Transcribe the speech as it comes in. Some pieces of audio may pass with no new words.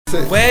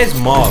Where's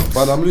Mark?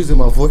 But I'm losing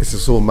my voice.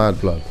 It's all mad,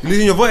 blood. You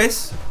losing your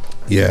voice?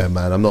 Yeah,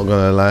 man. I'm not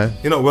gonna lie.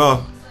 You're not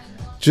well.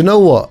 Do you know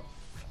what?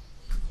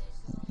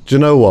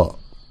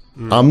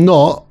 I'm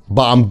not,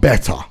 but I'm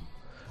better.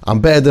 I'm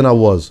better than I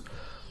was.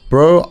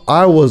 Bro,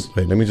 I was...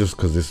 Wait, let me just...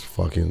 Because this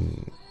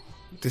fucking...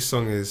 This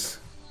song is...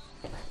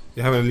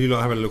 You're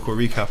not having a little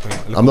recap.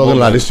 I'm not gonna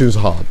lie, this tune's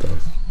hard, though.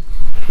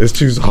 This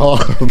tune's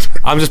hard.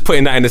 I'm just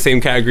putting that in the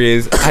same category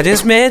as I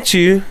just met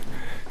you.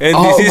 And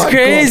this is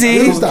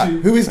crazy. God.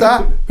 Who is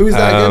that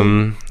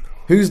again?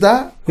 Who's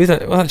that? Who's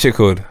that? What's that chick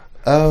called?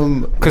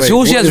 Because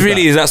all she has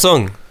really is that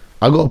song.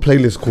 I got a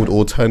playlist called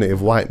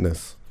Alternative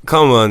Whiteness.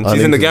 Come on,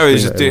 she's in the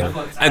garage just doing.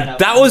 And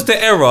that was the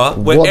era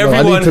when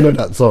everyone. I need to know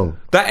that song.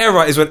 That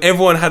era is when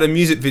everyone had a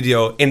music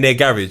video in their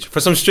garage. For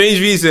some strange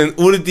reason,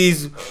 all of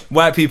these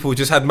white people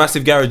just had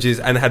massive garages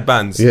and had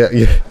bands. Yeah.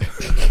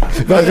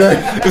 That's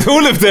right.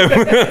 All of them.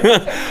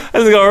 I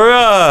just go,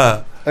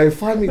 rah. Hey,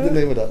 find me the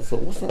name of that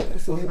song. What's that?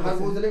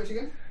 What was the lyrics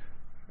again?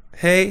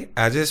 Hey,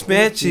 I just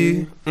met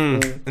you,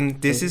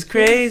 and this is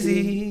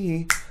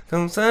crazy.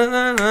 Come sign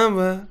my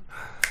number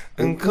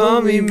and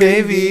call me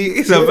maybe.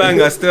 It's a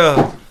banger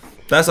still.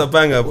 That's a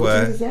banger, boy.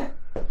 What is that?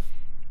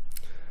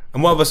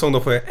 And what other song do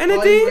I play? Carly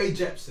Energy? Rae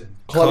Jepsen.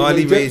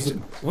 Carly Rae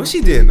Jepsen. What's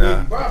she doing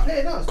now? Bro, play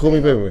it now. Call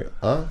me baby.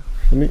 Huh?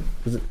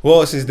 Is it? What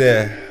else is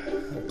there?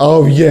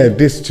 Oh yeah,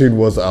 this tune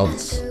was out.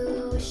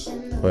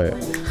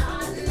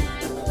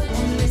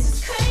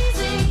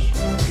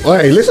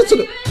 Wait, listen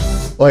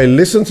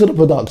to the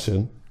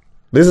production.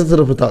 Listen to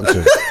the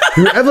production.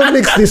 Whoever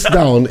mixed this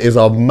down is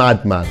a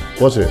madman.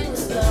 Watch it.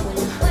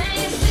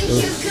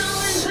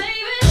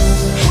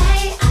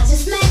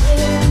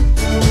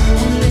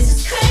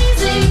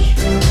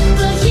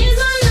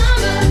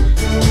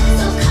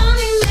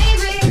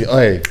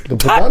 Hey, the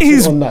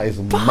production on that is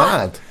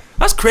mad.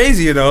 That's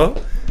crazy, you know.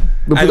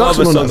 The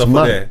production on that's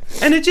mad.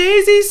 And the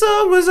Jay-Z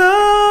song was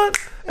on.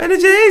 And the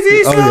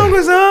Jay-Z song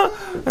was on.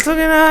 I'm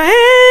talking our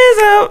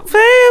hands out,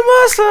 playing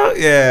my song.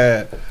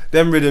 Yeah,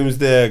 them rhythms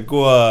there.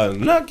 Go on,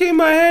 look in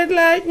my head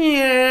like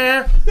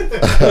yeah.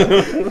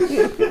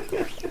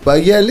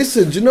 But yeah,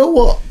 listen. Do you know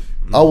what?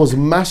 I was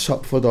mash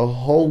up for the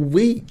whole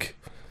week.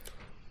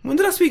 When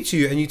did I speak to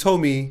you and you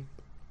told me?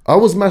 I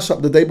was mash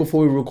up the day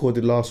before we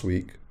recorded last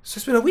week. So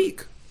it's been a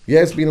week.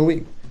 Yeah, it's been a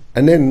week.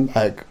 And then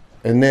I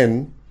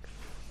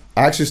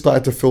actually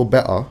started to feel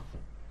better.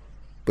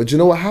 But do you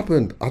know what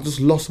happened? I just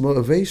lost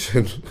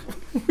motivation.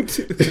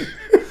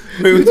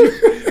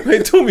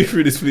 Wait, talk me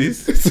through this,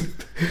 please.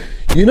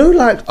 You know,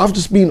 like, I've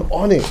just been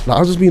on it.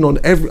 Like,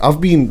 I've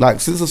been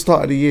like, since the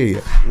start of the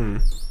year,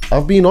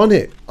 I've been on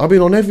it. I've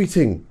been on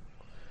everything.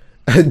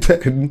 And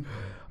then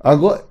I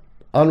got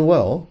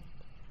unwell.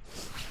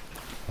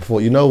 I thought,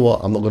 you know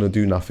what? I'm not going to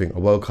do nothing. I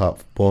woke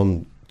up,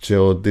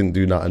 chilled, didn't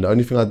do nothing. The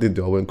only thing I did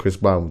do, I went Chris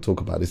Brown. We'll talk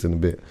about this in a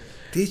bit.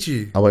 Did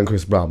you? I went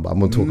Chris Brown, but I'm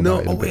going to talk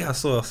about it in a bit. I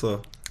saw.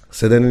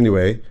 So then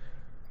anyway,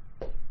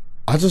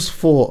 I just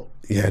thought,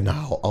 yeah,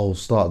 now I'll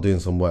start doing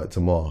some work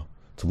tomorrow.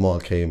 Tomorrow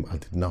came, I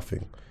did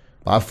nothing.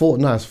 But I thought,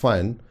 nah, it's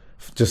fine.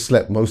 Just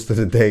slept most of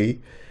the day.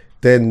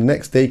 Then the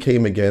next day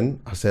came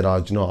again. I said,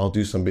 do you know, I'll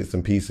do some bits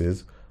and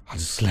pieces. I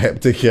just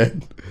slept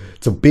again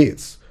to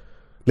bits.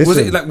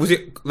 Listen, was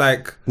it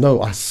like?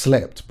 No, I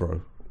slept,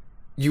 bro.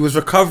 You was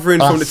recovering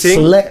from the thing?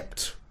 I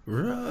slept.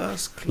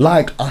 Rusk.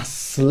 Like, I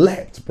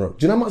slept, bro. Do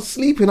you know how much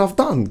sleeping I've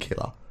done,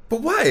 killer? But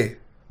why?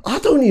 I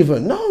don't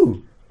even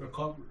know.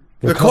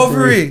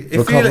 Recovery.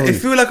 It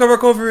feel like a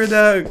recovery,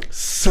 dog.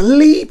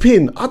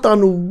 Sleeping. I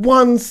done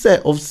one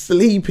set of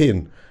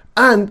sleeping,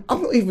 and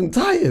I'm not even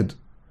tired.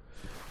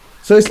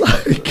 So it's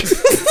like,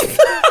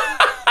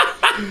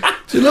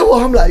 do you know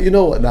what? I'm like, you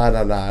know what? Nah.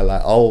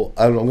 Like,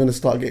 I'm gonna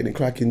start getting it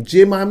cracking.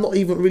 Gym. I'm not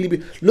even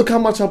really. Look how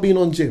much I've been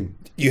on gym.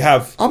 You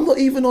have. I'm not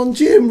even on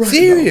gym right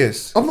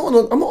Serious? now. I'm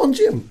not on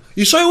gym.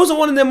 You sure it wasn't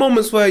one of them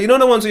moments where, you know,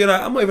 the ones where you're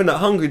like, I'm not even that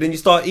hungry, then you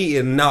start eating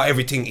and now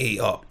everything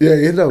eat up. Yeah,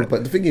 you know,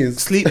 but the thing is,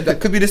 sleep,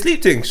 that could be the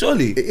sleep thing,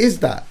 surely. It is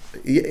that.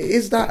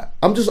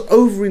 I'm just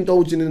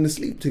overindulging in the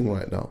sleep thing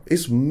right now.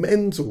 It's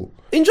mental.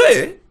 Enjoy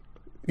it.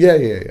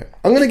 Yeah.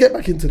 I'm gonna get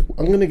back into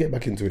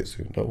it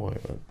soon. Don't worry,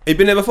 man. You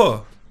been there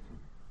before?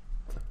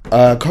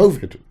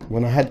 COVID.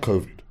 When I had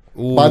COVID.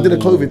 Ooh. But I did a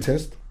COVID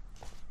test.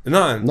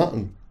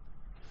 Nothing.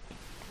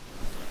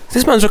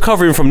 This man's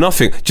recovering from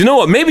nothing. Do you know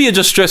what? Maybe you're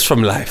just stressed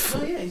from life.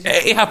 No, yeah,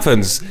 it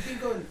happens. He's been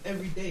going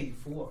every day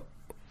for what?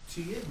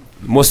 2 years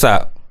now. What's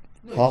that?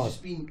 No, he's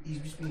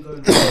just been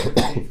going every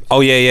day.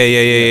 Oh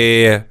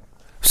yeah.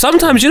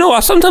 Sometimes, you know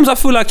what? Sometimes I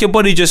feel like your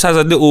body just has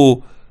a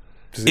little,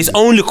 its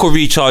own little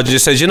recharge. It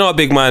just says, you know what,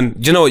 big man?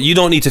 Do you know what? You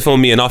don't need to fill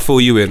me in. I'll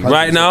fill you in. 100%.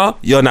 Right now,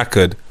 you're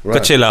knackered. Right.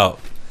 Go chill out.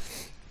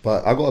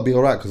 But I gotta be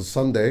alright because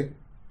Sunday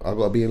I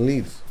gotta be in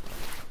Leeds.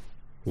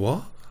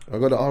 What? I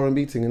got the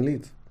R&B thing in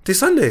Leeds. This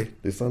Sunday.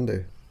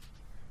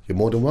 You're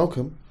more than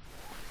welcome.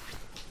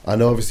 I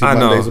know obviously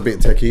Monday's a bit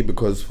techie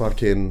because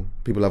fucking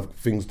people have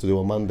things to do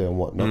on Monday and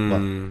whatnot,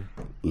 but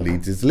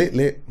Leeds is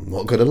lit. I'm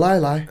not gonna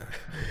lie.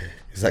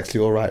 It's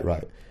actually alright.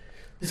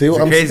 See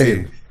what I'm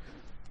saying?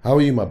 How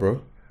are you, my bro?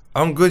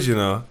 I'm good, you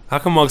know. How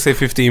can Mark say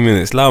 15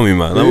 minutes? Allow me,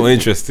 man. I'm not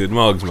interested.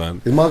 Margs,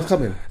 man. Is Mark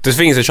coming? The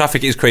thing is, the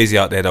traffic is crazy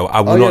out there, though.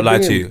 I will not lie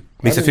to you.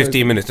 It's a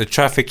 15 minutes. The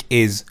traffic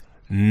is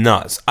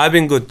nuts. I've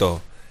been good,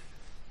 though.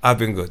 I've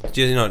been good.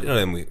 You know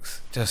them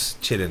weeks.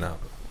 Just chilling out.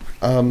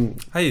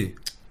 How you?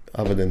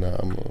 Other than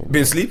that,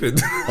 Been sleeping?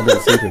 I've been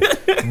sleeping.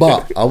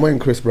 But I went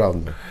Chris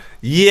Brown, though.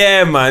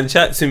 Yeah, man.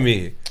 Chat to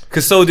me.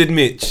 Because so did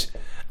Mitch.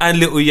 And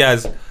Little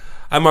Yaz.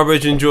 And my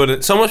brother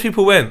Jordan. So much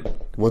people went.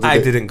 I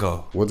didn't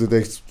go. What did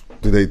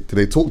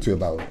they talk to you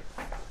about?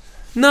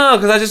 No,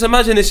 because I just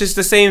imagine it's just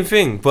the same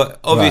thing, but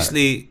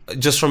obviously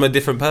just from a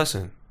different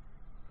person.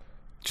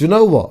 Do you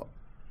know what?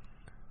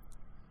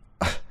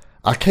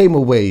 I came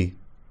away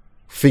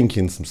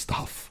thinking some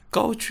stuff.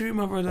 Go true,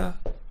 my brother.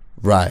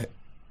 Right.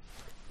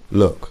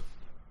 Look,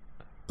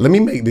 let me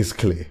make this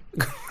clear.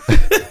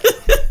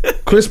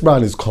 Chris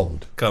Brown is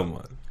cold. Come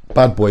on.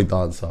 Bad boy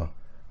dancer.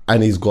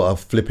 And he's got a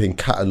flipping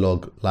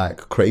catalogue like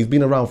crazy. He's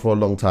been around for a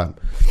long time.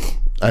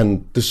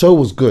 And the show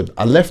was good.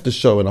 I left the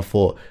show and I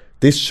thought,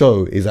 this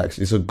show is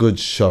actually, it's a good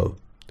show.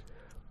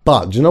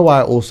 But do you know what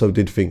I also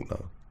did think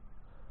though?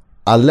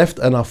 I left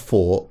and I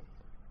thought,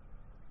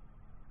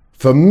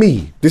 for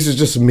me, this is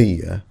just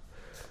me, yeah?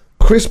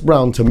 Chris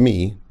Brown to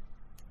me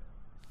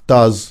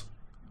does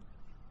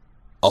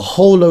a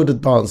whole load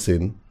of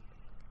dancing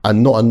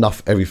and not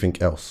enough everything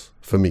else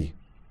for me.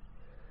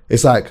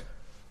 It's like,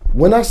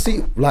 when I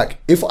see, like,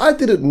 if I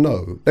didn't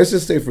know, let's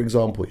just say for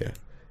example, yeah,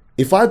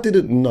 if I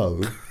didn't know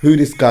who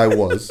this guy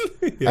was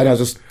and I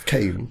just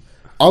came,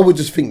 I would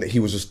just think that he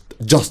was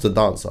just a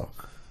dancer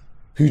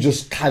who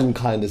just can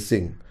kind of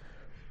sing.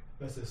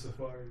 That's a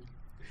safari.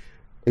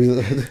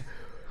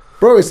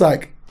 Bro, it's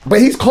like,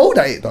 but he's cold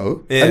at it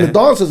though. Yeah. And the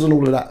dancers and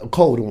all of that are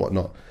cold and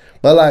whatnot.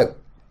 But like,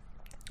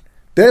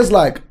 there's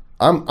like,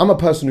 I'm a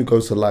person who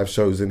goes to live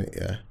shows, innit,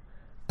 yeah?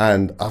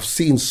 And I've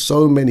seen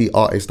so many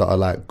artists that are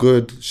like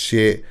good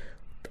shit,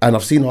 and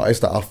I've seen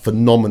artists that are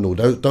phenomenal.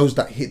 Those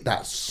that hit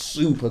that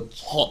super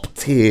top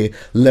tier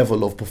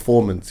level of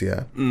performance,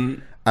 yeah.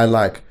 And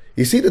like,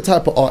 you see the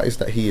type of artist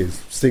that he is,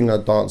 singer,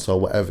 dancer,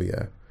 whatever,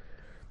 yeah.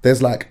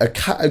 There's like a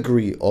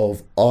category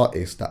of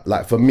artists that,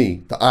 like for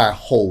me, that I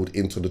hold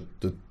into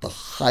the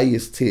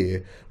highest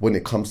tier when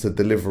it comes to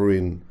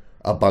delivering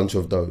a bunch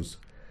of those.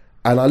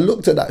 And I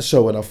looked at that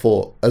show and I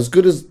thought, as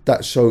good as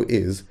that show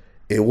is,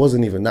 it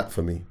wasn't even that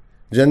for me.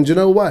 And do you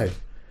know why? Do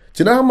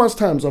you know how much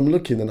times I'm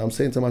looking and I'm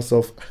saying to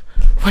myself,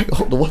 wait,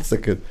 hold on 1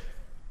 second.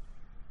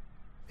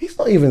 He's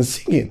not even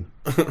singing.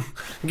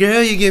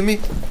 Girl, you give me.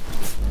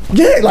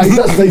 Yeah, like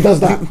he does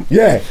that.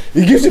 Yeah,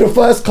 he gives you the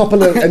first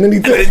couple of, and then he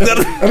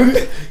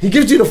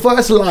gives you the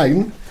first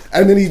line,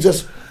 and then he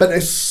just. But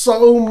there's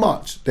so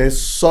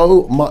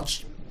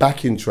much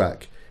backing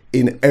track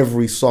in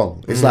every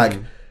song. It's like,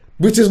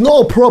 which is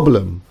not a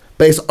problem,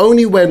 but it's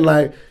only when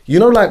like, you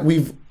know, like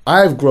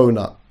I've grown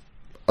up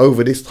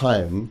over this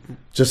time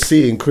just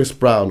seeing Chris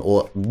Brown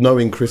or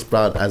knowing Chris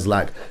Brown as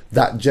like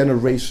that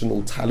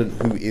generational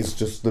talent who is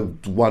just the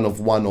one of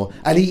one,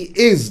 and he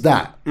is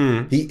that.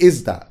 He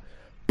is that.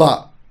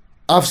 But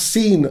I've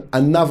seen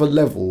another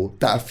level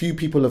that a few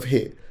people have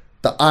hit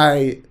that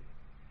I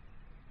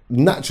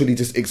naturally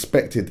just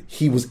expected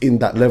he was in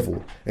that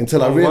level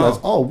until I realized,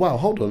 oh wow,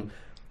 hold on.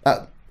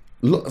 At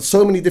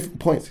so many different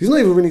points, he's not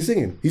even really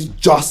singing. He's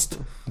just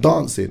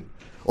dancing.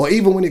 Or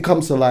even when it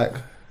comes to like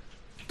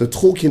the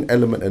talking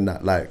element in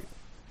that, like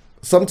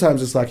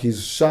sometimes it's like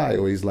he's shy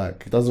or he's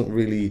like, he doesn't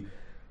really,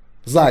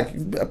 it's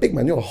like, big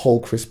man, you're a whole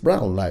Chris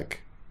Brown.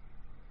 Like,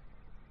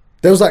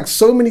 there was like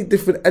so many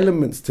different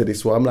elements to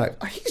this where I'm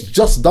like, he's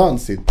just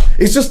dancing.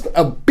 It's just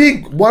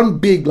one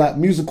big like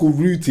musical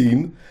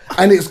routine,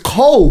 and it's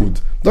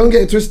cold. Don't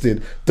get it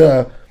twisted.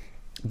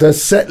 The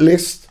set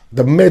list,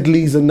 the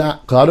medleys and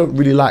that, cause I don't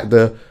really like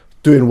the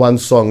doing one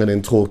song and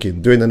then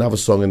talking, doing another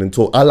song and then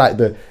talk. I like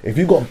if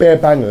you got bare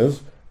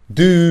bangers,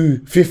 do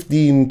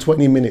 15,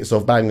 20 minutes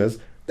of bangers,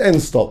 then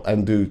stop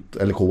and do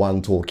a little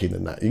one talking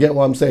and that. You get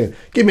what I'm saying?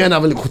 Give me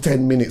another little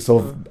 10 minutes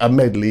of a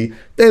medley,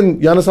 then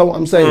you understand what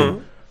I'm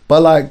saying?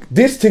 But like,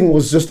 this thing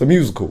was just a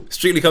musical.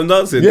 Strictly Come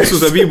Dancing. Yes.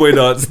 This was a b-boy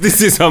dance. This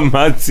is a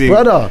mad thing.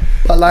 Brother,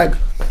 but like,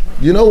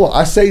 you know what?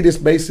 I say this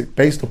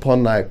based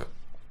upon like,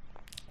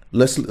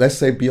 let's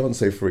say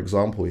Beyonce, for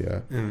example, yeah?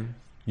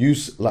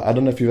 Like, I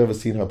don't know if you've ever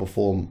seen her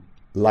perform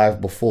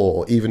live before,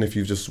 or even if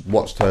you've just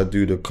watched her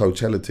do the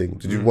Coachella thing.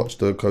 Did you watch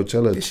the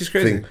Coachella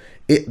thing?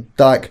 It,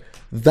 like,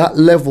 that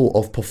level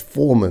of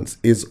performance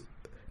is,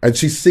 and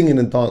she's singing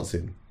and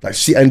dancing. Like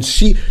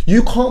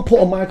you can't put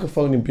a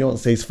microphone in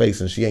Beyonce's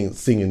face and she ain't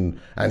singing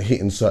and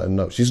hitting certain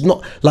notes. She's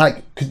not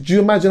like, could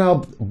you imagine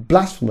how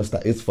blasphemous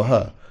that is for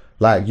her?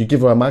 Like, you give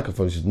her a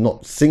microphone, she's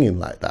not singing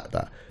like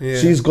that. Yeah.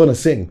 She's gonna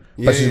sing,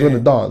 but she's gonna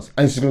dance,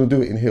 and she's gonna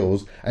do it in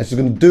heels, and she's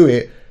gonna do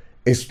it.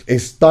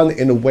 It's done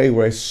in a way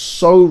where it's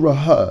so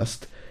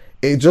rehearsed.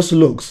 It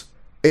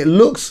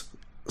looks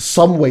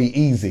some way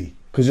easy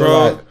because you're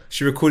like.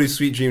 She recorded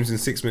Sweet Dreams in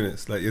 6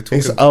 minutes. Like, you're talking.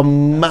 It's a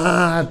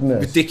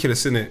madness.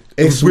 Ridiculous, isn't it?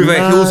 It's with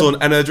her heels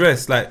on and her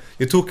dress. Like,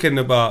 you're talking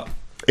about.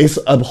 It's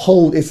a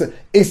whole. It's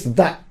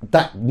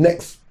that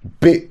next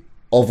bit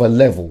of a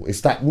level.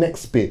 It's that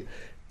next bit.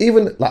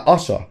 Even like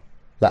Usher,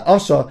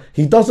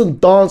 he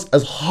doesn't dance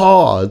as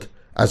hard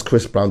as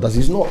Chris Brown does.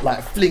 He's not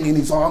like flinging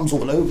his arms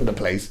all over the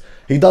place.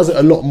 He does it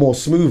a lot more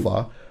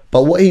smoother.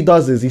 But what he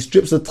does is he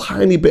strips a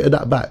tiny bit of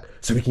that back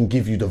so he can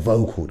give you the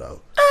vocal though.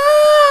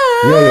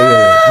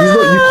 Yeah. He's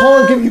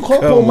not, you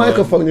can't put a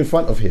microphone in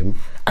front of him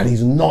and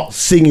he's not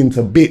singing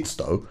to bits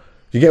though.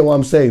 You get what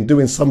I'm saying?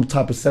 Doing some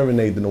type of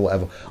serenading or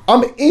whatever.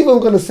 I'm even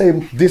gonna say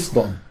this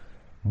Don,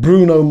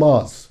 Bruno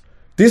Mars.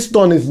 This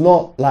Don is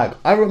not like,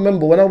 I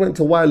remember when I went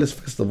to Wireless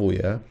Festival,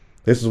 yeah?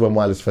 This is when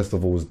Wireless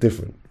Festival was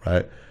different,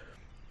 right?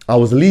 I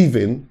was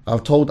leaving, I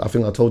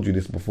think I told you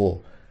this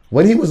before.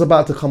 When he was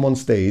about to come on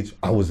stage,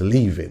 I was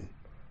leaving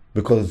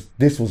because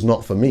this was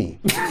not for me.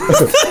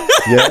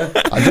 Yeah?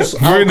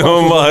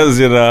 Bruno Mars,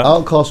 you know.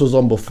 Outkast was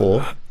on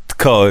before.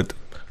 Cold.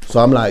 So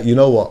I'm like, you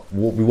know what?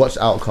 We watched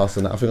Outkast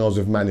and I think I was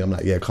with Manny. I'm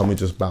like, yeah, can we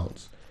just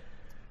bounce?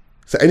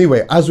 So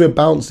anyway, as we're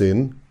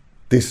bouncing,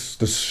 the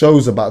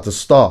show's about to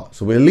start.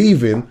 So we're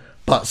leaving,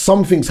 but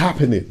something's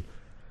happening.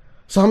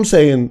 So I'm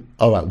saying,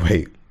 all right,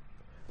 wait.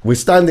 We're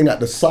standing at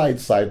the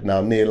side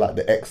now, near like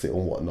the exit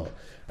and whatnot.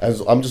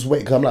 As I'm just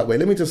waiting, 'cause I'm like, wait,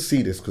 let me just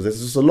see this, because there's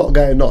just a lot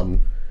going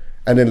on.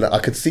 And then like, I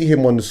could see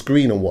him on the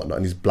screen and whatnot,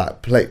 and he's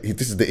like,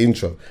 this is the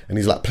intro, and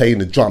he's like playing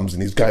the drums,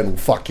 and he's going all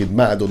fucking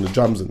mad on the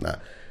drums and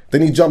that.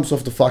 Then he jumps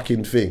off the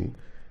fucking thing.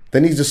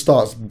 Then he just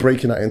starts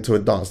breaking out into a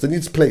dance. Then he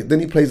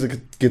plays a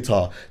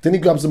guitar. Then he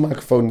grabs the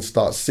microphone and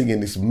starts singing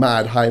this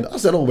mad high. I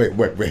said, oh, wait.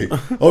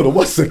 Hold on,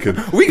 1 second.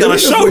 We got a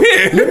show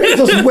here. Let me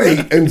just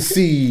wait and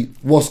see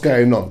what's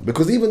going on.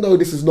 Because even though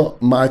this is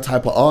not my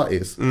type of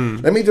artist,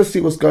 let me just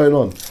see what's going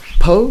on.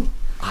 Poe,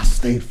 I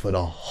stayed for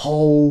the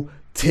whole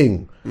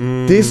thing.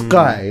 This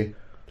guy,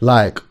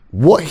 like,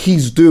 what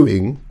he's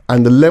doing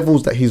and the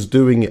levels that he's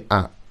doing it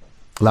at,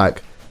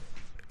 like,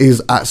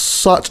 is at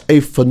such a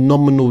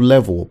phenomenal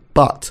level.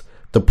 But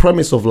the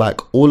premise of like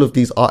all of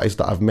these artists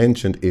that I've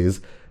mentioned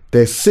is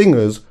they're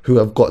singers who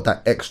have got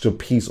that extra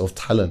piece of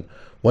talent.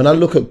 When I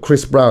look at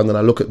Chris Brown and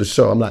I look at the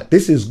show, I'm like,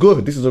 this is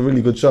good. This is a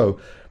really good show.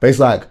 But it's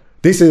like,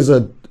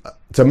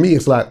 to me,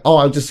 it's like, oh,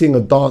 I'm just seeing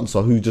a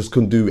dancer who just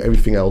can do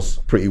everything else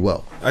pretty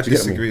well. I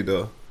disagree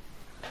though.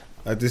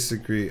 I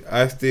disagree.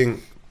 I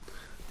think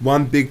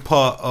one big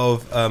part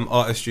of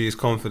artistry is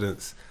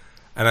confidence.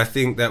 And I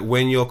think that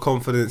when your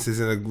confidence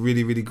is in a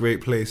really, really great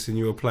place and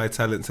you apply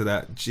talent to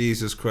that,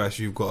 Jesus Christ,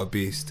 you've got a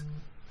beast.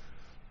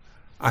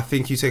 I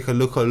think you take a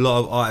look at a lot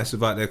of artists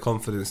without their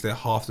confidence, they're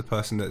half the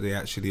person that they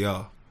actually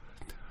are.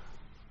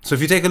 So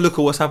if you take a look at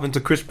what's happened to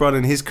Chris Brown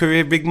in his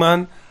career, big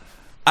man,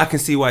 I can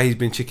see why he's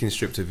been chicken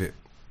stripped of it.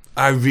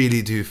 I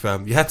really do,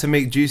 fam. You had to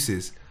make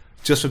juices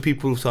just for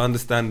people to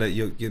understand that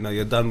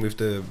you're done with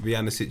the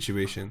Rihanna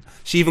situation.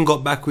 She even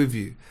got back with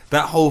you.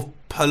 That whole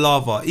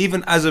palaver,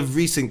 even as of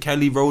recent,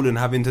 Kelly Rowland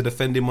having to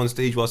defend him on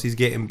stage whilst he's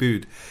getting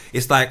booed.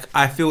 It's like,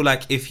 I feel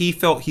like if he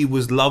felt he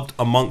was loved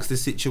amongst the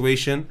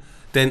situation,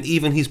 then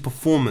even his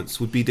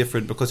performance would be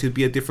different because he'd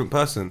be a different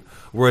person.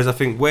 Whereas I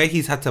think where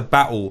he's had to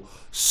battle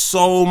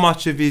so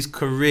much of his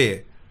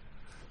career,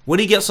 when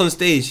he gets on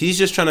stage, he's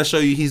just trying to show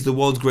you he's the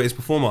world's greatest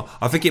performer.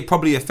 I think it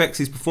probably affects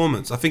his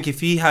performance. I think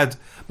if he had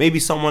maybe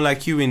someone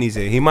like you in his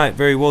ear, he might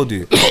very well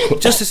do.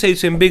 Just to say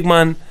to him, big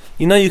man,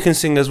 you know you can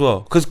sing as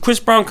well. Because Chris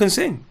Brown can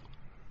sing.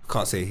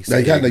 Can't say he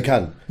They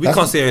can. We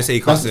can't sit here and say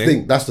he can't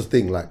sing. That's the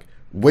thing. Like,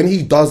 when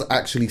he does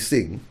actually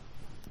sing,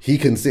 he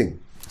can sing.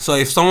 So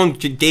if someone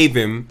gave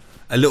him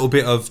a little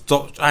bit of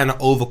stop trying to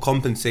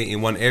overcompensate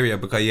in one area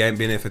because you ain't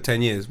been here for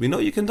 10 years, we know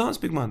you can dance,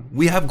 big man.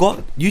 We have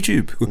got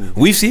YouTube.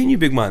 We've seen you,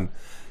 big man.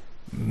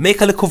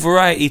 Make a little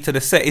variety to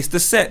the set. It's the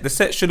set. The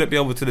set shouldn't be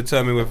able to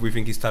determine whether we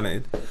think he's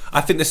talented. I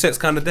think the set's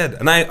kind of dead.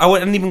 And I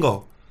didn't even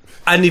go.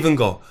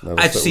 No,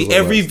 I'd see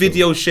every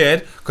video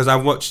shared because I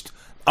watched.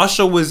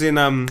 Usher was in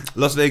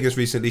Las Vegas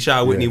recently.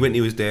 Shout out Whitney. Yeah.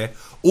 Whitney was there.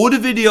 All the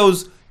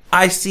videos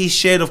I see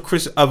shared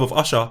of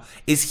Usher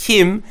is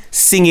him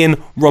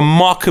singing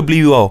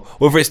remarkably well.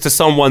 Whether it's to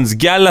someone's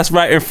gal that's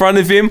right in front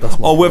of him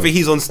or whether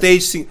he's on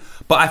stage sing.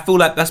 But I feel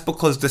like that's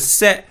because the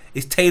set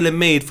is tailor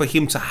made for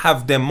him to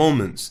have their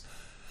moments.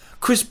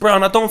 Chris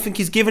Brown, I don't think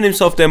he's giving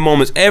himself their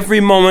moments. Every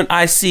moment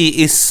I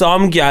see is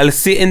some gal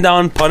sitting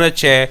down on a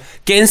chair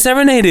getting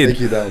serenaded.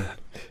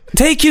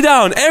 Take you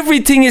down.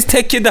 Everything is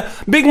take you down.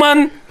 Big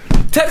man,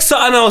 take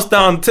something else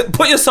down.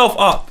 Put yourself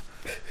up.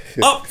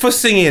 Up for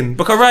singing.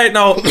 Because right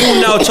now,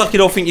 Chucky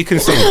don't think you can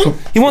sing.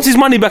 He wants his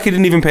money back he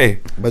didn't even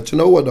pay. But you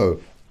know what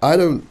though? I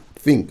don't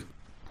think...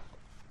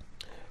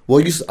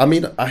 Well,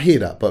 I hear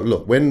that. But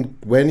look,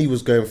 when he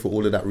was going for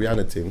all of that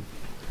Rihanna thing,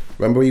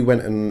 remember he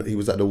went and he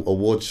was at the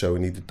award show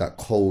and he did that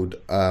cold,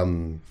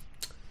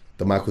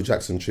 the Michael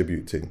Jackson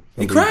tribute thing.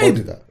 He cried. He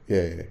bodied that.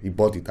 Yeah, he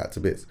bodied that to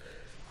bits.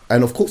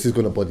 And of course he's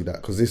gonna body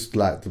that because it's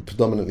like the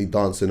predominantly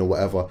dancing or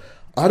whatever.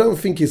 I don't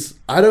think it's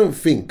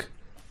the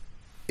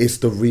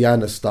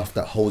Rihanna stuff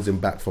that holds him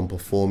back from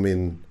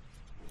performing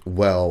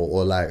well,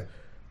 or like,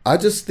 I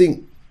just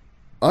think,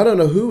 I don't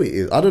know who it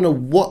is. I don't know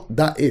what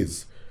that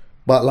is,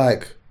 but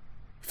like,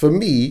 for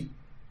me,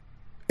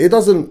 it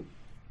doesn't.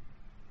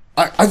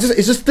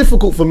 it's just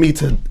difficult for me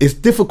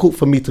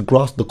to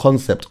grasp the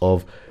concept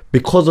of,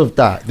 because of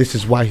that, this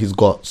is why he's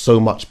got so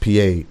much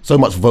PA, so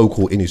much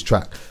vocal in his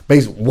track.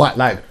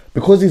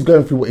 Because he's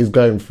going through what he's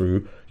going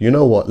through, you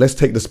know what? Let's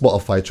take the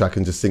Spotify track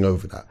and just sing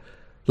over that.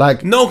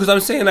 Like, no, because I'm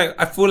saying, like,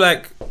 I feel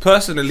like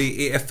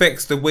personally it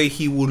affects the way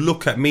he will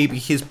look at maybe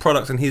his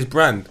product and his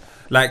brand.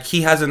 Like,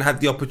 he hasn't had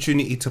the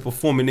opportunity to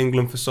perform in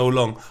England for so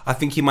long. I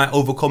think he might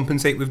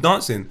overcompensate with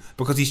dancing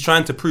because he's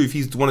trying to prove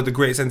he's one of the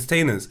greatest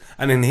entertainers.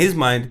 And in his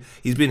mind,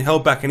 he's been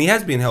held back, and he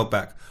has been held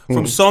back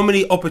from so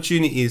many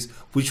opportunities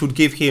which would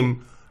give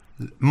him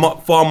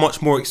far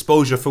much more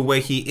exposure for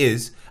where he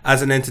is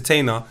as an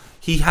entertainer.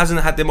 He hasn't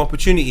had them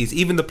opportunities.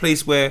 Even the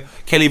place where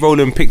Kelly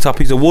Rowland picked up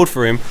his award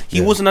for him,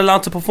 he wasn't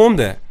allowed to perform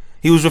there.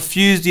 He was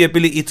refused the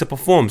ability to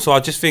perform. So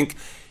I just think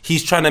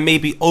he's trying to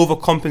maybe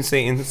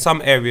overcompensate in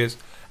some areas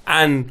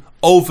and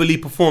overly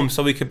perform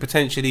so he could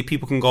potentially,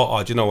 people can go,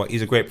 oh, do you know what,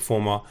 he's a great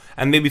performer,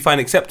 and maybe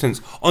find acceptance.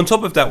 On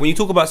top of that, when you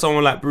talk about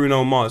someone like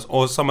Bruno Mars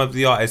or some of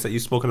the artists that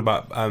you've spoken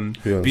about,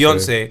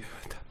 Beyonce,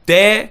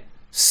 their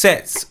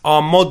sets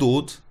are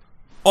modelled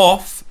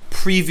off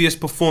previous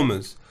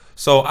performers.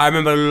 So I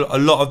remember a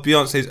lot of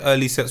Beyonce's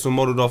early sets were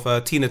modelled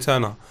off Tina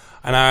Turner,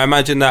 and I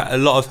imagine that a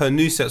lot of her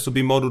new sets will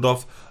be modelled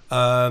off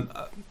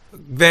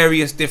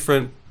various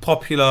different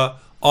popular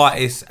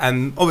artists,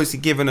 and obviously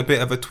given a bit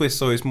of a twist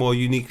so it's more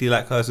uniquely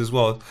like hers as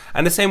well.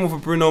 And the same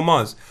with Bruno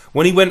Mars.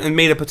 When he went and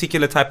made a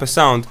particular type of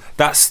sound,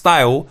 that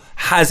style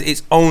has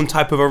its own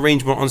type of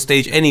arrangement on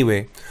stage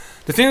anyway.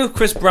 The thing with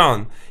Chris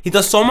Brown, he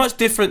does so much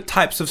different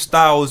types of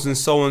styles and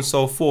so on and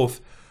so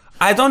forth.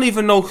 I don't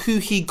even know who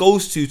he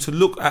goes to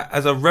look at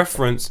as a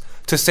reference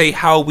to say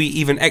how we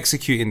even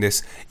execute in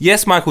this.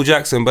 Yes, Michael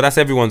Jackson, but that's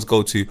everyone's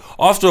go-to.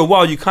 After a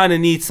while, you kind of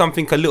need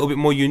something a little bit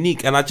more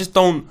unique, and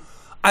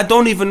I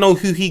don't even know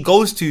who he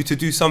goes to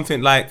do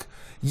something like,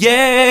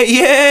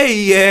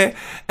 yeah,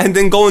 and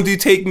then go and do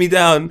Take Me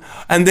Down,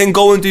 and then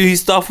go and do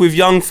his stuff with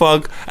Young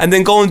Thug, and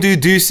then go and do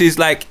Deuces.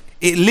 Like,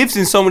 it lives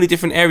in so many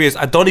different areas.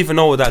 I don't even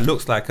know what that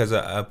looks like as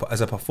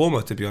a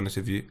performer, to be honest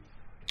with you,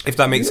 if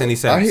that makes any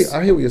sense.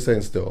 I hear what you're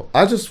saying still.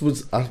 I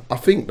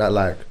think that,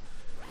 like,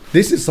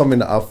 this is something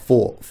that I've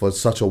thought for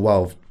such a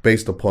while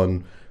based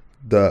upon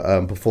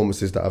the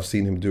performances that I've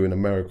seen him do in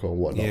America and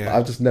whatnot. Yeah.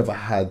 I've just never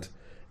had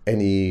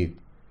any...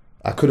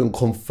 I couldn't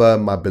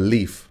confirm my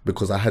belief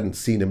because I hadn't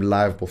seen him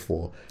live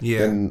before.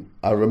 Yeah. And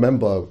I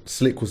remember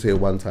Slick was here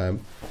one time,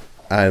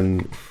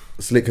 and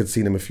Slick had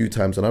seen him a few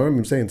times, and I remember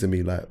him saying to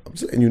me, like, I'm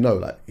just letting you know,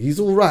 like,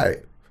 he's all right.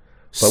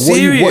 But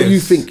what you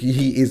think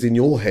he is in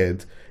your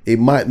head, it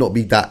might not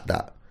be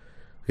that.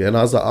 Yeah, and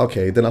I was like,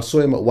 okay. Then I saw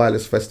him at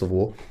Wireless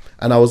Festival,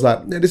 and I was like,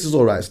 yeah, this is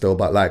all right still,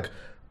 but, like,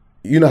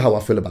 you know how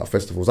I feel about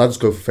festivals. I just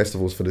go for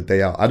festivals for the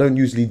day out. I don't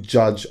usually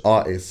judge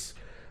artists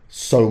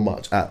so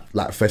much at,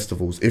 like,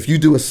 festivals. If you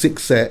do a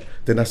 6 set,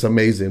 then that's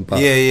amazing, but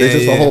there's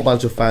just a whole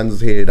bunch of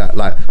fans here that,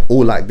 like,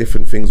 all like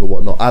different things or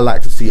whatnot. I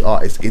like to see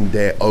artists in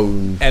their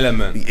own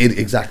element,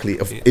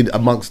 in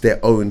amongst their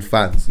own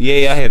fans. I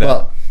hear that.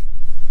 But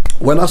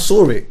when I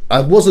saw it,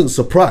 I wasn't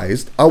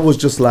surprised. I was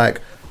just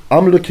like,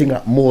 I'm looking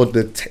at more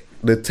the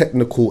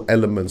technical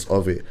elements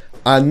of it.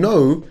 I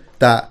know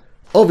that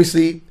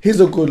obviously, he's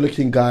a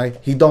good-looking guy.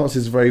 He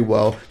dances very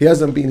well. He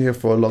hasn't been here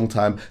for a long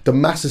time. The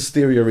mass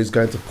hysteria is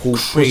going to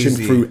push him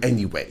through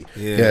anyway.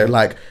 Yeah,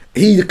 like,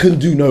 he can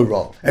do no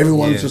wrong.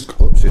 Everyone's just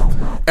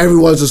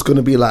going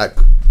to be like,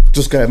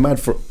 just going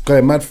mad for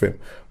him.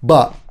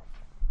 But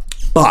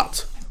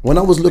when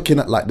I was looking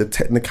at, like, the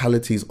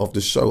technicalities of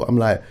the show, I'm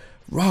like,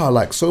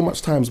 like, so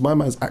much times my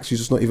man's actually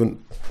just not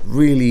even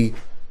really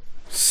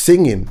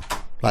singing.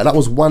 Like, that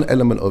was one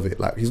element of it.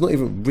 Like, he's not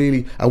even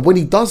really... And when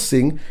he does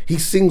sing, he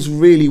sings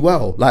really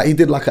well. Like, he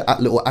did, like, a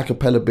little a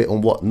cappella bit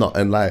and whatnot.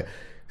 And, like,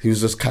 he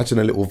was just catching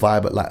a little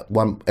vibe at, like,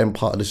 one end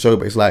part of the show.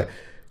 But it's like,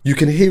 you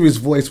can hear his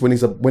voice when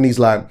he's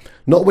like...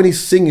 Not when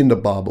he's singing the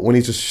bar, but when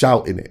he's just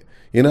shouting it.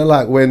 You know,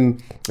 like,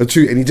 when a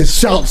truth... And he just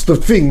shouts the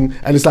thing.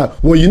 And it's like,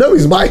 well, you know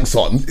his mic's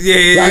on.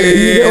 Yeah.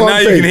 Now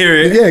you can hear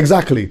it. Yeah,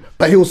 exactly.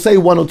 But he'll say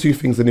one or two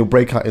things and he'll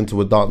break out into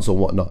a dance or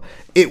whatnot.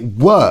 It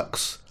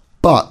works,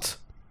 but...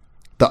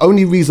 The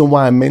only reason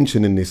why I'm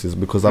mentioning this is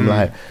because I'm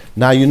like,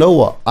 now, you know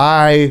what?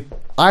 I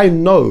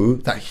know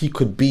that he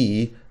could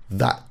be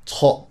that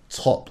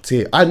top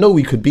tier. I know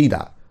he could be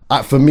that.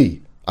 For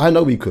me, I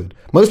know he could.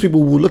 Most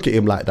people will look at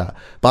him like that.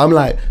 But I'm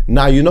like,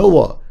 now, you know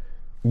what?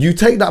 You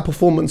take that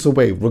performance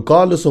away,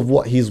 regardless of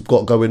what he's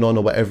got going on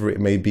or whatever it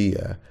may be,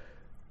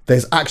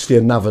 there's actually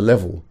another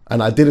level.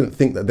 And I didn't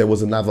think that there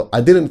was another... I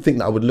didn't think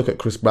that I would look at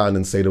Chris Brown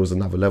and say there was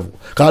another level.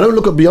 Because I don't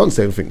look at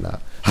Beyonce and think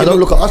that. I don't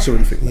look at Usher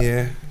and think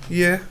that.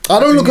 Yeah. I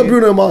don't look at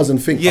Bruno Mars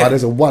and think,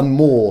 there's a one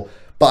more.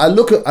 But I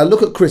look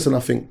at Chris and I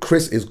think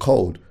Chris is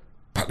cold.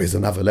 But there's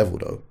another level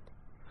though.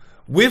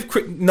 With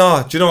Chris, do you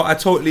know what? I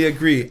totally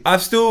agree.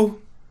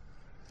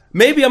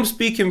 Maybe I'm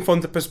speaking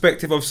from the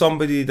perspective of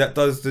somebody that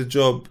does the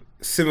job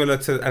similar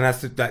to, and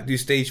has to, like, do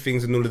stage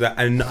things and all of that.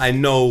 And I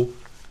know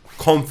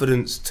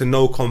confidence to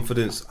no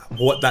confidence,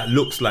 what that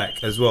looks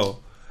like as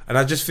well. And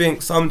I just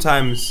think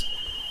sometimes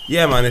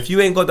yeah, man, if you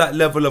ain't got that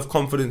level of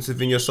confidence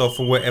within yourself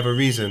for whatever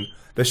reason,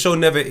 the show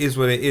never is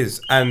what it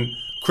is. And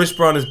Chris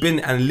Brown has been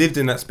and lived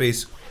in that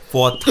space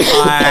for a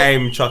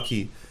time,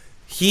 Chucky.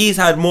 He's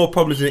had more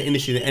problems in the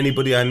industry than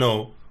anybody I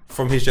know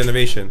from his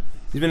generation.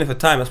 He's been there for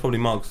time. That's probably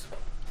Muggs.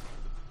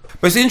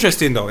 But it's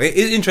interesting though. It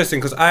is interesting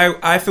because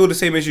I feel the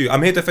same as you.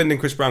 I'm here defending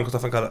Chris Brown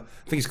because I think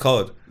he's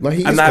cold. No,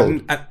 he is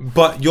cold.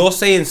 But you're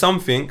saying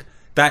something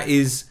that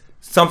is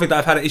something that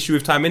I've had an issue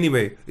with time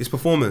anyway. It's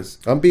performers.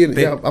 I'm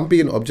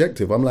being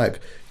objective. I'm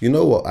like, you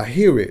know what? I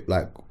hear it.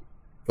 Like,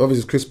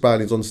 obviously Chris Brown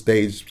is on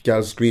stage,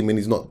 guys screaming.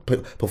 He's not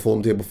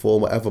performed here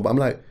before, whatever. But I'm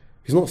like,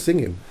 he's not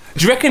singing.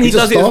 Do you reckon he He's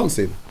does just it?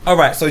 Dancing. All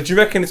right. So do you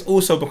reckon it's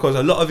also because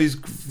a lot of his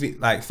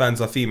like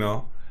fans are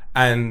female,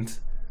 and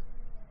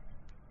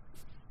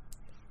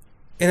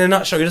in a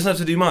nutshell, he doesn't have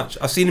to do much.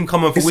 I've seen him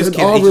come on for Wizkid. It's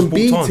an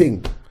R&B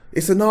thing.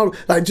 It's an R.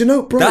 Like, do you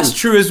know, bro? That's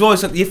true as well.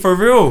 It's like, yeah, for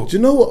real. Do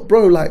you know what,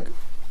 bro? Like,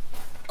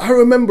 I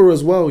remember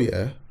as well.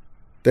 Yeah,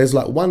 there's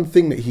like one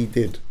thing that he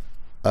did,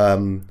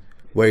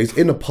 where he's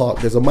in a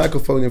park. There's a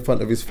microphone in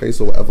front of his face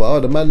or whatever.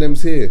 Oh, the man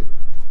them's here.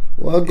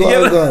 Well, what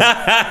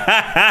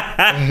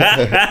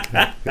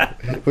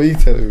are you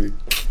telling me?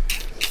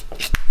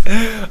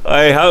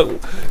 Hey,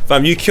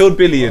 fam, you killed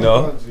Billy, you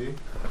know.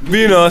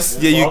 Venus,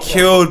 yeah, you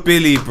killed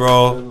Billy,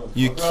 bro.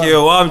 You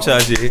killed. I'm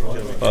charging.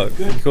 Oh,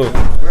 cool.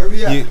 Where are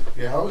we at?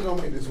 Yeah, how are we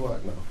gonna make this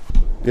work now?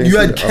 You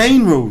had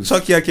cane rolls.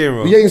 Chucky had cane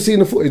rolls. You ain't seen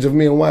the footage of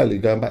me and Wiley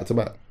going back to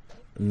back.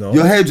 No.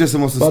 Your hairdresser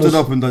must have stood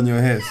up and done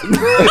your hair.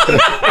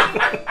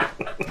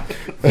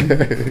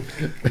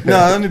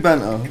 Nah, only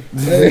banter.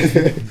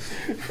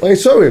 Wait,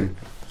 show him.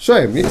 You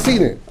ain't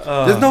seen it.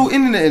 There's no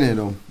internet in it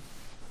though.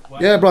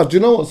 Yeah, bro. Do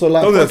you know what? So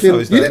like, that's fucking, how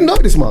you it's done. didn't know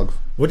this, Mug.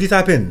 What do you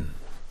type in?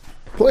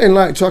 Put in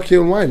like Chucky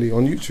and Wiley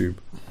on YouTube.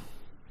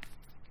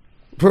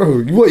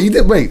 Bro, what you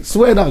did? Wait,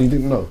 swear down, you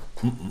didn't know.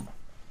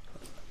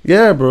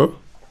 Yeah, bro.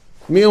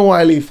 Me and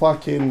Wiley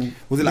fucking.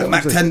 Was it like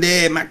Mac 10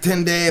 there, Mac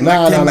 10 there,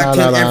 Nah, Mac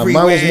 10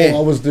 everywhere? Mine was more.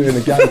 I was doing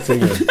the gang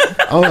thing.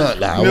 I'm like,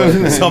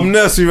 nah. Some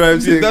nursery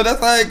rhymes. No, that's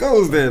how it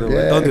goes there though.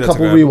 Yeah, Don't do a that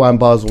couple to me. rewind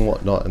bars and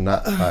whatnot, and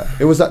that.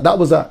 It was that. That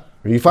was that.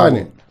 You find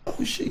it?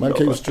 Oh shit. Man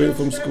came straight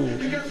from school.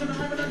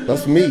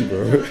 That's me,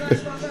 bro.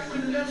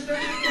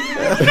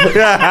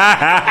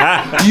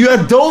 You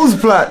had those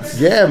plats?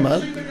 Yeah,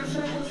 man.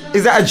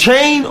 Is that a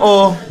chain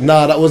or?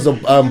 Nah, that was a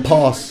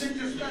pass.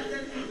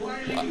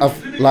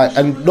 Like,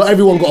 and not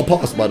everyone got a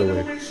pass, by the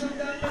way.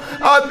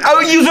 I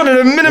would use one of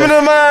the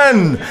minimum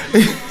man.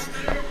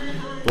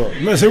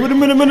 Man, say what a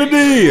minute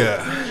D.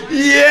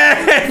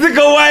 Yeah, look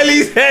at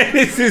Wiley's head.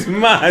 This is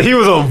mad. He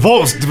was on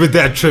Volts with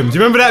that trim. Do you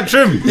remember that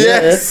trim?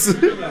 Yes.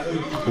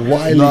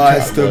 Wiley, Nah,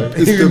 it's the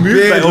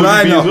beard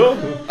liner.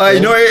 You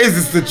know what it is?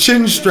 It's the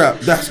chin strap.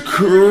 That's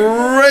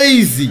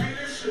crazy.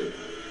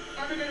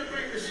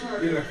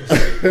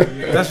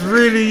 That's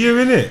really you,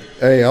 innit?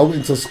 Hey, I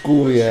went to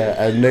school,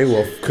 yeah, and they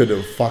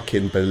couldn't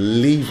fucking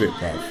believe it,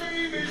 bruv.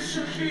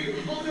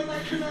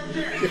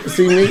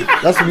 See me?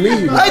 That's me.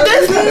 Man.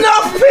 There's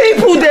enough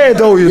people there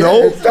though, you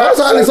know. That's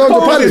Alexander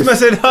This man Palace.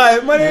 said, hi,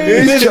 my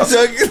name is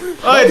Chucky.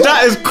 Hey,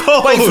 that is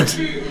cold.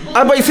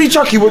 But you see,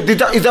 Chucky,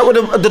 is that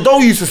what the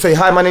doll used to say?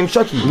 Hi, my name's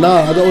Chucky.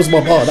 Nah, that was my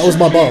bar.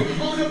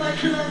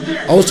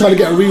 I was trying to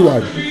get a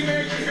rewind.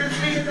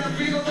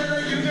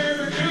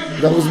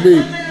 That was me.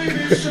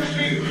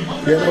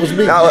 Yeah, that was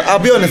me. I'll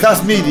be honest,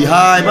 that's me.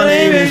 Hi, my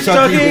name is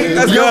Chucky.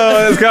 Let's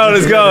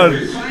go.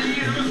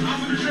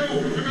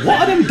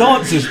 What are them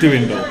dancers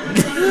doing though?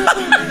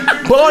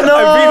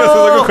 Bono! Venus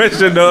was a good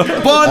question though.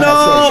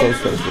 Bono!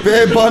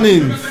 Bare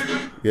Bunnings.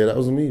 Yeah, that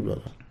was me,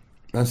 brother.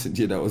 That's it,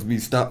 yeah, that was me.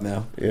 Stop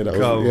now. Yeah, that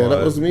Come that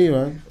on. was me,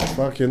 man.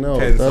 Fucking hell.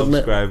 10 That meant-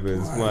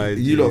 subscribers. My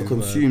You lot G's,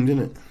 consumed,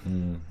 innit?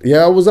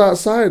 Yeah, I was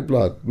outside,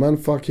 blood. Man,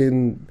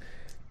 fucking,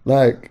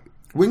 like,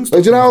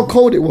 Wingstop. do you know how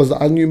cold it was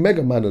that I knew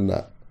Mega Man and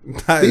that?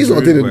 man. That These is lot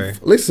rude, didn't. boy.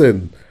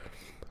 Listen,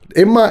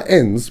 in my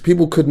ends,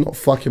 people could not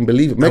fucking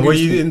believe it. And Mega were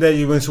you in there,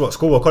 you went to what,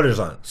 school or college or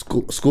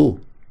something? school.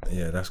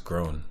 Yeah, that's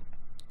grown.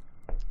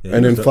 Yeah,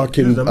 And you then was the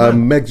fucking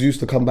man. Megs used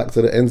to come back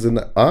to the ends and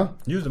that.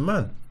 You was the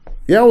man.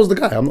 Yeah, I was the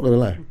guy. I'm not gonna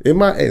lie. In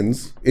my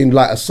ends, in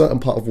like a certain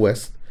part of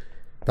West,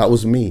 that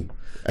was me.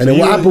 And then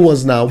what happened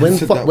was now when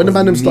So when that the was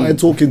man them me. started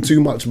talking too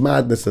much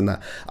madness and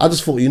that, I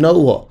just thought, you know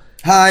what?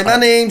 Hi, my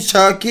name's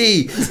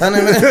Chucky.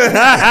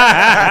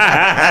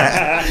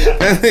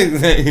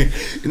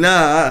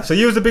 Nah. So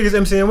you was the biggest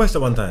MC in West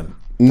at one time?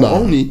 No,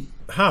 Only.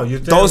 How? You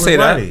was there Don't with say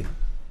that. Riley?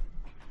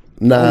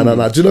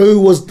 nah. Do you know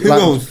who was? Who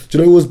knows? Do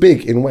you know who was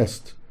big in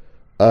West?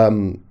 A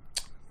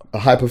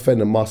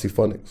Hyperfen and Marcy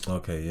Phonics.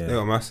 Okay, yeah. They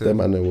were massive. Them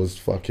man, it was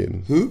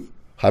fucking Who?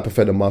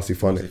 Hyperfen and Marcy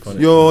Phonics.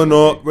 You're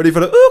not ready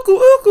for the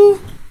uku.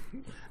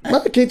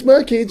 Merkage.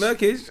 Merkage.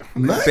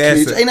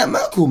 Merkage? Ain't that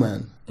Merkel,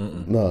 man?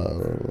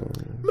 No.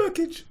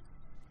 Merkage.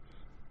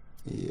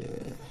 Yeah.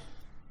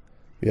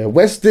 Yeah,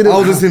 West didn't. I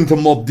was just into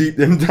Mob Deep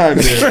them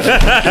times. It's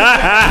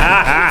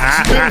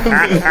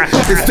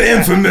the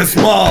infamous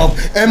Mob,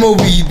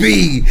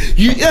 MOBB.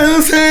 You know what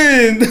I'm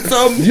saying?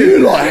 You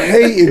lot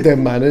hated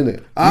them, man,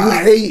 innit?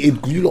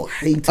 You lot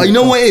hated. You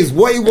know what it is?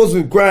 What it was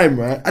with grime,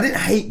 right? I didn't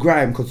hate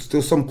grime because there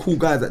was some cool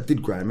guys that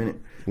did grime, innit?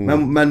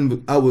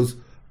 Man, I was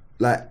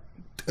like,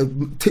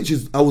 Titch.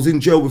 I was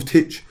in jail with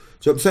Titch.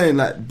 Do you know what I'm saying?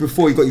 Like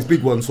before he got his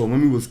big one song, when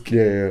we was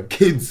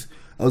kids.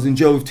 I was in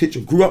jail with Titch. I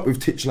grew up with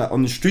Titch, like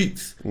on the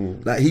streets.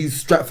 Like he's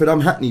Stratford,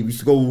 I'm Hackney. We used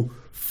to go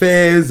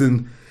fairs,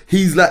 and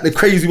he's like the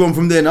crazy one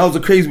from there, and I was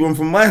the crazy one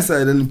from my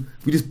side. And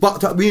we just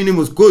bucked up. Me and him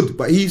was good,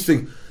 but he used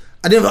to.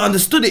 I never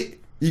understood it.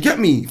 You get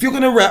me? If you're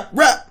gonna rap.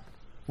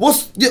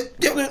 What's then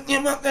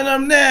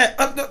I'm there.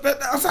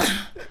 I was like,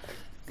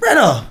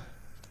 brother,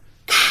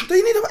 do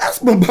you need an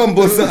asthma pump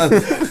or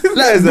something?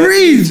 Like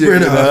breathe,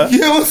 brother. You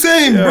know what I'm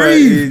saying?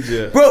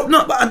 Breathe, bro.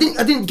 No, but I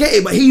didn't get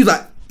it. But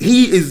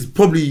he is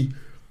probably.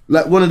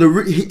 Like one of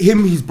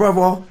his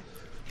brother,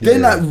 they're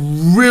like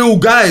real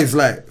guys.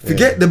 Like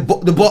forget the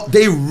bot,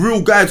 they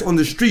real guys on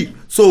the street.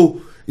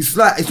 So it's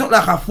not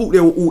like I thought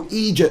they were all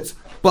Egypts,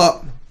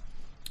 but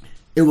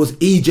it was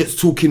Egypts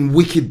talking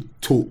wicked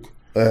talk.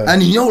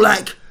 And you know,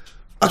 like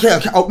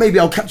maybe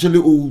I'll catch a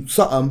little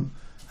something,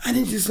 and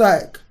it's just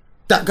like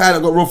that guy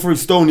that got robbed for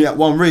his stony at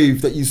one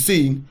rave that you've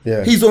seen.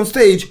 Yeah. He's on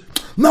stage,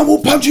 man,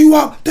 we'll punch you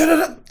up.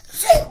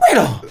 Say,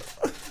 brother,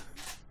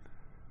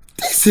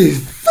 this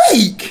is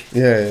fake.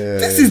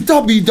 This is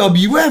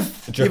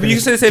WWF. Yeah, but you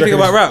can say the same thing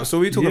about rap. So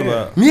what are you talking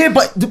about? Yeah,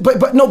 but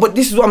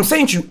this is what I'm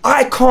saying to you.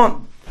 I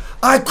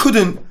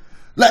couldn't.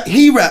 Like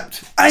he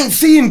rapped. I ain't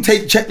see him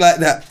take check like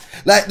that.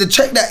 Like the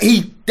check that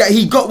he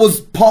got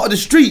was part of the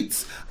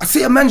streets. I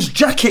see a man's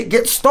jacket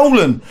get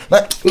stolen.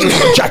 Like, give me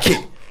your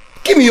jacket.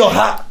 Give me your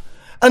hat.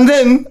 And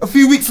then a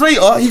few weeks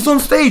later, he's on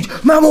stage.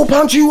 Man will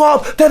punch you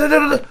up.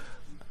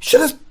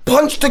 Should have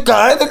punched the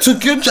guy that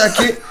took your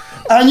jacket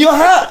and your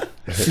hat.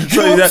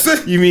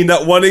 You mean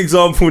that one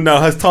example now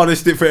has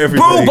tarnished it for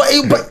everybody?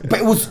 Bro, but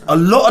it was a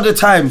lot of the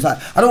times. Like,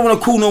 I don't want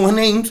to call no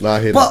names,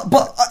 but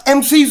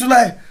MCs were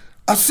like,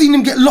 I've seen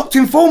them get locked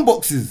in phone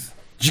boxes.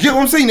 Do you get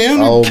what I'm saying? They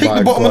only kick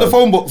the bottom of the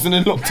phone box and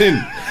then locked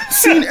in.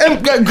 Seen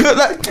M get good,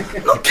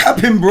 like, not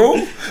capping,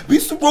 bro. We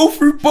used to roll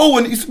through Bow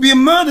and it used to be a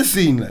murder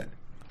scene,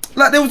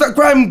 like there was that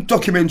grime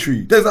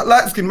documentary. There's that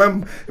light skin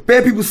man.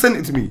 Bare people sent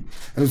it to me,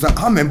 and it was like,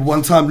 I remember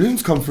one time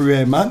Loons come through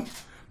here, man.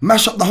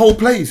 Mash up the whole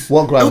place.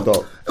 What grime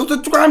doc? It was a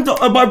grime doc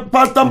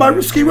done by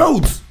Risky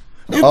Roads.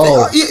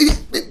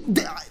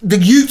 The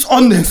youths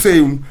on there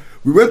saying,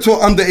 we went to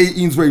an under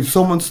 18s rave,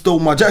 someone stole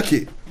my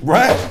jacket.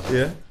 Right?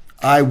 Yeah.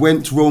 I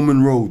went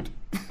Roman Road.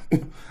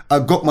 I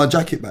got my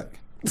jacket back.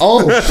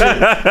 Oh shit.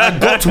 I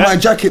got my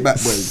jacket back,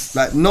 boys.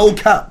 Like no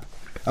cap.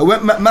 I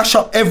went mash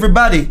up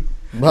everybody.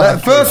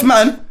 Like first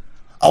man,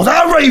 I was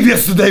at a rave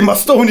yesterday, my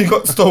stony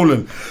got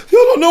stolen.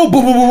 You don't know,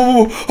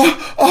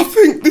 I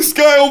think this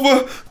guy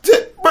over,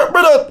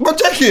 brother, my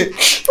jacket.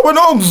 I went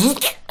home.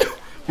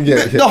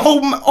 The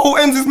whole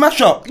ends is mash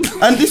up.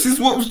 And this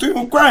is what was doing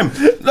with grime.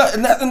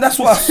 And that's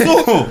what I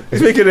saw.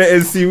 It's making an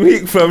NC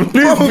week, fam.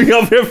 Big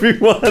up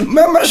everyone.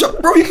 Man, mash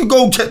up, bro, you can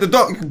go check the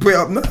doc, you can put it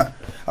up now.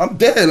 I'm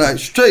there, like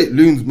straight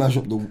Loons mash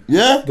up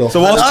the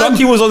So whilst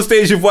Chucky was on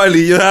stage with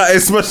Wiley, you're out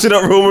smashing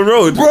up Roman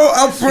Road. Bro.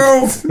 I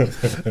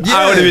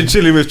would have been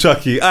chilling with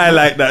Chucky. I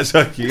like that,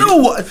 Chucky.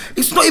 No,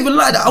 it's not even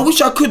like that. I wish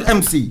I could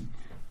MC.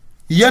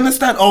 You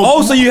understand?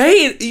 So you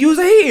hate? You was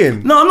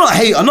hating? No, I'm not a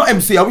hater. I'm not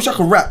MC. I wish I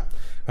could rap.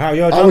 Wow,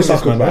 you're a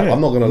jungle man. I'm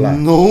not gonna lie.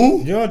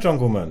 No, you're a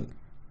jungle man.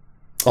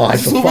 Oh,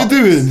 that's what we're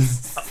doing.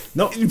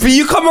 No, but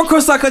you come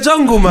across like a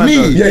jungle man. Me?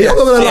 Though. Yeah, you're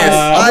not gonna lie.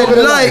 I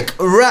like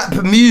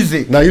rap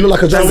music. No, you look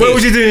like a jungle. So what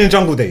was you doing in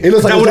Jungle Day? That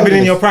would have been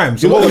in your prime.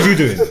 So what was you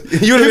doing?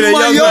 You would have been in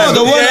my yard.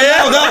 I wasn't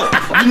allowed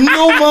out. You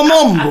know my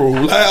mum, bro.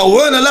 Like I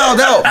wasn't allowed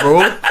out, bro.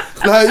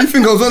 Like you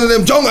think I was one of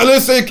them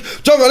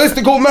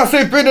jungleistic old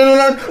massive like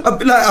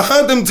I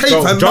heard them tapes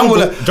and jungle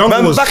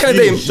man was back in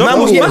the day, man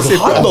was massive,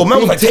 hot though. Man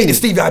was like take the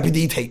Stevie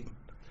IPD tape.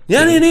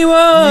 No.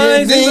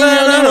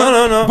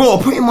 Bro,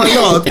 I put it in my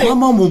yard. My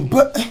mum will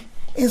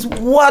it's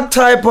what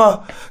type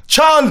of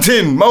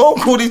chanting? My mum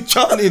called it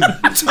chanting.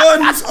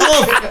 Turn this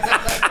off.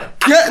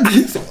 Get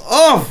this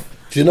off.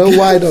 Do you know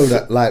why though?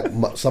 That like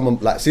someone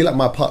like see like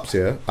my pups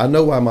here. I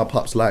know why my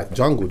pups like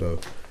jungle though,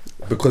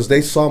 because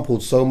they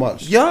sampled so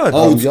much.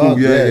 Old school.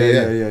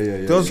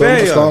 Yeah. So much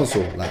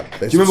dancehall. Like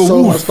do you remember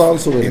so Wolf? Much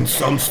dancehall in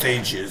some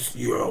stages,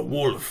 you're a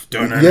wolf.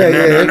 Yeah.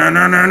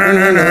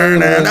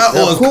 That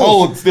was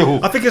cold still.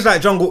 I think it's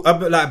like jungle,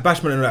 like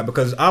Bashment and that,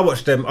 because I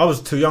watched them. I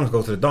was too young to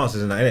go to the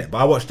dances and that, innit? But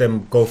I watched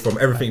them go from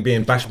everything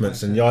being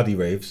Bashments and Yardie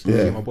raves,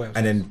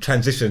 and then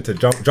transition to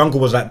jungle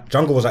was like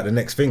the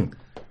next thing.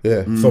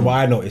 Yeah. From what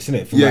I noticed,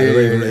 innit? From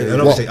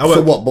And obviously,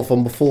 but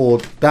from before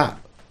that?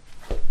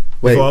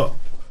 Wait.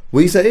 What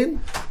are you saying?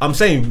 I'm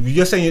saying,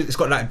 you're saying it's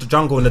got like the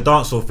jungle and the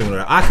dancehall thing.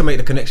 Right? I can make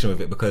the connection with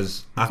it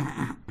because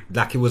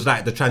it was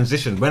like the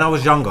transition. When I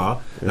was younger,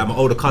 like my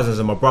older cousins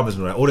and my brothers,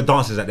 right, all the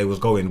dances that they was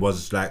going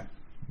was like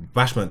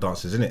bashment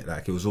dances, innit?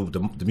 Like it was all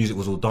the music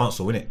was all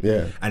dancehall, innit?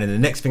 Yeah. And then the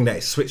next thing that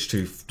it switched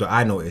to that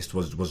I noticed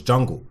was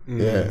jungle.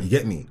 Yeah. You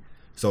get me?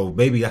 So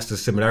maybe that's the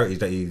similarities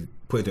that you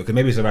put into it. Because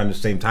maybe it's around the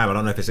same time. I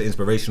don't know if it's an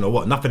inspiration or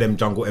what. Enough of them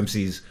jungle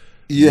MCs.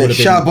 Yeah,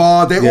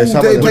 Shabba, they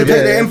take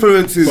their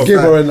influences.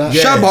 Skibber and that.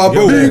 Shabba,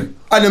 bro. Yeah.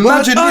 And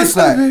imagine this,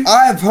 like,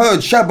 I've heard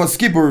Shabba,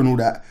 Skibber and all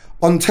that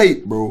on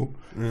tape, bro.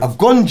 I've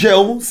gone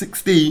jail,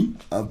 16.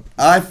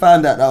 I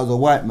found out that was a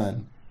white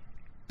man.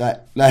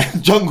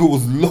 Like Jungle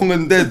was long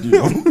and dead, you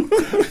know?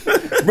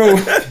 Bro.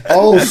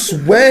 Oh,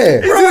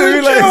 swear. Bro,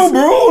 in jail,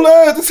 bro.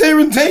 Like, just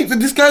hearing tapes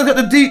and this guy's got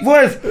the deep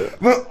voice.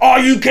 But, oh,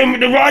 you came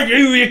with the right,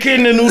 you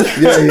kin and all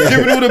that.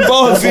 Giving all the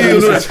bars here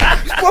and all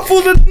that. What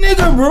for the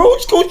nigga, bro?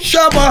 It's called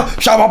Shabba.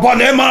 Shabba up on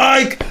their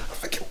mic.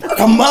 Fucking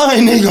brother, my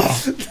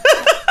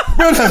nigga.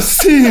 Brother,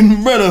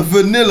 seen brother,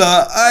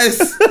 vanilla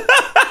ice.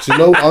 Do you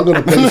know what? I'm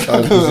going to play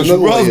something. You know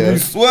what, Raspberry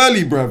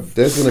swirly, bruv.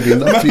 There's going to be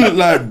Man nothing. look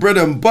like bread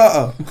and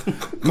butter.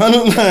 Man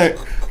look like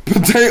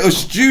potato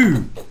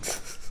stew.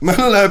 Man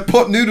look like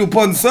pot noodle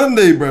pon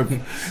Sunday, bruv.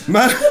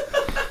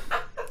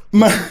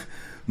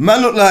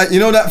 Man look like, you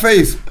know that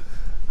face?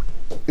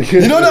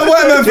 You know that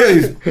white man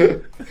face?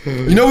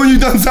 You know when you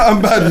done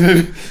something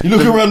bad, you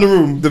look around the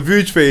room. The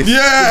Vuj face.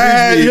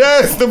 Yeah,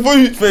 yes, the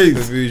Vuj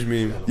face. The Vuj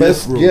meme.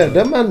 Yes, yeah,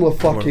 them man were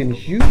fucking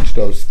huge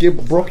though. Skip,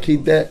 Brocky,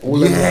 that,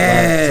 all of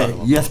that.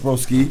 Yeah, yes,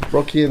 broski.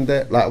 Brocky and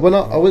that. Like when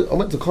I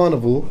went to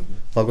Carnival.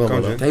 Oh, go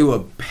on, man. They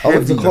were I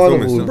went to heavy.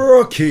 Carnival.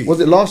 Brocky. Was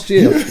it last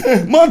year?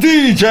 My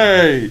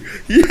DJ.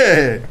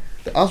 Yeah.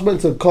 I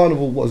went to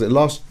Carnival. What was it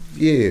last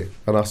year?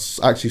 And I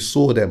actually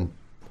saw them.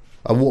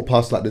 I walked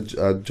past like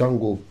the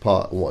jungle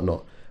part and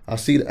whatnot. I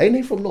see. Ain't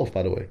they from North,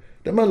 by the way?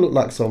 That man look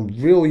like some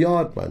real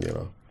yard man, you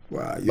know.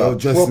 Wow, you're Like,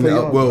 dressing proper it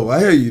up yard, well. man. I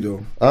hear you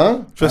though.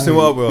 Huh? Dressing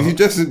well, bro. If you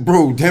dress it,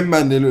 bro, them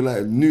man, they look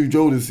like new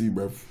Jodeci,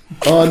 bruv.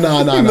 Oh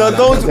no, No, not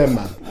don't- them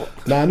man.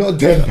 Nah, not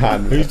them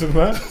man. Who's talking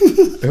about?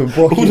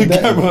 Brocky All the and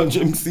that. camera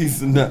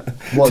MCs and that.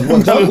 What Man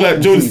look jungle like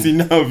MCs? Jodeci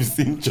now. Have you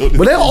seen Jodeci?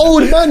 But they're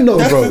old men though,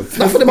 bro. That's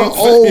That's what about I'm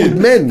old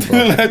saying. men, They bro.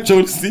 look like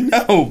Jodeci now,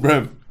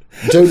 bruv.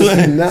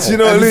 Jodeci now. Do you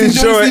know what Have you Lynn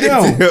seen Shaw Jodeci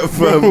now? idiot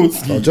from? Bro,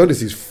 Oh,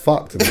 Jodeci's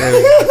fucked,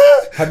 man.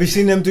 Have you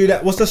seen them do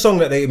that? What's the song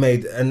that they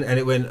made and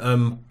it went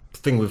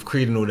thing with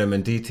Creed and all them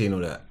and DT and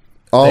all that?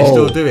 They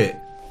still do it.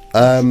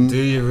 Do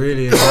you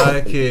really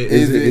like it?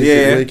 Is it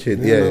Yeah. wicked?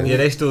 Yeah. Yeah,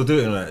 they still do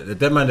it. And like, the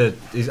dead man, I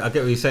get what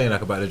you're saying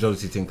like about the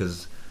Jodeci thing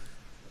because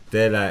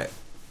they're like,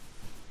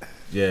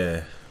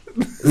 yeah.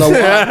 No,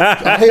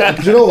 I hate.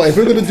 Do you know what? If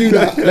we're gonna do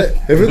that,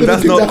 if we're gonna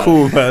That's do not that,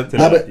 cool, man.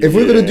 Nah, but if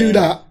we're gonna do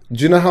that,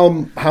 do you know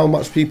how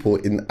much people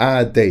in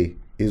our day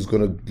is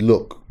gonna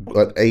look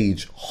at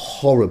age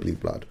horribly,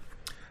 blood?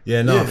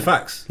 Yeah, no,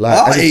 facts. Like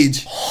Our and it's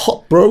age?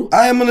 hot, bro.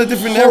 I am on a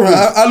different Horrid.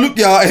 era. I look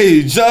your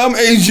age. I'm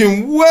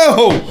aging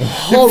well.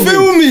 Horrid. You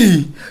feel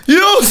me? You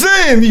know what I'm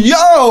saying?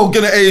 Y'all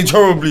gonna age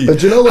horribly.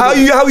 But you know what how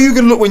the- you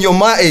gonna look when you're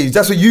my age?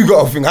 That's what you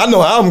gotta think. I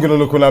know how I'm gonna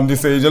look when I'm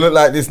this age. I look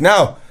like this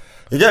now.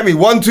 You get me?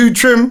 1, 2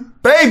 trim,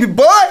 baby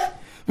boy.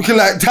 Looking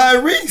like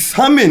Tyrese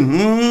humming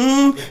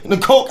in the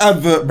Coke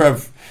advert,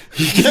 bruv.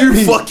 You get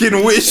me?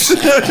 Fucking wish. And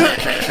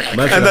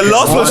the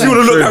last one she would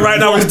have looked at right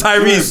now is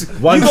Tyrese.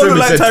 One You gonna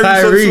look trim like said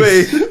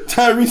Tyrese on Sway.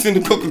 Tyrese in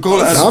the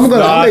Coca-Cola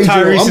advert. I'm age.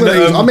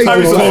 I'm age.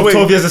 Tyrese on Wait.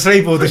 12 years a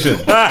slave audition.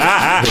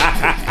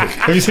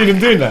 Have you seen him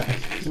doing that?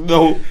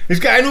 No.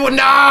 He's getting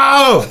no.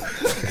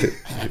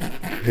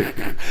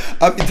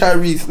 I'll be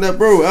Tyrese. Nah,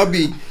 bro,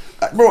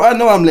 bro, I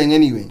know I'm laying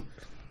anyway.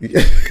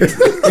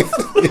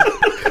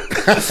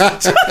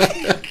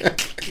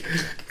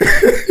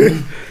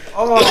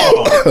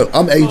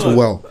 I'm aging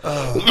well.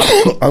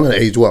 I'm gonna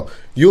age well.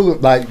 You're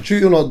like,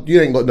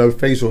 you ain't got no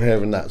facial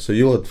hair and that, so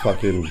you're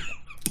fucking.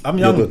 I'm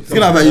young. You're good. He's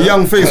gonna have a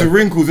young face with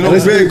wrinkles and all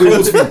Let's bare do it.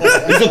 crow's feet.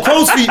 He's a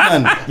crow's feet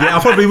man. Yeah, I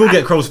probably will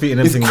get crow's feet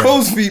and He's everything. man.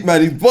 crow's feet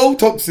man. He's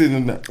Botoxing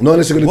and that. Not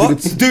unless you're gonna do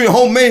He's the doing it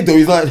homemade though.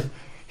 He's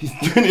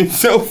doing it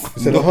himself.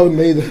 so the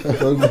homemade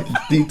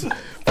deep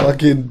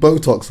fucking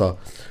Botoxer.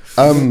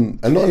 And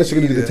not unless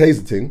you're gonna do the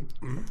taser thing.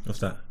 What's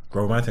that?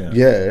 Grow my thing out.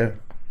 Yeah.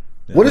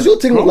 What does your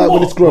thing look like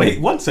when it's grown? Wait,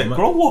 one sec.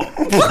 Grow what?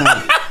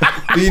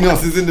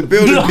 Venus is in the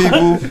building,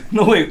 people.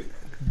 No, wait.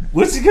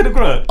 What's he gonna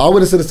grow? I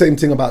would have said the same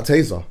thing about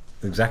taser.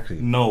 Exactly.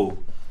 No.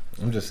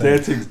 I'm just Their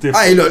saying. thing's different.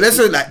 Hey, look, let's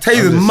say like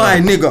Taser's just my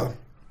saying. nigga.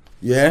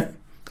 Yeah?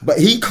 But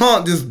he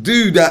can't just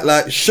do that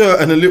like shirt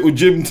and a little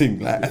gym thing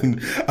like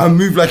and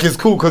move like it's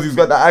cool because he's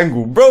got that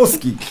angle.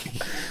 Broski.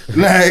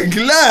 Like,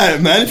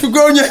 man, if you're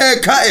growing your hair,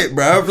 cut it,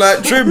 bruv.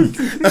 Like, trim.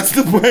 That's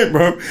the point,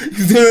 bro.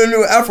 He's doing a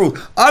little afro.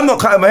 I'm not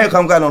cutting my hair because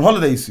I'm going on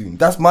holiday soon.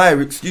 That's my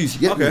excuse.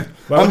 You get me?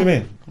 What do you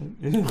mean?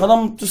 Because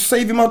I'm just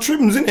saving my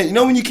trims, innit? You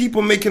know when you keep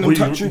on making them Wait,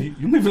 touch you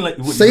moving like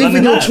what,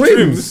 Saving your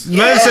trims.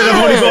 Man said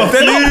I've only got a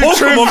They're not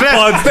few trims Pokemon left.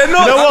 cards. They're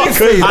not. You know what?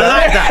 I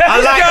like that.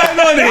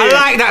 I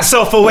like that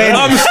self-awareness.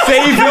 I'm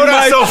saving You know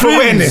that my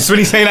self-awareness when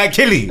he's saying like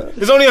Killy.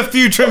 There's only a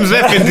few trims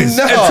left in this.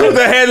 No. Until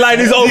the hairline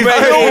is over.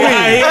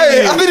 Hey,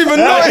 I didn't even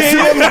notice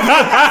it.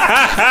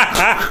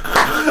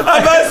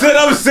 I said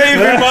I'm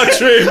saving my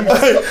trim.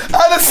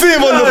 I didn't see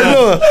him on the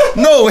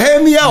floor. No,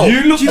 hear me out.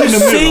 You looked in the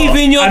mirror.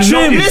 Saving your and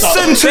trim. noticed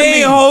Listen to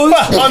me.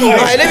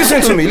 Right,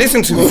 listen to me.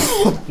 Listen to me.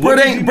 Bread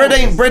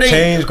ain't.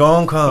 Change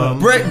gon' come.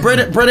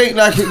 Bread ain't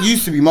like it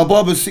used to be. My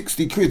barber's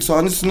 60 quid, so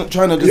I'm just not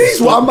trying to. This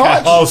one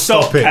much. Oh,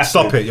 stop it. capping.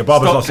 Stop it. Your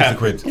barber's Stop not 60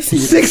 capping. quid.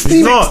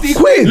 60 not.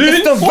 quid.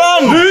 It's the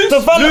van. The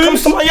van that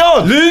comes to my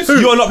yard.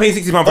 You're not paying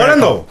 £60 for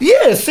Orlando.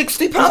 Yeah,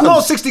 £60. It's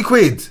not 60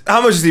 quid.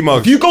 How much is he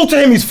mug? If you go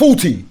to him, he's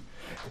 40.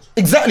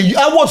 Exactly.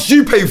 I watched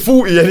you pay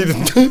 40 and he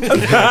didn't.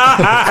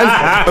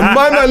 and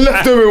my man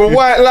left there with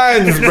white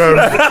lines, bro.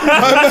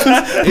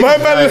 My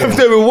man left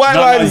there with white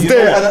lines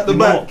there and at the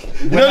back.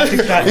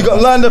 He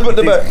got lined up at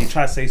the back. He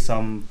tried to say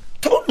some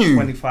Told you.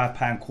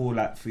 £25 call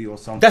out fee or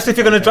something. That's if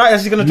you're gonna drive.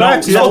 That's if you're gonna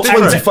drive. to you. no,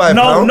 That's different.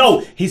 £25.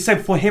 No. He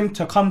said for him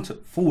to come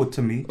forward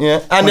to me.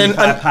 Yeah, and then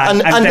 £25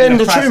 and then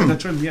the price of trim. the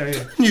trim.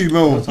 Yeah. You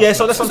know. Yeah,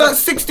 so that's That's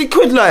 60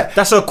 quid, like.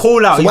 That's a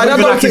call out. You why don't don't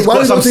even like take- he's why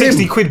got don't some you go to him?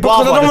 60 quid Because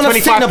I barber. don't The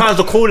wanna sit in £25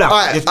 a call out.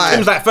 Alright, It alright.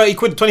 seems like 30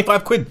 quid,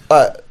 25 quid.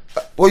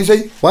 What you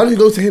say? Why don't you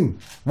go to him?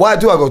 Why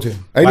do I go to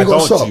him? Ain't Why he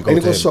got a don't shop? you go Ain't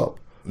he to got a him? shop?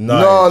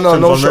 No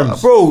trims on shop,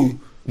 rims. bro.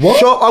 What?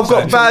 Shop, I've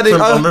got bad.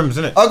 trims on rims,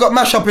 innit? I got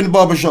mash up in the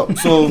barber shop,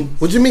 so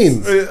What do you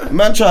mean?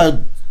 man tried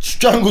to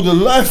strangle the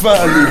life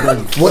out of me, bro.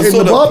 What, I in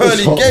saw the barber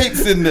pearly shop?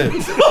 gates in there,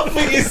 I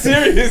think he's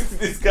serious,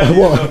 this guy.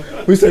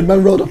 What? We said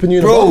man rolled up in you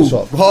in a bro. barber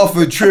shop. Half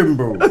a trim,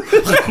 bro.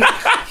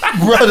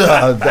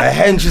 Brother, the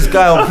henchest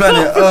guy on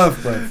planet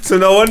Earth, bro. So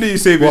no wonder you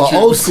save your Well,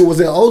 trim. old school, was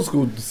it an old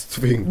school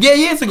thing? Yeah,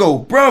 years ago,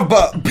 bro.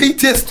 But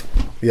P-test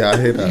Yeah, I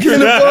hear that. in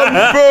the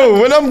barber,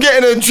 bro. When I'm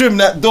getting a trim,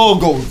 that door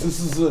goes. This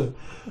is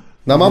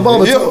Now my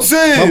barber, You know what I'm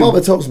saying? my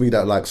barber tells me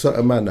that like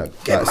certain man that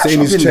like, mashed sit in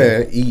up his in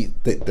chair,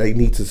 they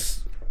need to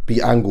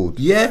be angled.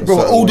 yeah, a bro.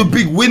 certain All the way.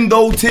 big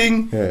window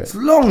thing. Yeah. It's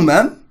long,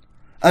 man.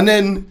 And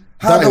then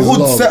how That the is hood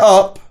long. set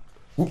up.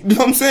 You know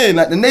what I'm saying?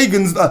 Like the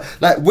Nagans,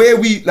 like where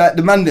we like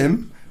the man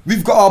them.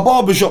 We've got our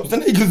barber shops. The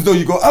niggas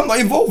though, I'm not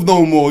involved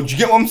no more. Do you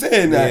get what I'm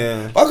saying? Like,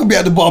 Yeah. I could be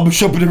at the barber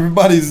shop and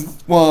everybody's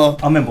I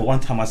remember one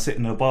time I was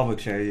sitting in a barber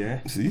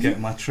chair, See?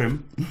 getting my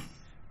trim.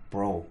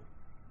 Bro,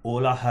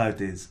 all I heard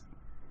is,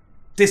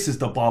 this is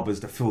the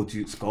barbers that Phil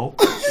Dukes go.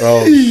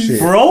 Oh shit!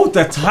 Bro,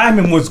 the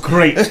timing was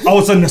great. I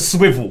was on the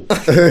swivel.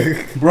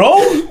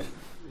 Bro,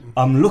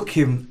 I'm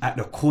looking at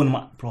the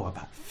corner. Bro,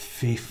 about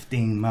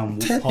 15 man walk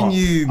Telling past.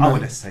 you, I man.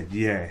 would have said,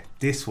 yeah,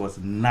 this was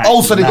nice.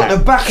 Oh, so they got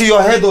the back of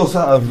your head or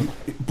something.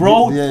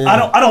 Bro, Yeah,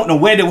 yeah. I don't know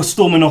where they were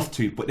storming off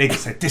to, but they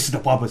just said, this is the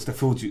barbers that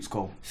Phil Dukes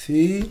go.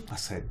 See? I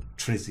said,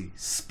 Trizzy,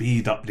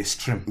 speed up this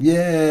trim.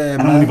 Yeah,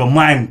 I don't man. even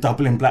mind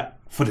doubling black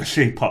for the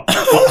shape up.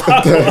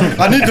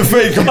 I need the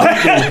fake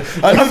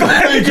complete. I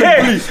need the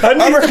fake complete.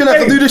 I reckon I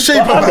can do the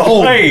shape up at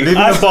home. Hey, Leaving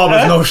the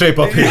barber's no shape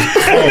up here.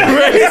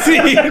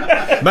 crazy.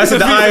 Man said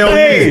the eye on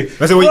me.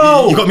 Man said,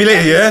 well, you got me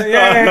later, yeah?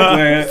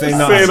 Yeah, Say man.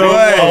 no. Say no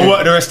way. I'll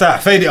work the rest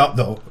out. Fade it up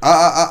though.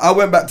 I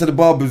went back to the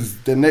barbers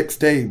the next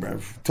day,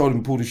 bruv. Told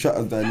him to pull the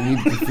shutters down. He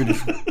needed to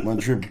finish my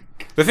trim.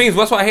 The thing is,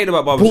 that's what I hate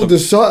about Pull barbershop. the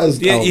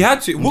shutters Yeah, down. you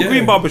had to. Wood Yeah.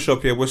 Green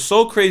Barbershop here was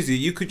so crazy.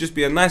 You could just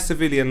be a nice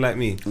civilian like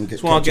me. get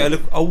Just want to get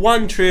a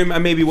one trim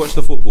and maybe watch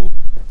the football.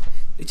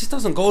 It just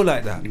doesn't go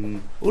like that.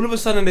 All of a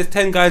sudden, there's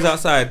 10 guys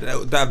outside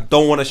that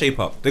don't want to shape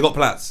up. They got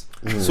plaits.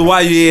 So why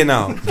are you here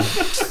now?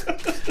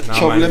 Nah,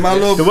 Chocolate, my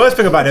love. The worst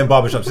thing about them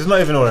barbershops, it's not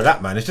even all of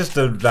that, man. It's just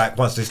the like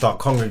once they start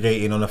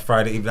congregating on a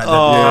Friday evening, like, the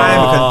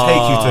time it can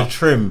take you to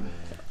trim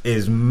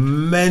is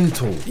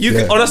mental. You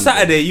could, on a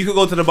Saturday, you could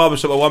go to the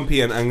barbershop at 1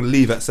 p.m. and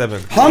leave at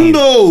 7.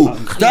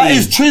 Hundo! That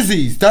is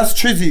Trizzy's. That's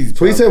Trizzy's.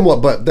 So he's saying what?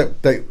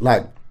 But they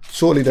like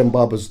surely them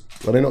barbers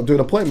are they not doing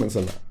appointments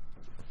and that?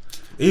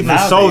 Even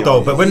Now so they though,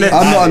 are. but when they're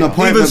I'm not an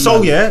appointment even so,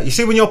 man. yeah, you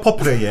see when you're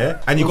popular,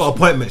 yeah, and you got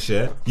appointments,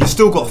 yeah, you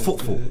still got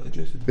footfall.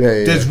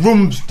 Yeah. There's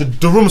rooms, the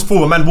room's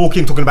full. A man walk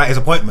in talking about his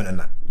appointment and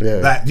that. Yeah.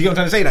 Like, do you know what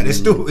I'm trying to say? Like,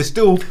 it's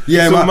still.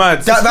 Yeah, So man.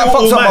 mad. That It's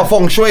fucks still up my mad.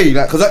 feng shui.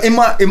 Like, cause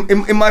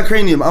in my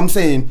cranium, I'm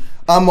saying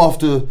I'm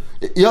after. You know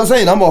what I'm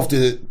saying? I'm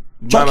after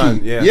Chucky.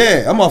 man,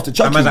 yeah. I'm after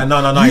Chucky. man's like,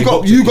 no,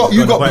 You got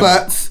you got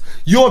plaits.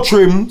 You're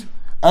trimmed,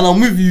 and I'm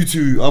with you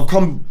two. I've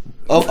come.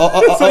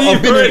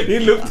 I've been. He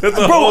looked at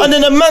the Bro, and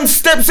then a man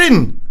steps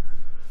in.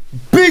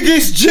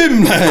 Biggest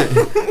gym, like,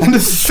 and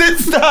just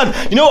sits down.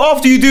 You know,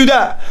 after you do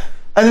that,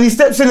 and then he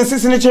steps in and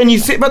sits in the chair, and you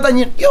sit back down.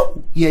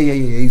 Yeah,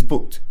 he's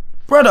booked,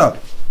 brother.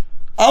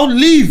 I'll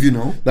leave. You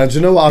know. Now do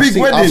you know what I've Big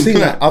seen? wedding, I've seen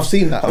like, that. I've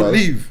seen that. I'll bro.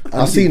 leave.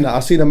 I've seen that.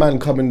 I've seen a man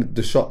come in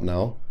the shop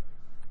now.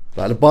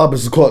 Like the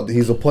barber's got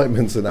his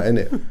appointments and that,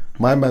 innit?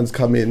 My man's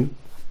come in.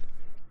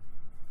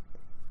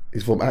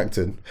 He's from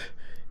Acton.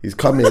 He's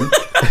come in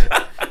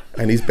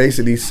and he's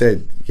basically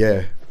said,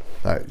 "Yeah,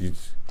 like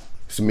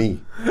it's me.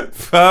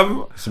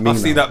 Fam, It's me I've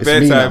now. seen that It's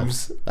bare me now.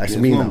 times. Like, it's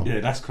me now." Yeah,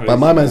 that's crazy. But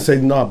my man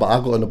said no, but I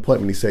got an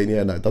appointment. He's saying,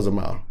 "Yeah, no, it doesn't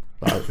matter.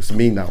 Like, it's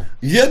me now."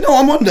 Yeah, no,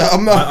 I'm on that.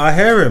 I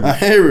hear him. I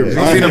hear him.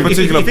 I've seen a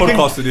particular If he can-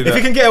 podcast to do that. If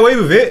you can get away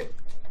with it,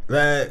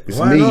 like, It's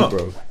why me, not?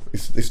 bro.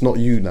 It's not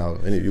you now,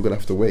 innit? You're gonna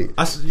have to wait.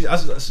 I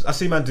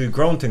see man do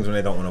grown things when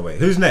they don't want to wait.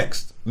 Who's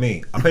next?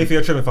 Me, I pay for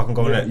your trim if I can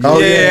go on it. Oh,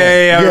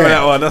 yeah, I remember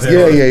that one. That's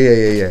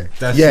yeah.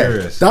 That's yeah,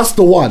 serious. that's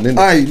the one, isn't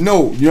it? I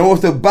know. You know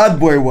what's the bad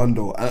boy one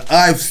though? And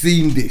I've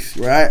seen this,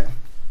 right?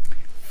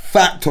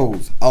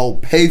 Factos. I'll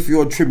pay for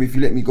your trim if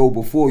you let me go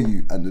before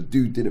you, and the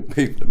dude didn't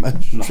pay for the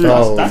man's trim.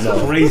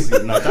 That's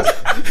crazy. No,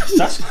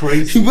 that's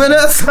crazy. He went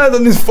outside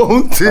on his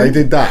phone too. I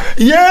did that.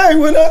 Yeah, he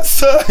went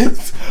outside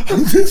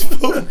on his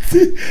phone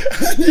too,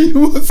 and he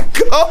was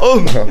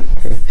gone.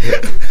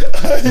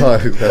 No,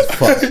 that's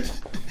fucked.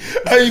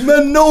 Hey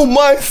man, no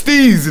my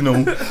steez, you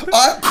know.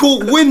 I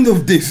caught wind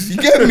of this, you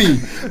get me?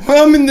 When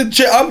I'm in the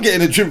chair, I'm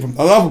getting a trim from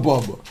another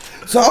barber.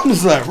 So I'm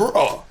just like,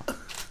 bro,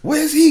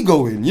 where's he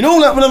going? You know,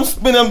 like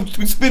when I'm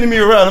spinning me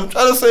around, I'm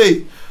trying to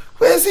say,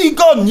 where's he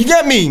gone? You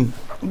get me?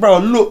 Bro, I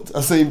looked,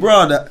 I say,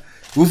 bro, that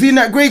was he in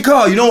that grey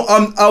car? You know,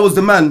 I was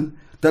the man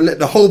that let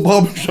the whole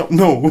barbershop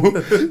know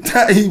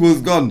that he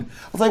was gone.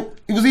 I was like,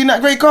 was he in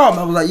that grey car?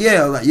 I was like,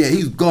 yeah,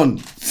 he's gone.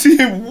 See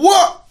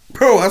what?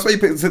 Bro, that's why he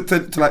picked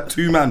to like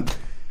 2 man.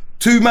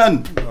 2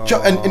 man.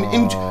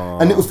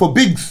 And it was for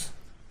Biggs.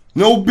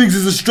 No, Biggs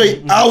is a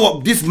straight hour.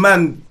 This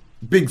man,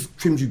 Biggs,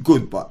 trims you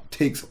good, but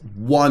takes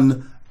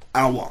 1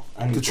 hour.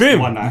 And The trim?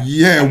 One eye.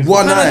 Yeah, And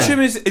one No, eye. the trim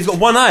he's got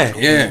one eye.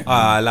 Yeah.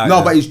 I like No,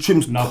 that. but his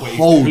trim's No, but he's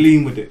cold.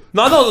 clean with it.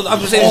 No, I'm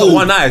just saying he's got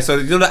one eye, so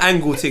you know the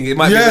angle thing, it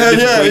might be Yeah, a bit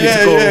difficult yeah,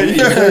 to go. yeah.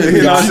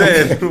 You know what I'm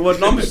saying?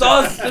 What, I'm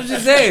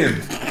just saying.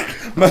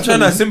 I'm trying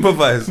to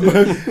sympathise.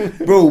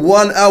 Bro,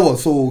 1 hour.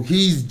 So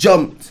he's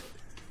jumped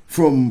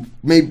from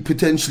maybe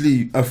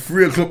potentially a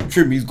 3 o'clock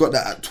trim. He's got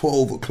that at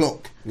 12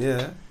 o'clock.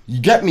 Yeah. You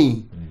get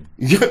me?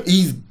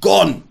 He's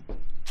gone.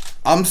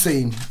 I'm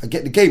saying, I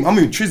get the game. I'm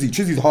in Trizzy.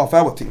 Trizzy's a half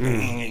hour thing.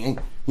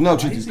 You know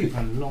He's Trizzy's good.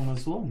 even long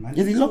as well, man.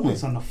 Is he long?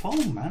 He's on the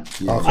phone, man.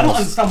 Yeah. I don't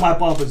understand why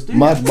barbers do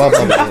My that. barber,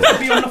 You have yeah. to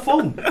be on the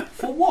phone.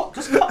 For what?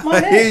 Just cut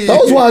my hair.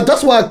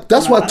 That's why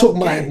I took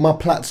Okay. my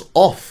plaits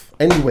off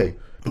anyway.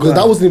 Because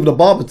that wasn't even a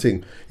barber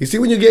thing. You see,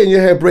 when you're getting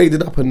your hair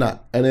braided up and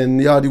that, and then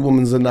the Yardy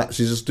woman's and that,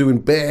 she's just doing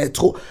bare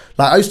talk.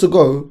 Like, I used to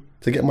go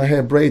to get my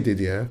hair braided,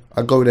 yeah?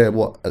 I go there,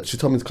 she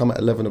told me to come at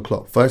 11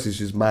 o'clock. Firstly,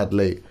 she's mad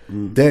late.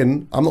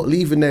 Then, I'm not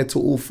leaving there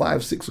till all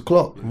 5, 6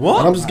 o'clock. What?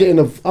 And I'm just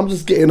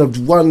getting a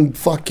one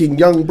fucking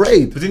young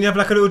braid. But didn't you have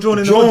like a little drawn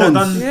in the hood that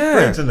done Yeah.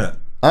 braids in it?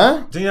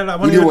 Huh? Didn't you have like He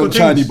one of didn't your want good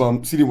shiny things?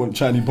 bumps. He didn't want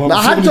shiny bumps.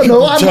 I had to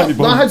know.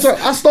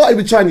 I started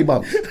with shiny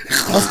bumps.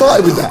 I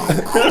started with that.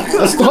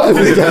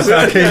 That's how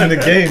I came in the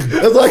game.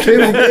 That's like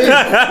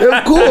yeah,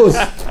 of course.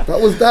 That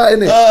was that,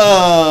 innit?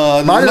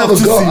 Ah, Man, I love never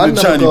to got. see I the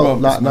never shiny got.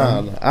 bumps, Like,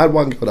 man. nah. I had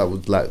one girl that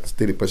was like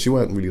did it, but she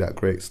weren't really that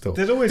great. Still,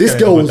 There's always this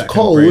guys girl with was that kind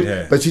of cold, braid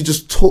hair. but she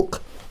just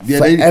took Yeah,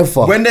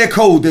 forever. when they're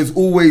cold, there's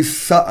always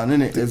something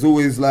in it. There's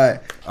always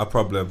like, A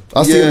problem.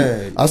 I see,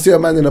 Yeah. I see a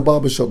man in a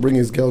barber shop bring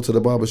his girl to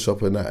the barber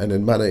shop and that, and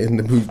then man in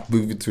the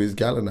move to his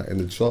gal and that in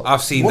the shop.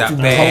 I've seen What that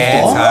the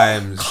bare fuck?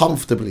 times.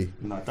 Comfortably.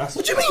 No, that's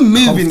what do you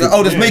mean moving?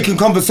 Oh, that's making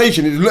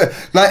conversation. It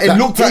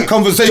looked like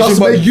conversation, just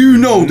but make- you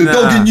know, the Nah.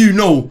 dog in you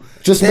know.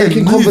 Just they're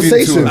making moving to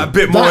conversation. it. A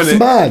bit more, That's innit?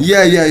 mad.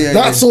 Yeah.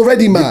 That's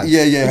already mad. Yeah.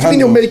 What do you mean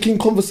you're handle. making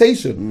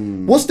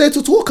conversation? What's there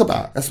to talk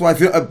about? That's why I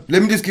feel.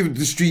 Let me just give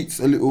the streets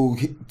a little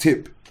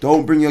tip.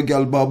 Don't bring your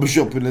girl barber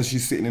shop unless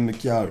she's sitting in the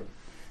car.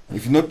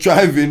 If you're not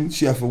driving,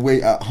 she have to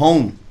wait at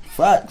home.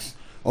 Facts.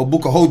 Or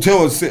book a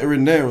hotel and sit her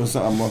in there or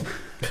something.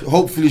 Or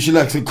hopefully she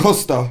likes a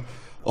Costa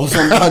or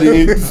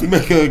somebody to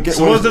make her get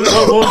So one. what was the You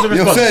know what I'm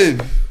response?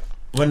 saying?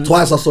 When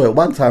Twice I saw it.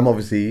 One time,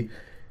 obviously,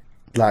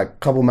 like a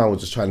couple man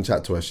was just trying to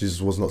chat to her. She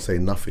just was not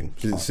saying nothing.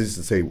 She didn't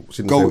say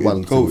one Go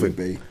single it, thing.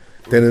 babe.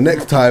 Then the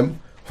next time,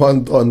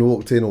 one Don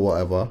walked in or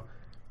whatever,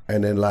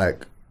 and then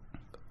like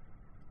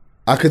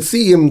I could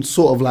see him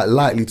sort of like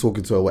lightly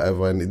talking to her, or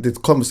whatever, and the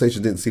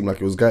conversation didn't seem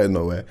like it was going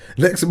nowhere.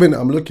 Next minute,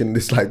 I'm looking,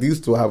 it's like these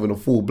two are having a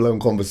full blown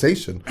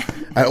conversation,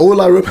 and all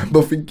I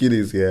remember thinking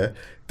is, yeah,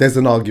 there's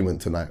an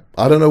argument tonight.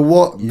 I don't know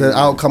what the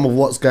outcome of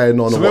what's going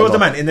on. so or where was the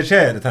whatnot. man in the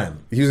chair at the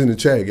time? He was in the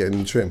chair getting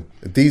the trim.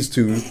 These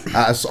two,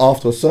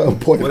 after a certain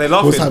point, Were they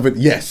was laughing? having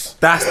yes.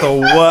 That's the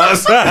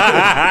worst.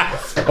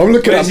 I'm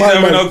looking at She's my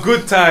having man. a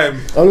good time.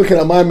 I'm looking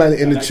at my man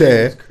in the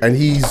chair, and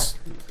he's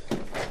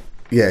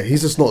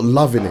just not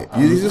loving it.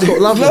 He's just not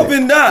loving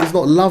Loving it. that. He's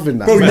not loving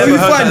that. Bro, you know Never you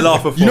heard that find,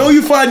 laugh before. you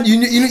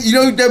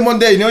know them one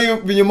day,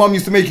 when your mum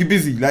used to make you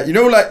busy, like, you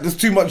know, like there's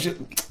too much,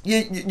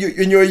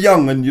 when you're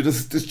young and you're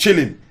just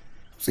chilling.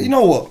 So you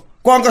know what?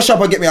 Go and go shop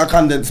and get me a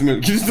condensed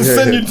milk. Just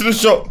send you to the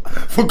shop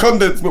for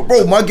condensed milk.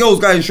 Bro, my girl's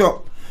going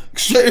shop.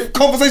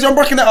 Conversation, I'm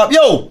breaking that up.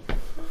 Yo,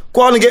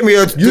 go on and get me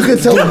a... You can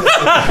tell. Go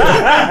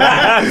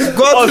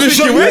out to the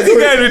shop. Where's he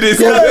going with this?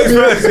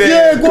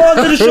 Yeah, go out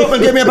to the shop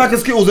and get me a pack of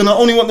Skittles, and I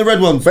only want the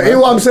red ones. But hear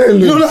what I'm saying,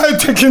 You Lou. know, like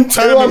taking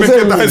time Hear what to I'm make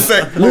saying, it Lou.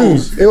 dissect. Lou,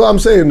 hear what I'm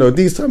saying though.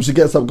 These times she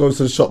gets up, goes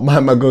to the shop. My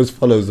man goes,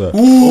 follows her.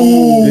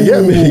 Ooh, You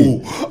get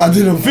me? I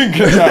didn't think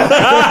of that.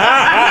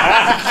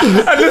 And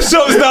the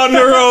shop's down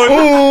the road.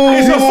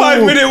 It's a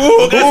 5-minute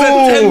walk. It's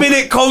a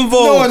 10-minute convo.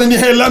 No, and then you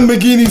hear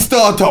Lamborghini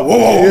start up.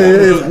 Whoa,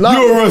 Yeah.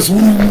 Eurus.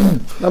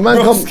 The man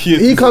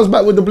he comes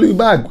back with the blue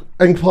bag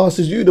and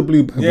passes you the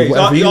blue bag.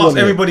 Yeah, he asks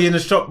everybody in the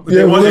shop.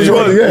 Yeah, what do you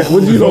want?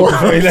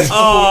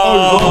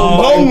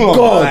 Long.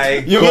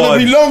 God. You're going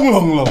to be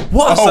long.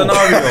 What a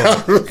scenario.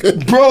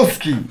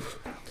 Broski.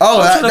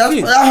 Oh, that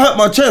hurt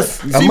my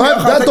chest.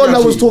 That Don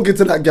that was talking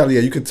to that gal, yeah,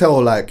 you could tell,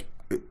 like,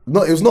 it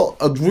was not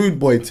a rude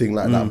boy thing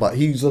like that, but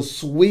he's a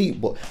sweet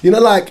boy. You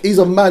know, like, he's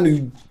a man who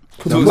he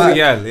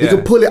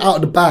can pull it out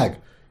of the bag.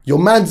 Your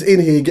man's in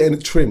here getting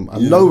a trim. I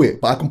know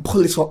it, but I can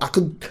pull this one.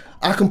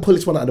 I can pull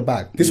this one out of the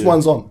bag. This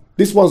one's on.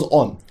 This one's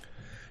on.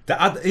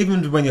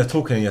 Even when you're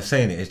talking and you're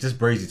saying it, it's just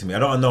crazy to me. I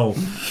don't know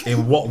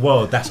in what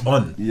world that's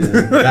on.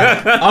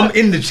 Like, I'm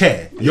in the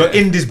chair. You're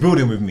in this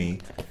building with me.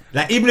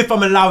 Like, even if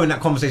I'm allowing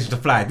that conversation to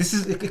fly,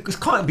 it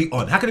can't be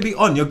on. How can it be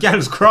on? Your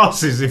girl's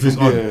crosses if it's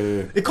on.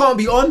 It can't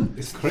be on.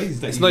 It's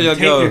crazy. It's not your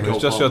girl. It's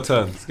just your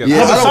turn.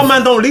 But some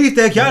men don't leave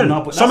their girl.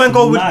 No, some men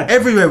go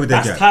everywhere with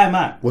their girl. That's time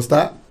out. What's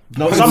that?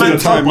 No, some men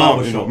time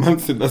out.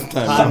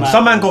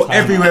 Some men go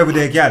everywhere with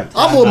their girl.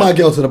 I brought my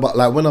girl to the bar.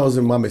 Like, when I was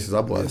in my missus,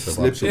 I brought her to the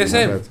bar. Yeah,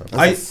 same.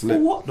 For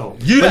what though?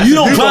 You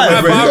don't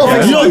drive.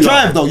 You don't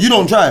drive though. You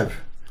don't drive.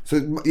 So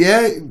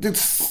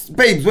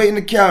babes, wait in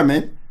the car,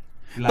 man.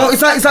 No,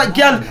 it's like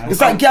gal. It's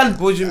like gal.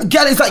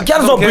 It's like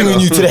gal's not bringing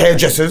you to the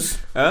hairdressers.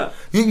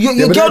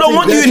 Your girl don't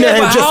want you in the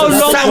hairdressers. How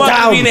long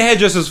want you in the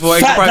hairdressers for?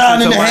 Sat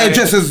down in the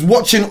hairdressers,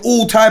 watching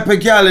all type of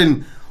gal,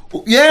 and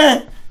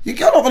your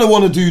girl not gonna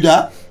want to do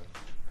that.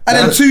 And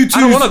then I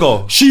don't want to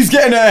go. She's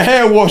getting her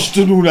hair washed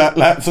and all that,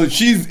 like, so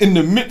she's in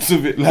the midst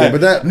of it, like.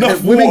 Yeah,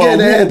 but women getting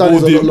their hair done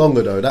is a lot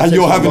longer though. And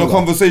you're having a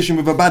conversation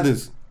with her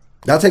badders.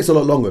 That takes a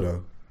lot longer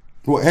though.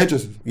 What,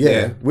 hairdressers?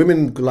 Yeah,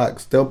 women,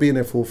 like, they'll be in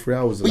there for 3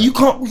 hours. But you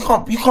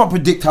can't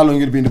predict how long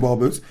you're gonna be in the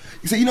barbers.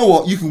 You say, you know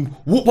what? You can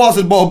walk past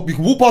the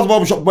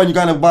barber shop when you're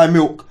going to buy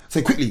milk.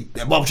 Say quickly,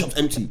 the barber shop's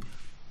empty.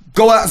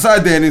 Go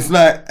outside there and it's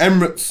like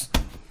Emirates.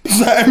 It's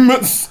like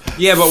Emirates.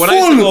 Yeah, but when I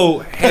used to go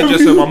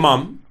hairdresser with my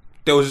mum,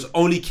 there was just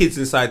only kids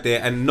inside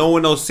there, and no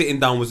one else sitting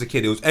down was a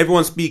kid. It was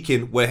everyone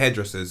speaking were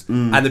hairdressers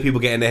and the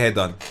people getting their hair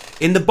done.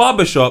 In the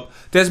barbershop,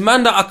 there's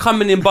men that are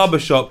coming in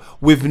barbershop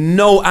with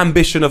no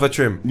ambition of a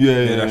trim.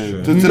 Yeah,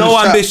 that's true.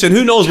 No ambition.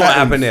 Who knows what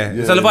happened there?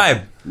 It's a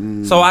vibe.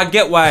 So I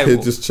get why.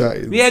 Just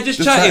chatting. Yeah,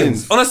 just chatting.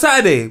 On a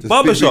Saturday,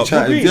 barbershop.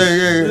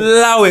 Yeah.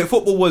 Allow it.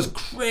 Football was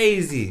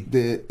crazy.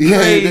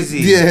 Crazy.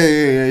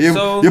 Yeah.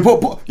 So, you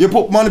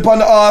put money upon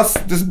the ass,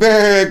 this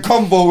bare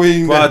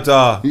comboing.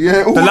 Brother.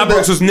 Yeah. The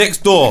Labrooks was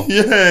next door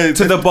to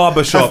the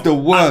barbershop. That's the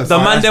worst. The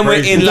man then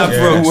went in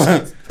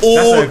Labrooks.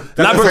 All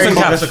Labrooks and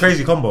Caps. That's a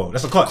crazy combo.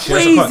 That's a clutch.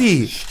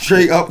 Crazy.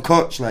 Straight up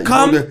clutch. Like,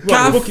 Come,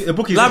 the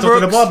bookies next door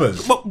to the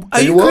barbers.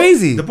 Are you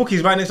crazy? The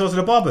bookies right next door to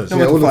the barbers.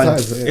 Yeah, all the time.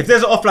 If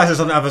there's an off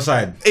license on the other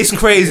side, It's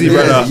crazy,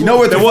 brother. You know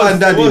where to find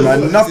daddy,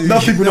 man.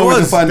 Enough people know where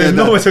to find there's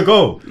their nowhere dad. to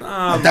go.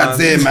 Dad's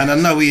there, man. I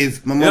know he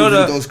is. My mum's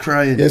in those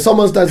crying. Yeah,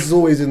 someone's dad is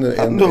always in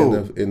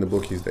the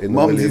bookies.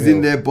 Mum's is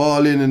in there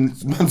balling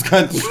and man's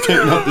kind of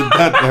straighten up the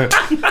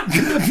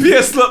dad. Be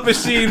a slot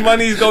machine,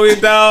 money's going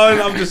down.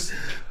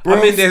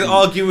 I'm in there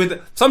arguing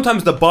with.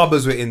 Sometimes the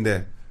barbers were in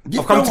there.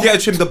 I've come to get a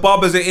trim. The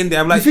barbers are in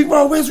there. I'm like, you think,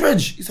 bro, where's Reg?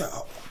 He's like,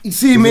 you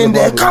see him in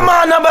there. Come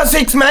on, number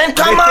 6, man.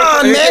 Come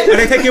on, man. Are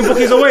they taking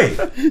bookies away?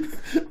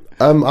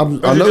 I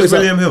know it's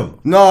William Hill.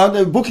 No,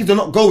 the bookies are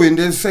not going.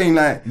 They're saying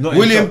like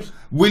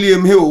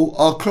William Hill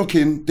are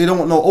clocking. They don't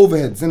want no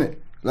overheads, innit?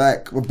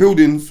 Like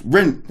buildings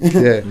rent.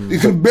 Yeah, you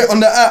can bet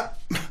on the app.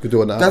 Could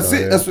do on the app. That's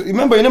it. That's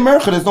remember in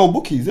America there's no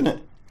bookies, innit?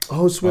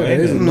 Oh, I swear,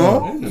 there's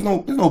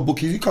no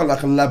bookies. You can't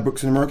like a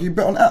Labrooks in America. You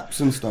bet on apps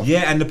and stuff.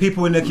 Yeah, and the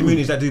people in the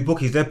communities that do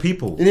bookies, they're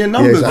people. In their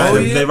numbers,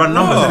 exactly. They run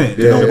numbers, innit?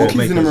 There's no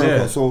bookies in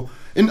America. So,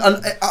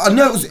 I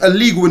know it was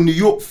illegal in New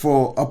York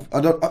for.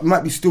 It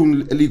might be still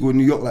illegal in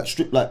New York.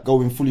 Like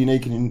going fully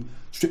naked in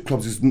strip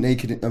clubs is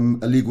naked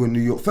illegal in New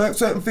York for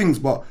certain things.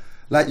 But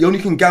like you only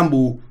can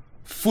gamble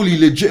fully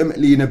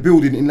legitimately in a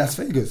building in Las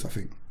Vegas, I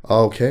think.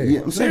 Okay.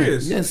 Yeah, I'm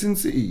serious. Yeah, Sin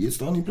City. It's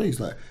the only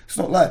place. Like, it's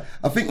not like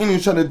I think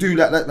England's trying to do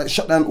like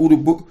shut down all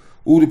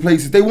the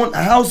places. They want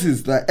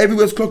houses. Like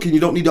everywhere's clocking.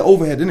 You don't need the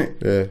overhead,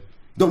 innit? Yeah.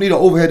 Don't need the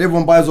overhead.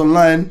 Everyone buys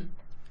online,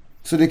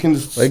 so they can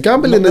just. Like,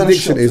 gambling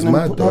addiction is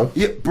mad, though.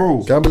 Yeah,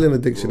 bro. Gambling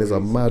addiction is a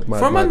mad.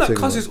 For a man that thing,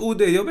 cusses all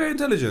day, you're very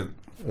intelligent.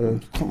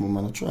 Come on,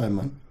 man. I try,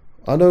 man.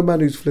 I know a man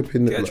who's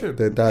flipping Get a trim.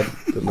 their dad.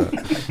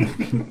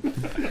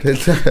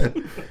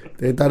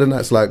 Their dad and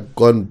that's like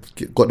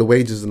got the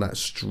wages and that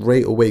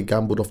straight away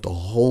gambled off the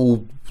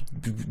whole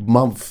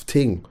month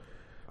thing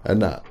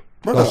and that.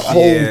 Brother, the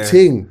whole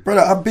thing.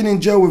 Brother, I've been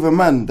in jail with a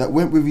man that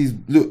went with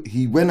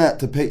he went out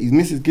to pay, his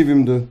missus give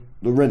him the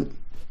rent.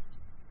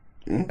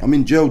 Yeah? I'm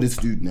in jail, this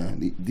dude now.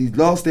 The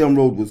last day on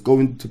road was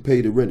going to pay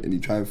the rent and he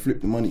tried to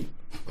flip the money.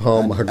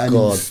 Oh my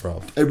God,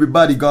 bro.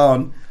 Everybody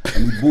gone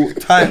and he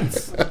bought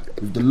tights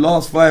with the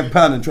last £5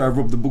 and tried to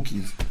rob the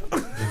bookies.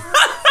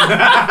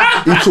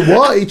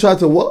 He tried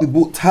to what? He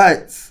bought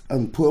tights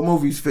and put them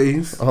over his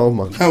face. Oh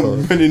my And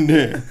God. went in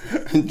there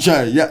and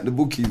tried to yak the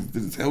bookies.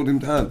 Just held him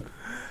down.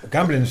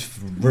 Gambling's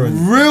ruined.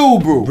 Real,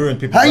 bro. Ruined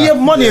people. How you have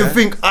money and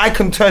think I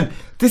can turn?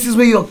 This is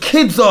where your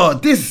kids are.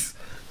 This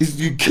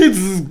Your kids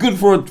is good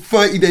for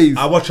 30 days.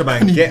 I watch a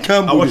man And you get.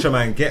 gamble I watch it. a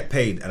man get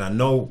paid, and I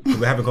know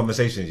we're having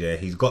conversations. Yeah,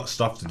 he's got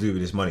stuff to do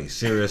with his money,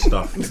 serious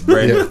stuff. We've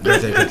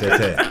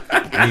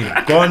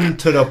gone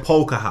to the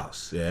poker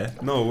house. Yeah,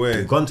 No way.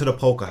 we've gone to the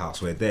poker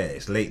house. We're there.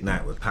 It's late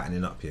night. We're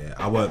patterning up. Yeah,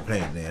 I weren't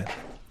playing there.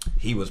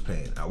 He was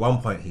playing. At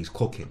one point, he's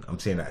cooking. I'm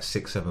seeing like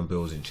 6-7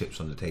 bills in chips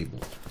on the table.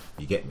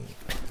 You get me?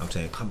 I'm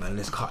saying, come man,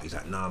 let's cut. He's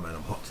like, nah, man,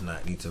 I'm hot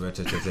tonight. Need to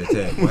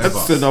whatever.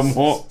 I said I'm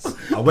hot.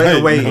 I went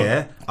away, no.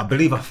 yeah. I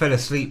believe I fell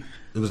asleep.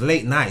 It was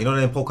late night. You know,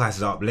 them poker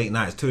houses are up late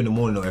night. It's 2 in the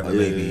morning or whatever,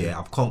 maybe. Yeah.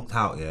 I've conked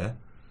out, yeah.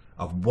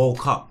 I've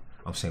woke up.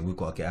 I'm saying, we've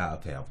got to get out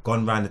of here. I've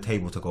gone round the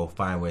table to go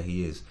find where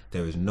he is.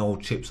 There is no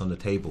chips on the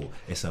table.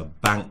 It's a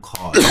bank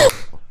card.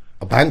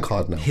 A bank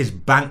card now. His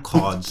bank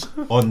card's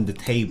on the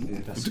table.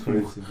 That's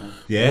crazy, man.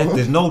 Yeah,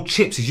 there's no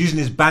chips. He's using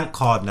his bank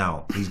card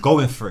now. He's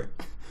going for it.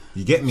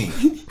 You get me?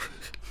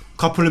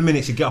 Couple of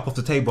minutes, you get up off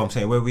the table. I'm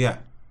saying, where we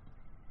at?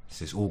 He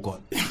says, all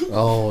gone.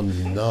 Oh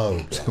no.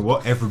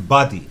 What?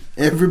 Everybody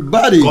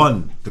Everybody.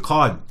 gone. The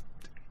card.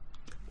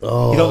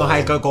 Oh. He don't know how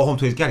he's gonna go home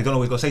to his gal. He don't know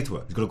what he's gonna say to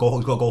her. He's gonna go.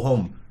 He's gonna go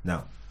home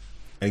now,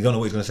 and he don't know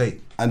what he's gonna say.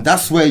 And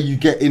that's where you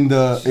get in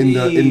the In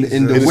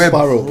the the web.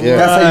 spiral, yeah.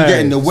 That's how you get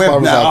in the web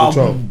Spirals out now. of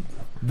control.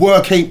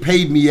 Work ain't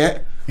paid me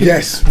yet.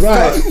 Yes,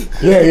 right.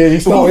 Yeah, you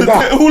start All with of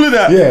that. All of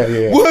that.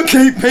 Yeah. Work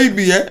ain't paid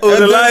me yet. All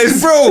the And then,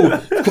 lies. bro.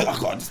 I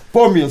got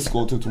bomb me a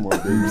score till tomorrow.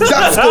 Baby.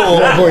 That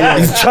score. Yeah.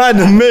 He's trying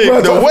to make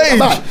Bro, the talk wage.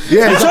 about-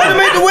 yeah. He's trying to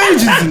make the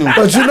wages. You know.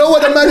 But you know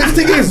what the maddest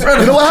thing is?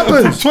 You know what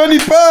happens?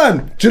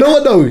 £20. Do you know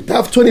what though?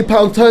 That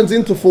 £20 turns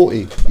into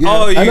 40.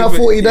 Oh, And that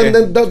 40 yeah.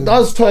 then that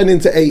does turn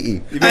into 80.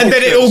 And then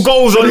it all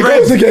goes on It red.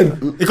 goes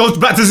again. It goes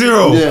back to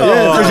zero. Yeah.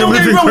 Because you're Don't get me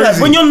living wrong, like,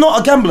 crazy. when you're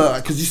not a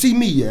gambler, because you see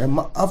me, yeah,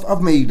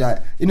 I've made like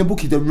in the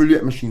bookie the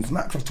roulette machines.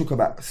 Max, I took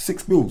about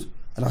 6 bills,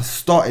 and I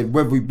started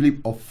whether we believe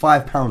of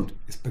 £5.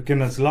 It's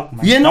beginner's luck,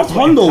 man. Yeah, not That's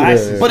what Hondo,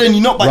 entices but then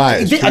you not. But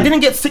Right, it's I true.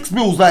 didn't get 6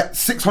 bills like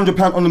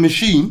 £600 on the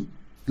machine.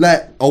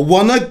 Like a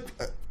one, I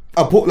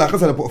put like I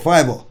said, I put a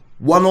fiver,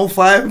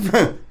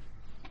 105.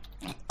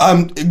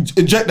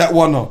 Eject that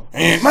one off.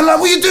 Man, like,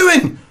 what you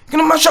doing?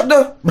 Gonna mash up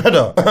the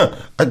brother.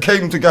 I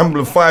came to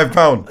gamble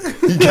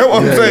 £5. You get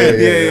what I'm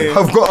saying? yeah.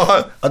 I've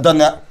got. I done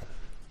that.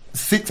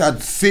 I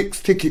had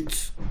 6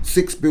 tickets,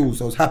 6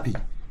 bills. I was happy.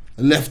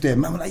 I left there.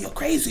 Man, was like, you're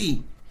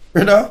crazy,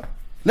 brother.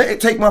 Let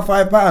it take my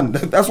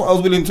 £5. That's what I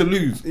was willing to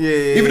lose.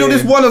 Even though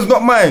this one is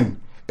not mine.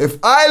 If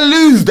I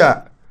lose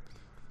that,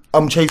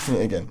 I'm chasing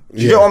it again.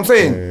 Do you get what I'm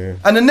saying? Yeah.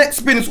 And the next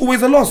spin is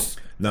always a loss.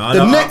 No, I the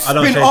don't- next I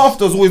don't spin chase-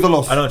 after is always a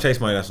loss. I don't chase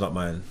money. That's not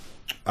mine.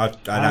 I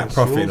like it's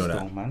profit yours and all though,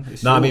 that. man.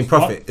 It's No, I mean yours.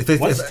 profit.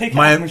 Once take it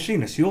out of the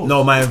machine, it's yours.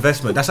 No, my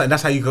investment.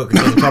 That's how you got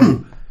get in trouble.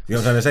 You know what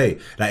I'm trying to say?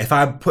 Like if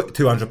I put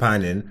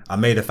 £200 in, I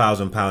made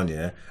 £1,000,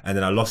 yeah, and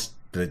then I lost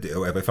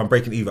whatever. If I'm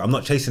breaking even, I'm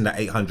not chasing that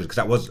 800 because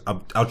that was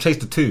I'll chase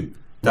the 2.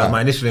 That was Right.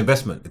 my initial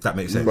investment, if that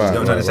makes sense. Right, you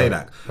know what I'm trying to say?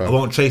 right, That I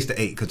won't chase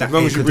the 8 because that As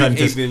long 8 as you could turn,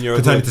 break even, you're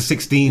could turn good. into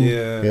 16,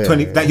 Yeah.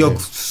 20. Yeah, that you're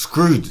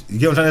screwed. You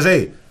get what I'm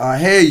trying to say? I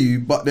hear you,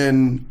 but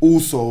then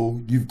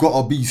also you've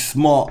got to be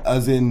smart,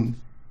 as in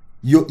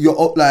you're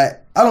like,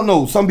 I don't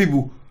know, some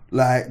people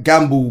like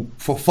gamble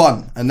for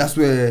fun, and that's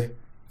where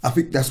I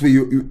think that's where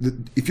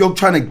if you're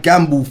trying to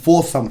gamble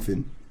for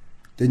something,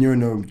 then you're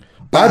in a I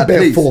bad bet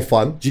place. for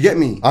fun. Do you get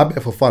me? I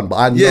bet for fun, but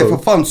I know. Yeah, for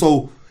fun.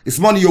 So it's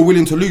money you're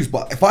willing to lose,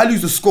 but if I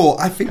lose the score,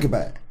 I think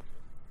about it.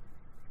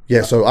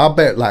 Yeah, so I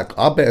bet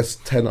a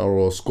tenner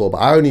or a score, but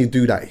I only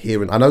do that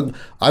here, and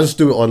I just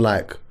do it on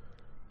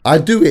I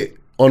do it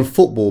on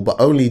football, but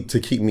only to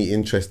keep me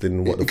interested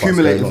in what the fuck's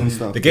Accumulators going on. and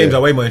stuff. The games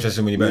are way more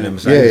interesting when you bet them.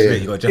 Yeah.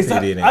 You got Is Jeopardy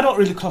that, in it. I don't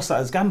really class that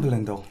as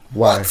gambling though.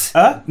 Why?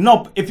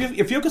 No,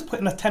 if you're just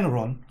putting a tenner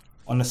on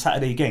the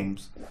Saturday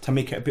games to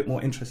make it a bit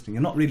more interesting,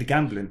 you're not really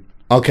gambling.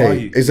 Are Okay,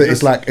 you? it's a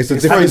difference.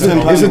 It's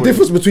 £10 a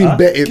difference between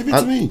betting. Give it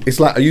to me.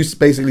 It's like, are you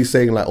basically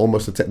saying like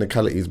almost the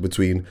technicalities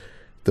between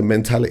the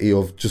mentality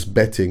of just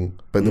betting,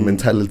 but the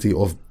mentality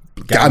of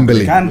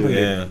gambling? Gambling.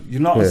 Yeah. You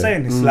know what I'm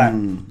saying? It's like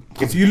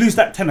if you lose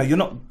that tenner, you're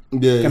not Yeah,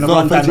 gonna it's not run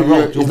down the affecting road.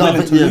 your- You're it's not willing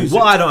to affecting- lose.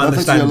 What I don't That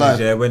affects your understand life. is,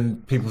 yeah, when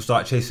people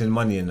start chasing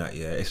money and that,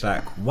 yeah, it's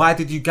like, why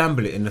did you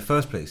gamble it in the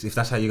first place if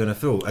that's how you're gonna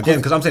feel? Again,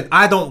 because I'm saying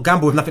I don't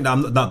gamble with nothing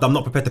that I'm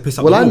not prepared to piss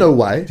up. Well, the I wall. know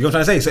why. Do you know what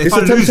I'm trying to say? So if It's I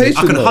a lose it, I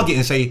temptation, can though. hug it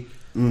and say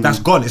that's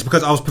gone. It's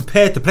because I was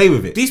prepared to play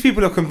with it. These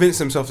people have convinced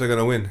themselves they're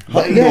gonna win.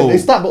 But yeah,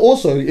 it's that, but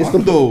also it's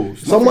Hundo,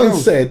 it's someone nothing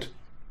else. said,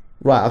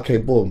 right, okay,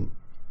 boom,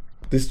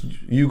 this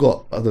you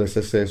got, I don't know,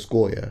 let's say a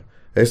score, yeah.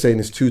 They're saying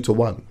it's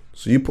 2-1,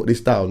 so you put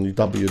this down, you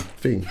double your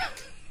thing.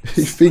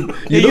 You think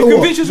you know You what?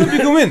 convince yourself you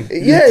can win.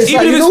 Yeah, it's even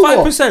like, if you know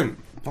what? it's 5%.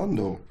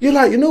 Hundo. You're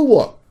like, you know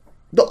what?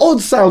 The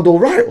odds sound all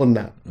right on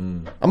that.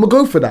 I'm gonna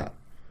go for that.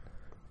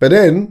 But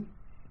then,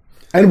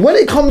 and when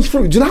it comes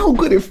through, do you know how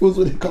good it feels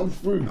when it comes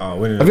through? Oh,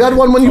 winning Have you had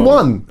one when you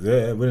won?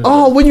 Yeah, winning.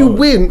 Oh, when you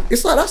win,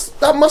 it's like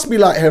that must be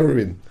like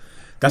heroin.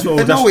 That's what.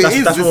 Yeah, no, it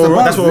is. That's It's what. the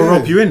That's what will buzz,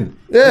 rope you in.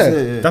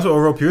 Yeah. That's what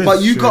will rope you in.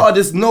 But you gotta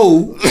just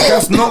know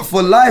that's not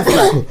for life.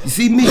 Like, you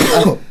see me,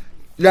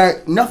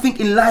 like nothing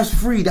in life's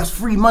free. That's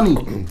free money.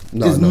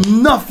 There's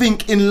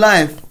nothing in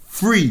life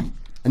free,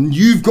 and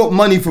you've got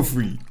money for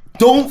free.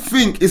 don't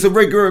think it's a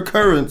regular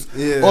occurrence,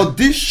 or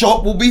this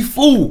shop will be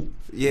full.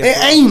 Yeah, it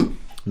ain't.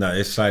 No,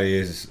 it slightly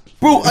is.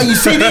 Bro, and you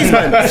see these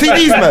man? See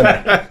these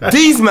man?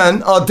 These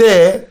man are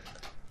there.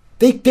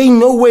 They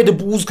know where the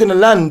ball's gonna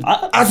land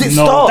as it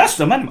starts. That's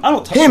the man. I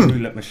don't touch Him. the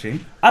roulette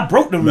machine. I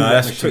broke the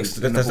roulette machine.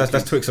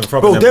 That's Twix and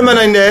Frog. Bro, them man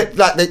in there,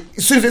 like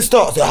as soon as it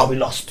starts, they're, we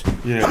lost.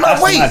 Yeah, I'm like,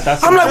 that's wait,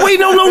 mad, wait,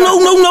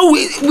 no,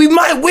 we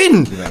might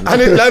win.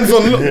 And it lands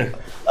on.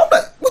 I'm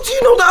like, what do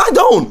you know that I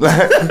don't?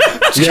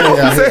 Do you know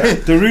what I'm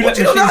saying? The roulette What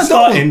do you know that machine I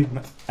starting,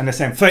 and they're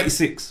saying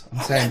 36. I'm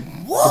saying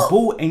what? the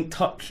ball ain't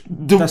touched.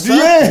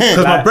 Yeah.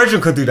 Because my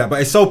brethren could do that, but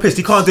he's so pissed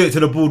he can't do it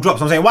till the ball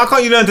drops. I'm saying, why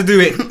can't you learn to do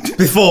it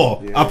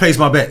before I place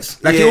my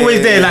bets? Like you're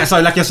always there,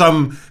 like you're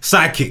some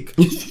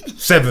sidekick.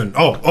 7.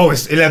 Oh,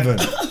 it's 11.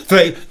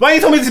 30. Why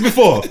you told me this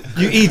before?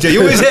 You EJ,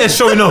 you're always there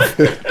showing off,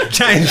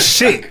 chatting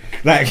shit.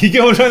 Like you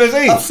get what I'm trying to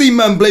say? I've seen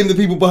man blame the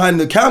people behind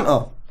the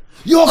counter.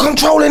 You're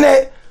controlling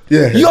it.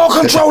 Yeah. You're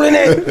controlling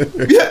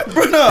it. Yeah,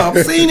 brother,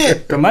 I've seen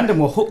it. The man them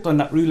were hooked on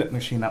that roulette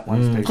machine at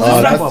one stage.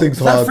 That thing's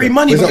Is that hard. free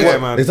money? Is that, Yeah,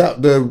 what, man. is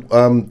that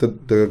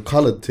the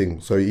coloured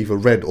thing? So either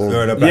red or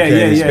Go in the back Yeah,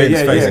 end, yeah, spins,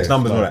 yeah, 36 yeah.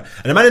 numbers and all that.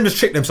 And the man just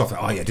tricked themselves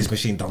like, oh yeah, this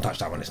machine, don't touch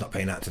that one, it's not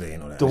paying out today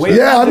and all that. The way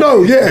Yeah, I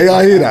know. Yeah,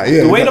 I hear that.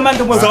 Yeah. the way the man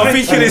them were So I'm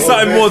thinking it's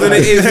something more than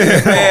it is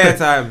in fair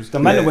times. The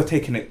man them were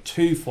taking it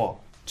too far,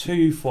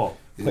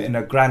 putting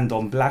a grand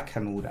on black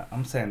and all that.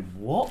 I'm saying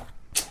what?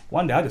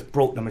 One day I just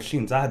broke the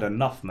machines. I had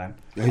enough, man.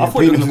 Yeah, I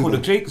thought you were payments gonna call is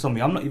the Jakes on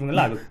me. I'm not even gonna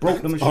lie. I just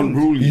broke the machine.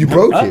 Unruly. You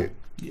broke Huh?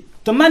 it.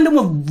 The man them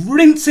were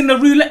rinsing the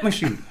roulette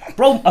machine,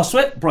 bro. I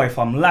swear, bro. If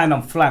I'm lying,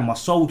 I'm flying. My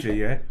soldier,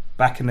 yeah.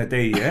 Back in the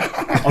day, yeah.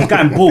 I was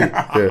getting ball,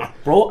 Yeah.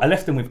 bro. I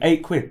left him with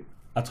 £8.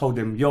 I told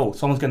him, yo,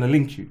 someone's gonna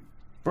link you,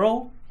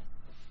 bro.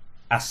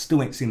 I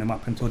still ain't seen him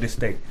up until this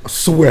day. I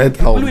swear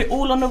Blew down. it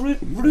all on the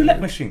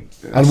roulette machine.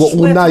 And what? All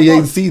Swear now to you God.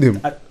 ain't seen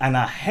him. And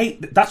I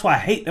hate. That's why I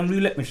hate them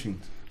roulette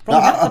machines. Bro,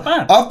 that's the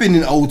ban. I've been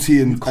in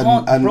OT and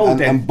Can't- bro,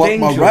 they're but my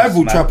dangerous,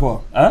 rival man. trapper.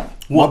 Huh?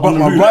 What, on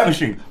the roulette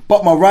machine?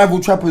 But my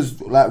rival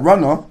trapper's like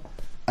runner,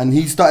 and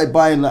he started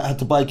buying had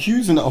to buy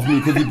cues and that off me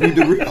because he blew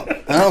the reel up.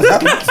 And I was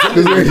happy.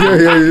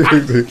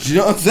 yeah. Do you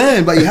know what I'm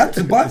saying? But he had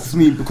to buy for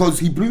me because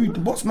he blew the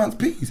boxman's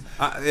peas.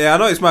 Yeah, I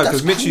know it's mad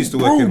because Mitch used to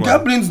work bro, in one.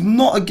 gambling's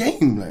not a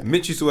game. Like.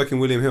 Mitch used to work in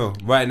William Hill,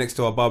 right next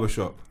to our barber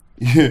shop.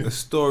 Yeah. The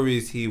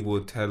stories he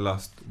would tell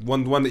us.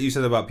 One that you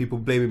said about people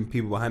blaming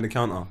people behind the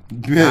counter.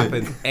 Yeah.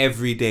 Happened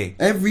every day.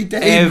 Every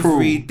day, bro.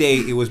 Every day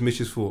it was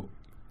Mitch's fault.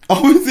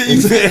 Oh,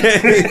 is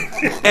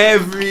it?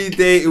 Every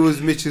day it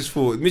was Mitch's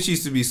fault. Mitch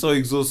used to be so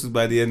exhausted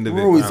by the end of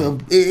Bro,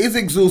 it. it is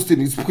exhausting.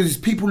 It's because it's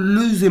people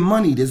losing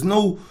money. There's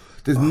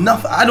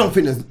nothing. I don't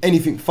think there's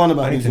anything fun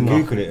about I need to losing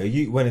money. Google it. A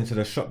youth went into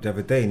the shop the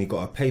other day and he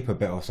got a paper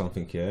bet or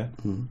something, yeah?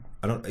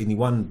 And he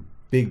won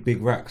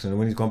big racks, and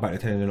when he's gone back, they're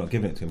telling him they're not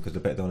giving it to him because the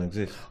bet don't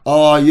exist.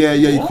 Oh yeah,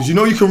 because you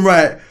know you can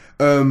write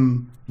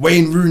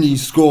Wayne Rooney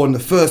score in the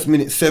 1st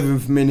minute,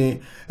 7th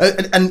minute,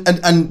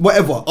 and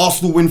whatever.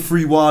 Arsenal win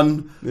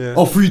 3-1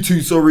 or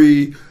 3-2.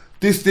 Sorry,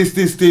 this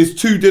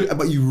 2 did,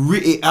 but you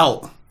writ it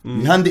out.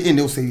 You hand it in.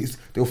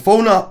 They'll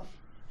phone up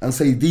and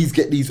say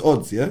get these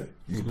odds. Yeah,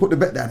 you put the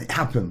bet down. It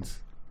happens.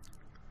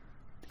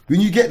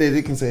 When you get there,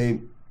 they can say,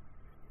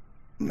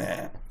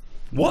 nah.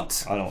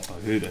 What? I don't know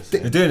who this.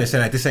 They're doing this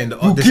saying like this ain't the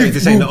We'll odds. give-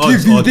 This ain't the we'll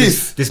odds. give you Or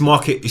this. this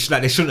market. It's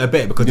like they shouldn't have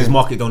bet because this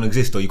market don't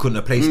exist, or you couldn't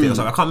have placed it. Or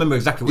something. I can't remember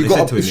exactly what You they said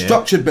got to him.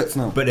 structured bets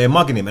now. But they're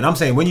mugging him, and I'm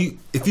saying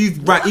if you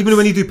write, even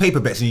when you do paper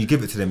bets and you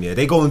give it to them,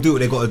 they go and do what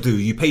they got to do.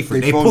 You pay for it.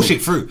 They They follow. push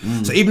it through.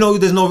 So even though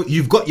there's no,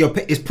 you've got your,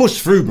 it's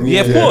pushed through, bro.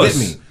 Yeah, of You course. get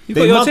me? You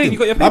They got your mugged thing, him. you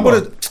got your I paper.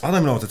 don't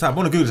even know what to type. I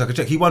want to Google this. I could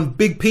check. He won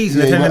big peas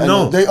and Yeah, they're telling him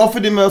no. they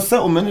offered him a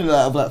settlement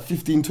of like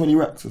 15-20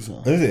 racks or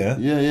something. Is it?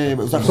 Yeah. Yeah,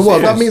 but it was like So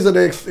what? That serious. means that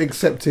they're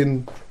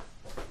accepting.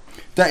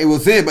 That it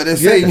was there, but they're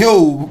saying,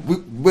 yo,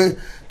 we're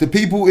the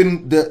people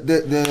in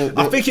the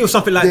I think it was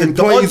something like the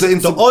employees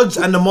odds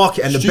and the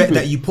market and the bet Stupid.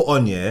 that you put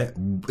on. Yeah,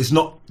 it's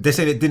not. They're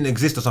saying it didn't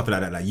exist or something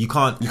like that. Like you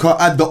can't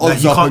add the like,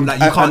 odds you up can't, and- like,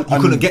 you can't, you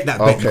and- couldn't get that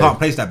bet. You Okay. can't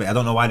place that bet. I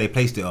don't know why they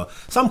placed it or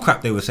some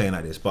crap they were saying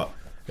like this. But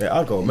yeah,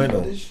 I'll go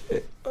mental.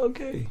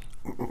 Okay.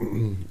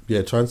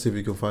 Yeah, try and see if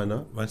you can find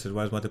out. Why is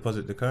my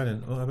deposit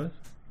declining? What happened?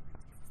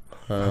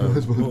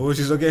 What was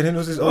she getting in?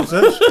 Was this old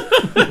search?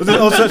 Was this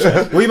old search?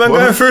 What are you man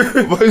going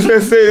through? What is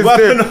that saying? What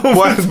happened?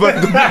 Why is my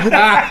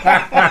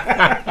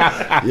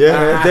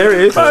Yeah, there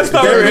it is.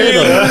 There it is.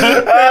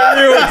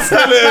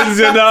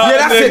 Yeah,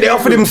 that's it. They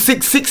offered him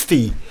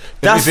 660.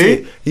 That's see?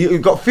 it. He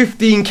got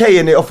 15k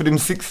and they offered him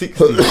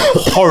 660.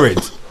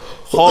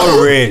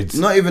 Horrid.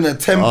 Not even a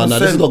 10%. Oh no,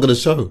 this is not gonna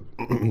show.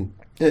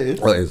 Yeah, it is.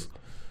 What is?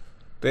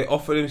 They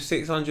offered him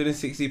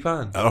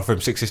 £660. I offered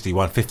him 660.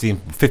 Won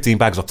 15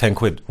 bags of 10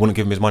 quid. Wouldn't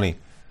give him his money.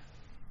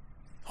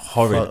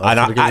 Horrid. I And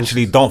I should've given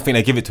actually him- don't think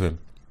they give it to him.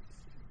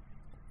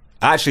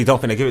 I actually don't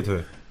think they give it to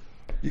him.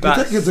 You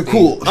can take it to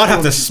court. I'd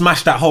have to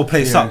smash that whole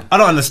place up. I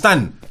don't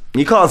understand.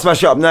 You can't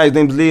smash it up now. His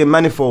name's Liam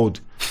Manifold.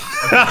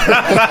 You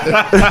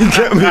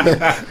get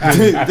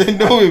me? They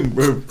know him,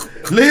 bro.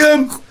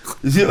 Liam,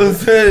 you see what I'm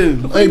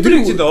saying? He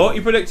predicted though. He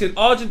predicted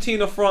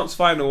Argentina France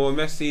final or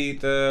Messi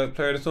the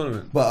player of the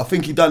tournament. But I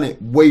think he done it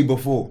way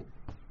before.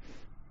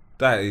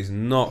 That is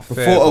not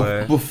fair,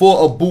 boy.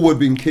 Before a ball had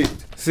been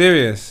kicked.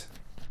 Serious.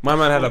 My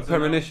man had a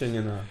premonition,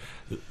 you know.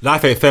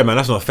 Life ain't fair, man.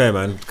 That's not fair,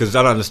 man. Because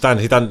I don't understand.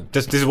 He done.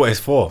 This is what it's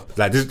for.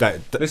 Like this. Like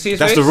Let's see his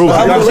that's face. the rule.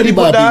 I'm already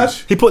by a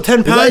beach. He put £10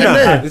 Is that him down.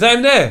 there? Is that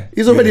him there?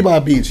 He's already by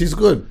a beach. He's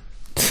good.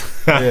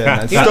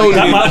 Yeah,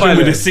 That might have been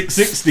with a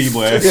 660,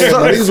 boy. Yeah,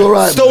 man, he's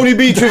alright. Stony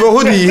Beach with a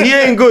hoodie, he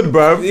ain't good,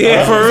 bruv.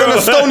 Yeah, for he's on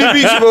a Stony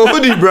Beach with a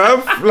hoodie,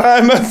 bruv.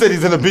 Like man said,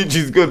 he's on the beach.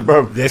 He's good,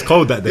 bruv. Yeah, it's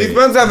cold that day. This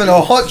man's having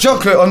a hot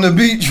chocolate on the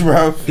beach,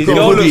 bruv. He's Got a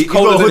got hoodie, looks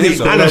colder than hoodie his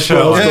and a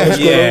shirt.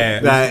 Yeah.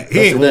 Like he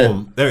ain't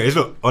warm. There it is.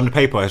 Look on the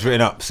paper. It's written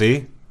up.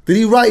 See. Did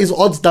he write his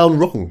odds down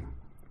wrong?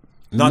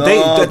 No,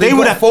 Nah, they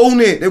would have. phone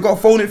it. They've got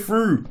to phone it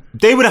through.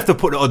 They would have to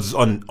put the odds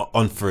on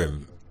for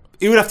him.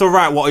 He would have to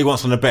write what he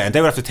wants on the bet, and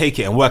they would have to take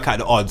it and work out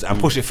the odds and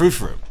push it through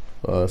for him.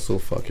 Oh, that's so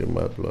fucking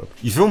mad, blood.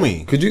 You feel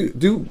me? Could you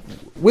do?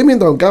 Women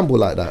don't gamble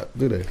like that,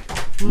 do they?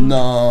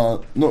 Nah,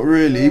 not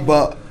really.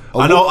 But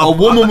I know a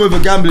woman with a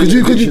gambling.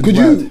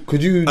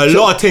 Could you? A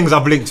lot of things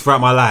I've linked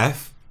throughout my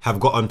life have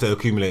got onto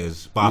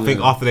accumulators, but I think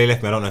after they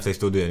left me, I don't know if they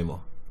still do it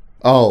anymore.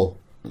 Oh,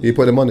 you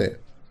put them on it.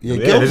 Yeah,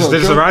 Yeah, they're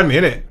just around me,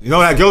 innit? You know,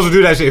 like girls will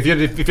do that shit.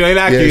 If they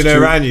like Yeah, you, it's they're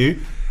true. around you.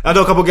 I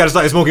know a couple of guys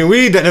started smoking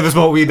weed that never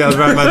smoked weed that was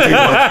around man too. You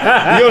know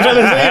what I'm trying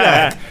to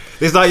say? Like,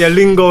 it's like your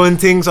lingo and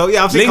things. So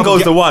yeah, I've seen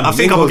Lingo's the one. I've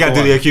seen a couple Lingo's guys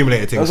the do the one.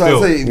 accumulator thing That's what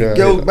still. I say. Yeah,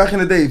 Girl, yeah. back in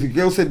the day, if a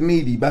girl said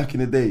meaty back in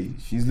the day,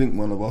 she's linked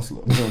one of us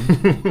lot.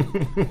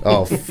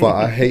 Oh fuck!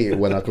 I hate it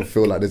when I can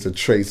feel like there's a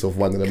trace of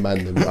one of the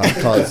man. I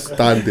can't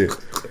stand it.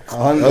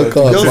 I can't.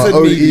 Girl My said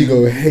own meaty, ego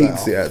like,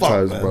 hates oh, it at fuck,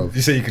 times, man. bro.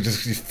 You say you could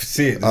just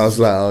see it. I was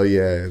like, oh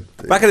yeah.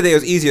 Back in the day, it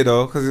was easier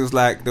though, because it was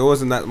like there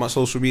wasn't that much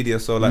social media,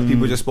 so like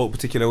people just spoke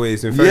particular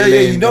ways. In Ferry Yeah,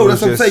 Lane, you know, it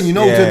that's was what I'm saying. You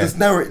know, yeah. to just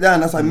narrow it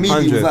down, that's like meaty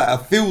 100. was like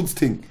a fields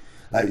thing.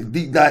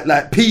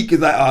 Like peak is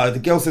like, the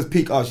girl says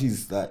peak,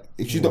 she's like,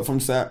 if she's not from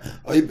Sat,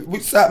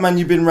 which Sat man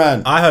you been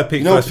ran? I heard peak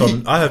You know, first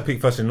Peak- I heard peak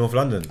first in North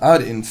London. I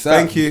heard it in Sat.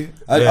 Thank you.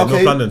 Yeah, Okay,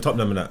 North London,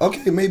 Tottenham and that.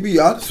 okay, maybe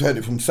I just heard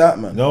it from Sat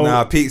man. No,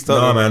 Nah, Peak's no,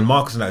 Tottenham, man.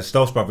 Marcus and that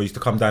Stealth's brother used to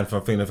come down from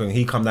a thing.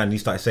 He come down and he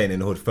started saying it in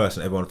the hood first,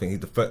 and everyone think he's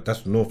the first.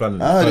 That's North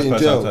London. I heard it in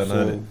First jail. person I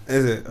heard it.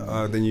 Is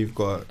it? Then you've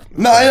got.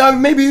 No,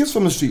 maybe it's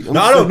from the street.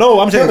 No, I don't know.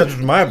 I'm saying that's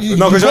my.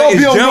 No, because gotta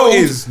be on jail road.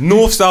 is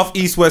north, south,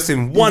 east, west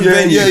in one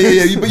venue.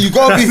 Yeah. But you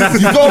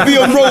gotta be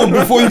on road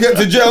before you get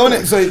to jail,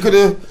 innit? So it could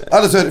have.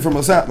 I just heard it from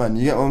a Sat man.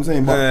 You get what I'm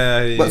saying? But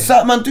Yeah. but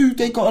Sat man, dude,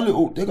 they got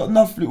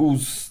enough little.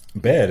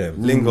 Bear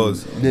them.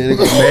 Lingos. Yeah, they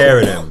got Bear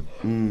of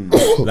them.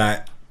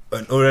 Like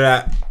and all of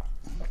that.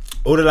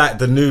 All of like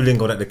the new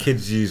lingo that the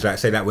kids use, like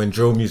say that when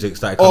drill music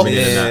started coming in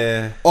and that.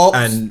 Yeah. ops,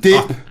 And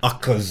dip,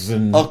 uckers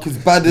and uckers,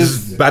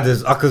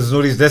 badders. uckers and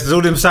all these. There's all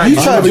them sides.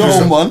 He tried your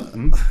own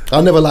one. I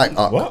never liked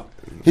Uck. What?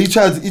 He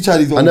tried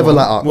his own. I never one.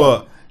 liked Uck.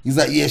 What? He's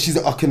like, yeah, she's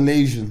an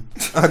Uckanasian.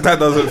 That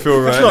doesn't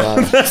feel right.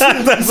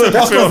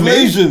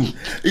 Uckanasian.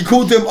 He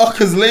called them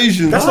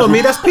Uckanasian. That's not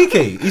me. That's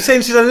PK. He's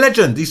saying she's a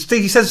legend. He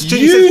says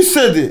You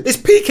said it. It's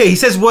PK. He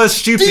says words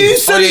stupid. You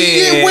said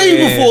it way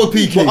before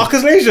PK.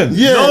 Ucker's legend.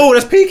 Yeah. No,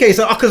 that's PK. It's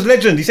Ucker's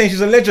legend. He's saying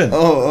she's a legend.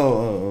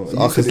 Oh. You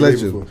Uck said is it way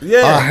legend. before.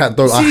 Yeah.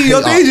 I See, hate you're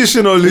Uck. dangerous,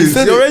 you know, Liz.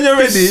 said You're it. when you're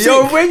ready. He's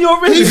Yo, sick. when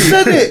you're ready. He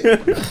said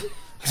it.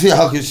 See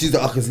how she's the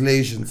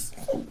Uckanasians.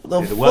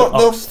 The word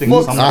up stings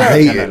fuck sometimes. I that?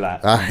 hate kinda it.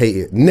 like- I hate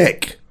it.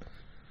 Neck.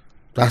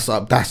 That's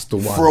the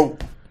one.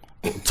 Throat.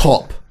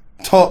 Top.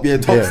 Top, yeah,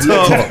 top. Yeah.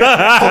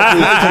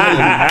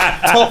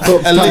 Top.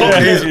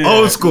 It's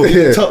old school.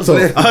 Yeah. Top So-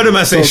 I heard a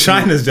man say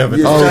shiners the other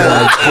Yeah.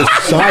 time. Oh my,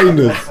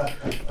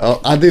 shiners.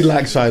 I did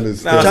like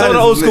shiners. Nah, some of the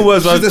old school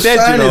words She's are the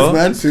dead, you know.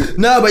 Shiners, man.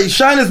 No, but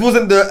Shiners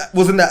wasn't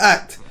the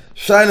act.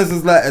 Shiners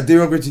is like a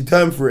derogatory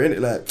term for it,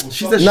 innit? Like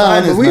she's a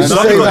Nah, Shiners, but we man. used to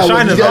No, say you got that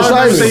when shiners. you get I don't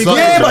shiners. say you got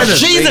Yeah, but shiners.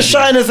 she's a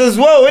Shiners as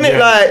well, innit?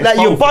 Yeah. Like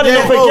you're Both. budding Yeah,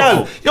 up a both. girl.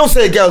 You don't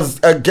say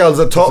a girl's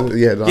a top.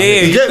 Yeah, no,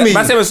 Yeah, You get me?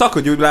 Man, say with soccer,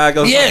 you'd be like,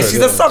 Yeah, she's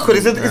a sucker.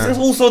 It's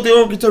also a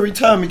derogatory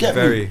term. You get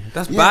me? Very.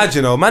 That's Yeah. bad,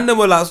 you know. Man, them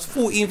were like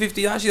 14,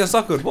 15. Actually, a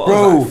sucker. What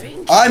Bro, was that?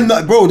 I'm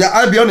not, bro.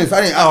 I'll be honest.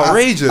 I ain't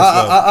Outrageous,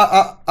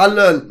 I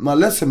learned my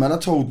lesson, man. I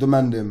told the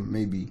man them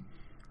maybe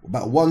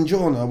about one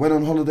John. I went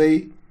on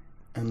holiday,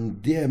 and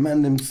yeah,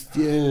 man, them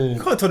yeah.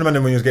 You can't tell the man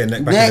when you was getting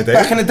neck back in the day.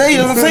 Back in the day,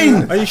 that's what I'm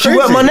saying. Are you She worked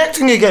crazy? my neck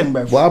thing again,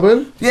 bro. What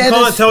happened? Yeah, You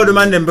can't this- tell the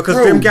man them because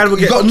Bro, them gal will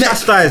you get got neck.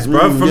 chastised,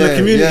 bro, from the Yeah,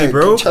 community, yeah,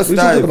 bro. chastised. What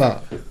are you talking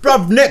about?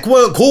 Bruv, neck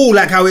weren't cool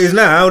like how it is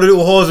now. The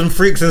little whores and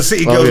freaks and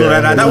city girls yeah, and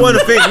all that. yeah. That weren't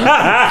a thing.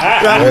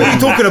 Like, what are you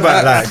talking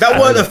about? Like that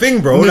weren't a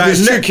thing, bro. Like Niggas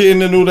neck,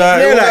 tricking and all that.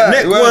 yeah, all like that.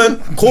 neck Well,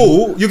 weren't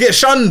cool. You get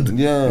shunned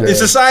Yeah. in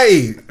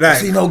society. Like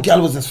See, no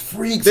gal was just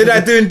freaks. they're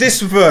like doing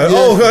this with her. Yeah.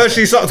 Oh, her,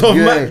 she sucked off.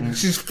 Yeah. Man.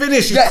 She's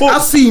finished. She's Like, cooked.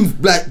 I've seen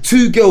like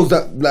two girls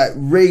that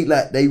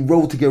they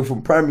rolled together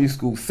from primary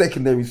school,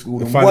 secondary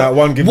school, and find out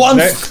one gives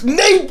neck.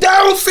 name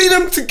down, see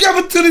them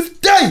together to this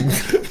day.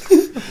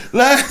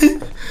 Like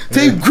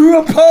they grew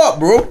apart,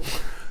 bro.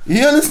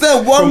 You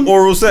understand? One From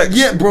oral sex.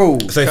 yeah, bro.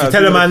 So if you Can't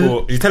tell do a that man,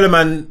 for- you tell a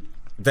man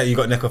that you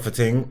got neck off a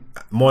thing,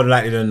 more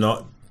likely than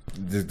not,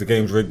 the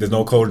game's rigged. There's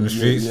no cold in the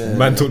streets. yeah.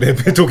 Man talk their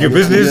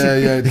business.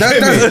 Yeah.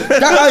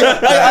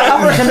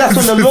 I reckon that's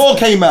when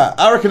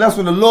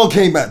the law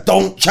came out.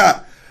 Don't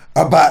chat.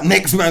 about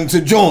next man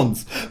to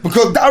Jones,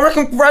 because I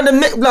reckon random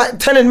neck, like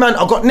telling man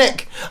I got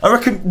neck. I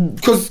reckon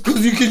because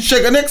you can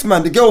shake a next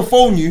man, the girl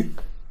phone you.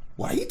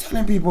 Why are you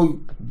telling people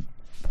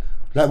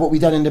like what we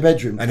done in the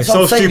bedroom? And it's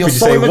so stupid. You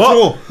say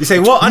what? You say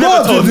what? I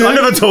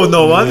never told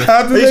no one.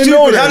 How do they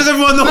know that? How does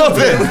everyone know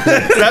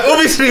that? Like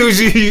obviously it was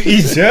you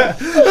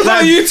idiot.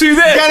 Like you two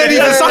there. Can't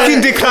even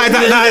sucking dick like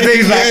that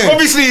nowadays. Like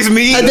obviously it's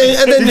me. And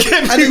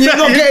then you're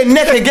not getting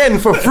neck again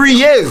for 3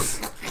 years.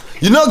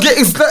 You're not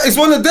getting. It's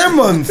one of them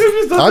ones.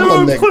 I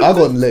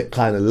got neck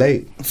kind of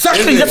late.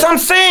 Exactly, that's what I'm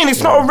saying.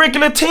 It's not a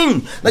regular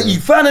thing. Like you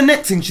found a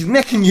neck thing, she's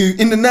necking you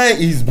in the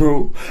 90s,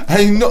 bro,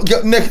 and you not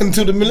get neck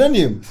until the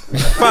millennium.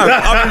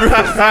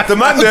 The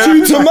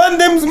man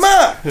them's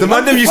mad. The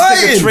man them used to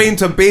take a train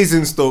to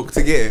Basingstoke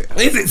to get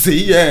it. Is it?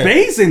 See, yeah.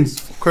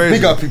 Basins.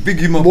 Crazy. Big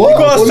him up. What? You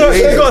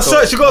gotta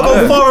search. You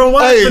gotta go far and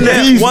wide for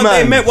neck.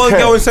 They met one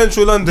girl in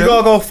central London. You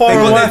gotta go far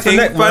and wide for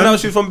neck, Found out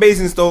she was from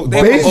Basingstoke.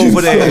 They went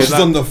over there. She's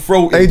on the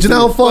throat. Hey, do you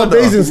know how far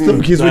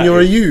Basingstoke is when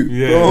you're a youth?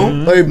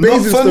 Yeah. Hey,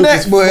 Not for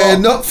neck, boy.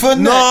 Not for neck.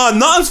 Nah,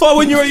 not as far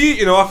when you're a youth.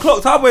 You know,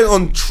 I went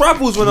on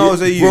travels when I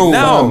was a youth. Bro,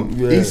 now,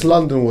 East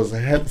London was a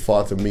head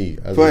far to me.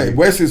 Wait,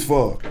 West is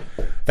far.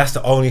 That's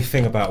the only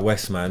thing about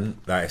West, man.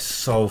 That is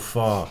so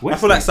far. I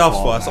feel like South's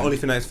far. It's the only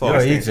thing that is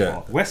far. You're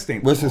idiot. West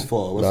ain't West is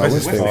far. West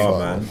is far,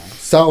 man.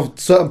 South,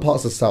 certain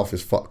parts of South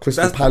is far.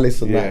 Crystal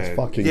Palace and that is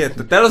fucking. Yeah,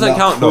 that doesn't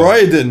count though.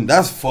 Croydon,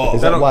 that's far.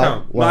 Is That that don't why?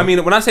 count. Why? No, I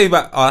mean, when I say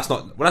that's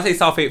not. When I say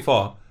South ain't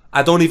far,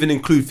 I don't even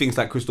include things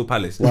like Crystal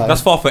Palace. Why? That's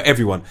far for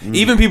everyone.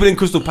 Even people in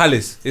Crystal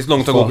Palace, it's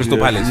long to go Crystal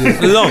Palace.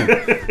 It's long,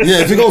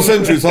 Yeah, to go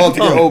central, it's hard to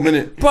get home,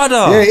 innit? brother.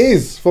 Yeah, it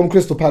is from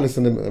Crystal Palace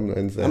and all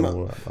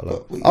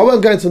that. I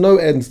weren't going to no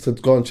ends to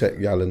go and check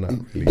Yal and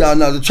that. Really.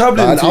 No, the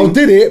travelling. I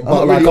did it,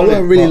 but like I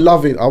weren't really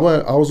loving.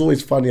 loving. I was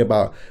always funny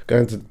about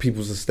going to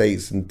people's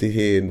estates and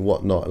here and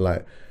whatnot.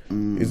 Like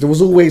there was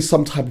always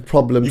some type of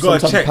problem. You Some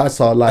gotta type check. of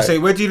passer. Like I say,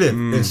 where do you live?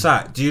 In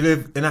Sat. Do you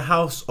live in a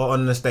house or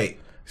on an estate?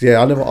 yeah,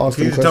 I never asked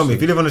Can you them just tell me if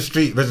questions. you live on a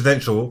street,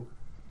 residential,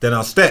 then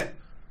I'll step.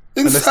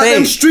 Inside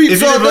them If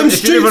streets you are live on- them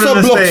if you live streets on are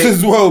an blocks estate-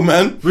 as well,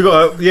 man. We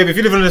got but if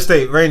you live on an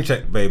estate, rain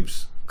check,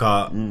 babes.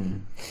 Car.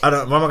 I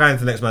don't. What am I going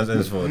to the next man's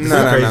ends for? This is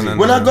crazy. no.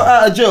 When I got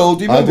out of jail,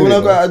 do you remember I when did I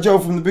it, got out of jail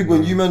from the big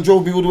one? You man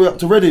drove me all the way up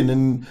to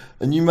Reading,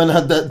 and you man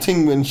had that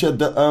thing when she had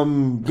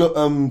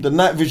the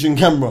night vision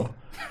camera.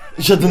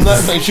 She had the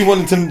night. Like, she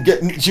wanted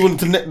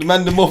to neck the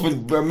man them off,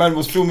 and a man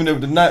was filming her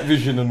with the night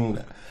vision and all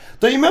that.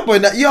 Don't you remember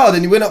in that yard?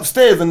 And he went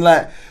upstairs and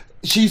like.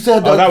 She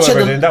said Oh, that was she had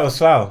Reading. That was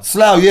Slough.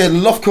 Slough, yeah, the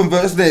loft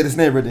convert. That's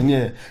near Reading,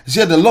 yeah. She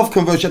had the loft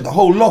convert. She had the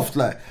whole loft,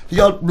 like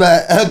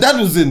her dad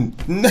was in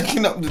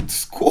necking up the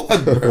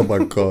squad. Oh my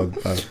god!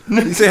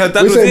 Man. You say her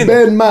dad We was say in.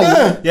 bare man.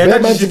 Yeah, bare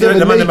that man just the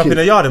together man them up in naked.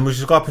 the yard, and we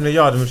should go up in the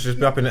yard, and we should just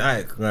be up in the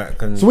attic.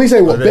 Like, and So we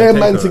say what? and Bare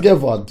then man take her.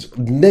 together,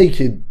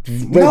 naked.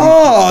 ready.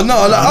 No,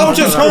 like I was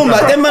just home,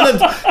 like them man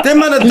had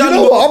You done.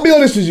 know what? I'll be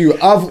honest with you.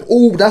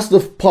 That's the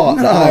part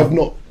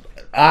that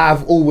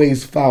I've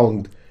always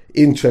found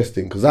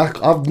interesting because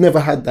I've never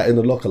had that in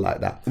a locker like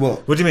that.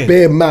 What? What do you mean?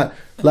 Bare man,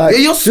 like Yeah,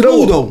 you're you know small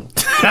what? though.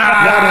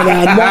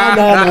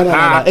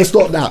 No. It's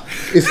not that.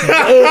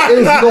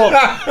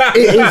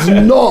 It is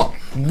not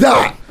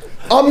that.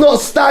 I'm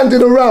not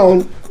standing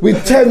around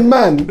with 10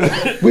 man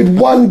with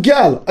one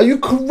gal. Are you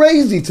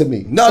crazy to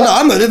me? No,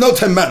 I'm not. There's no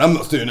 10 man. I'm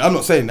not doing it. I'm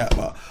not saying that,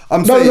 but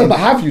I'm No, saying. but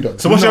have you though?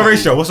 So what's your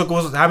ratio?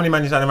 How many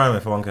man you standing around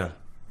with for one girl?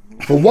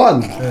 For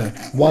one,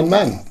 one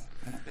man.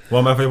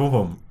 One man for your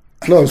pom.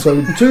 No,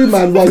 so 2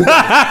 man, 1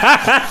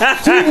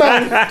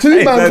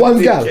 two man,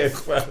 one gal.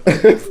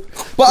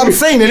 But I'm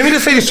saying, let me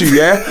just say this to you,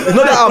 yeah. It's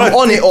not that I'm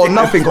on it or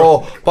nothing,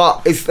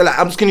 but it's like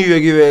I'm just gonna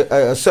give you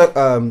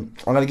I'm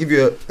gonna give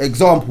you an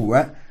example,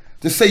 right?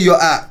 Just say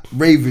you're at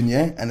Raven,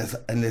 yeah, and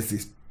there's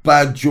this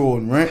bad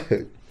John, right?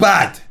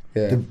 Bad,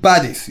 Yeah. the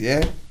baddest,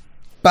 yeah,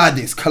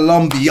 baddest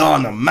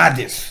Colombiana,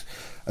 maddest.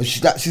 And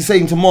she's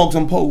saying to Marks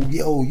and Paul,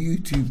 yo,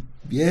 YouTube,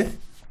 yeah.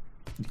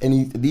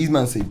 And these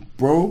men say,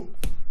 bro,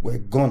 we're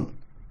gone,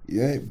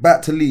 yeah,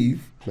 about to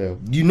leave. Yeah.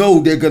 You know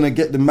they're gonna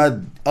get the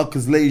mad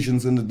uckers,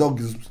 Lasians, and the dog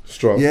is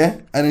Strong. yeah.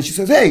 And then she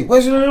says, hey,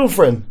 where's your little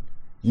friend?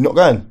 You not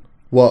going?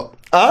 What?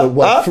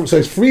 So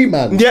it's 3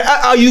 man.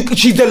 Yeah, are you?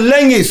 She's the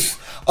longest.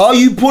 Are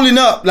you pulling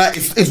up? Like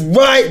it's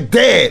right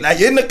there. Like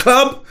you're in the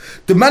club.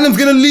 The man's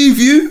gonna leave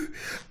you.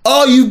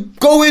 Are you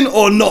going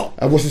or not?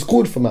 And what's it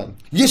called for man?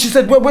 Yeah, she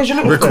said, where's your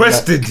little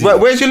Requested friend?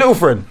 Like, where's your little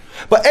friend?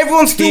 But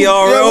everyone's still.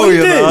 TRL, what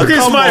you know. Look at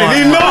his smiling.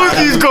 He knows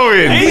he's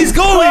going. He's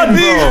going,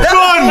 bro.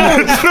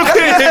 Gone. Look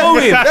at him.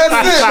 Going.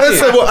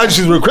 That's it. What? And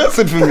she's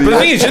requested for me. But the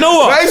thing is, you know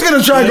what? But he's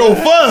gonna try and go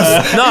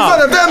first. Nah. He's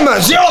one of them,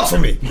 man. She asked for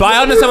me. But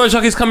I understand where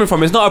Chuck is coming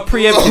from. It's not a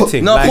preempted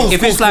thing. No, like, course,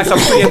 if it's course, like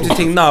a preempted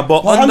thing, nah.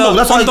 But Well, I on know,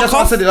 that's why I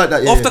cuff, said it like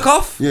that. Yeah. off the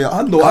cuff. Yeah,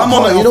 I know. I'm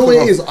on it. You know what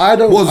it is? I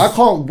Was-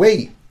 can't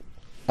wait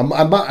and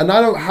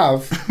I don't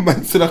have.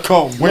 Man said I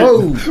can't wait.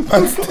 No.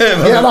 Man said,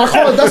 Yeah, and I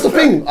can't. That's the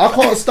thing. I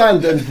can't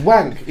stand and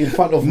wank in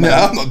front of. Nah,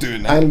 I'm not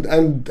doing that.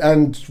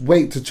 And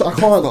wait to. I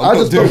can't. I'm I not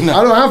just doing don't. that.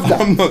 I don't have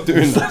that. I'm not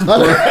doing that.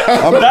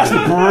 That's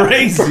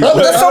crazy.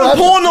 That's some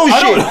porno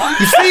shit.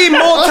 You see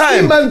more I've seen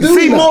time. man You doing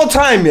see that. more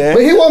time, yeah.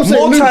 But hear what I'm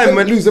saying. More time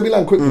when Lose. Let me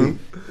land quickly.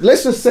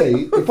 Let's just say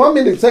if I'm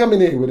in it, say I'm in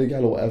here with a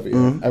gal or whatever,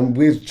 yeah, and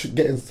we're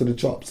getting to the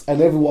chops,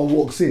 and everyone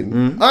walks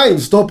in, I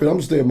ain't stopping. I'm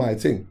just doing my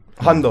thing.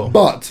 Hundo.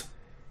 But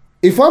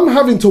if I'm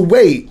having to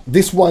wait,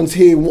 this one's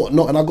here and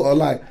whatnot, and I gotta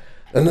like,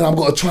 and then I've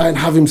got to try and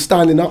have him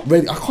standing up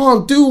ready. I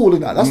can't do all of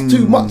that. That's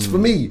too much for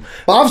me.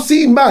 But I've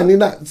seen man in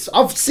that.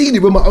 I've seen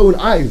it with my own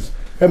eyes.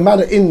 And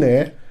man are in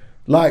there,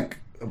 like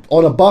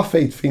on a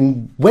buffet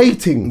thing,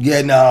 waiting.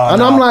 Yeah, no.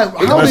 And I'm like,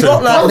 it don't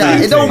look like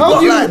that. It don't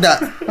look like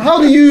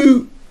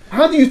that.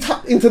 How do you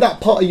tap into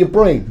that part of your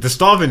brain? The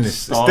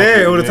starvingness. It's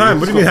there all the time.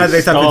 What do you mean how do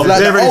they tap into it? Like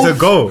They're ready to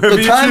go.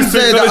 The times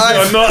there that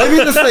technology or not? let me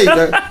just say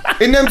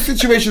that in them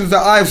situations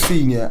that I've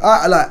seen, yeah,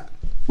 I like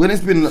when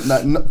it's been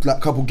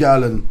like couple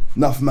gal and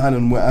enough man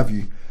and what have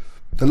you.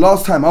 The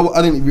last time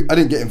I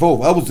didn't get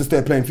involved. I was just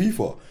there playing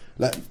FIFA.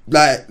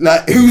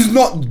 Like who's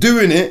not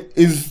doing it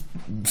is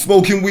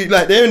smoking weed.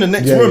 Like they're in the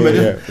next room and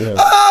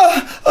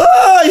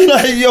you're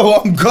like, yo,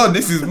 I'm gone.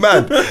 This is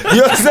mad. You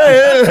know what I'm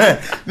saying?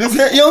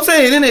 You know what I'm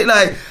saying? Innit?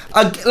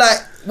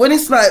 Like when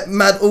it's like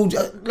mad, old,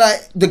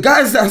 like the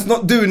guys that's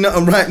not doing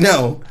nothing right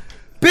now,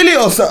 Billy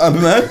or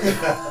something, man.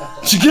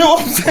 Do you get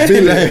what I'm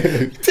saying?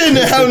 Like,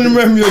 didn't having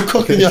them your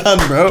cock in your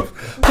hand, bro.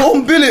 Go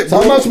on, Billy.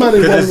 So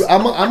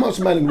how much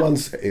man in one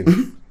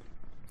setting?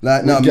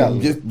 Like no,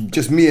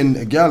 just me and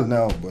a gal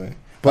now, boy.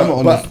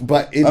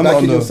 But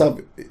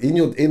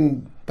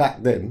in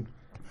back then,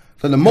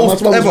 so the most how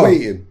much man ever was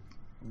waiting?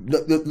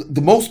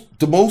 the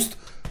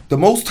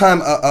most time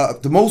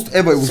the most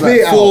ever it was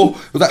Spit like four.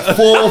 It was like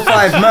 4 or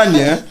 5 man,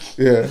 yeah.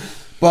 Yeah.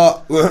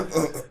 But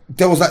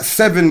there was like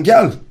 7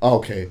 gal.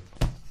 Okay.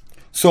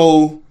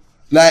 So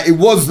like it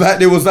was like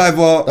there was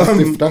either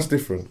That's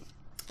different.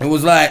 it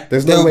was like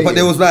There's no but waiting.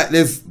 there was like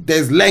there's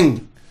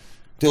leng.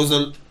 There was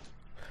a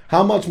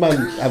How much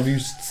man have you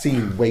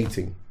seen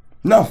waiting?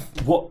 enough.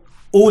 What?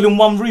 All in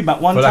one room at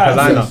one For like time?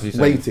 a lineup, Yes, you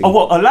say? waiting. Oh,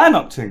 what? A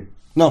lineup thing?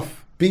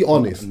 Enough. Be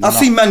honest. I've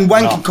seen man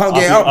wanking can't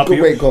get I'll out.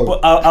 be, Wait, go. but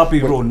I'll be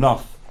real,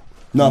 enough.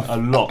 Enough. A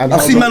lot. And I've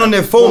how seen long- man on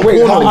their phone.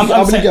 Wait, porno.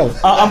 how many girls?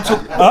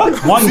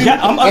 One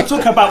gal. I'm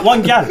talking about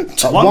one gal.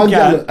 One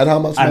gal, and how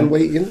much man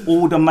waiting?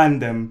 All the man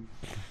them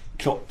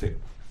chopped it.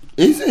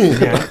 Is it?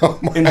 Yeah,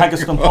 in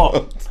Haggerston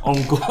Park.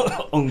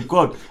 On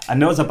God.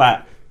 And there was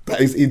about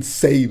That is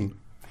insane.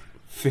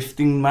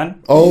 15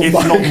 man. Oh if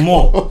my not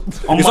more.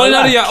 It's only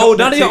now that you're old.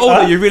 Now that you're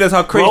older, you realise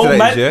how crazy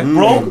that is. Yeah.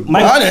 Bro,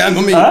 man. I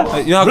didn't,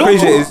 You know how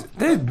crazy it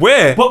is.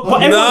 Where? But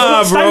everyone's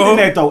not standing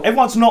there though.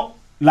 Everyone's not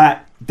like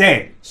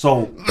there.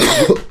 So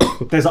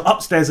there's an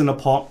upstairs in the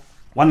park.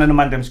 One of the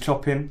man them's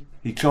chopping.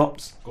 He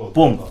chops.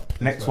 Boom.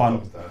 Next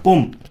one.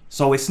 Boom.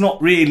 So it's not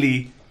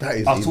really That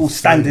is us all insane.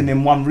 standing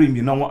in one room.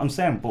 You know what I'm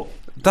saying? But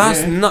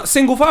That's not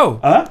single foul.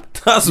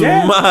 That's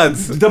Yeah. mad.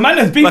 the man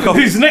is beefing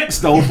who's next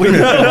though. But you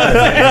know what I'm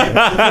saying?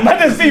 The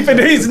man is beefing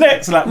who's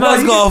next. Like,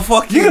 Man's bro, got a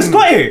fucking. you just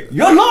got it.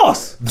 You're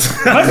lost.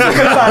 Man's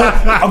looking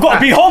like, I've got to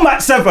be home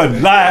at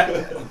 7.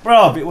 Like,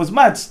 bro, it was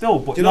mad still.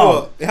 But You know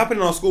what? It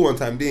happened in our school one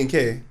time.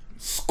 D&K.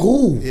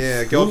 School.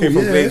 Yeah, a girl came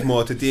from yeah.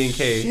 Blaismore to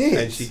D&K, Shit.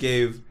 and she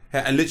gave.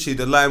 And literally,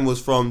 the line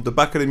was from the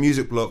back of the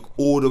music block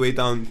all the way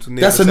down to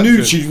near That's a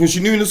reception. new. Was she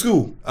new in the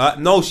school?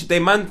 No, they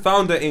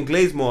found her in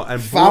Glaismore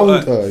and Found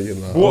brought her. her, you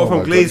know. Brought her from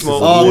my God, Glaismore.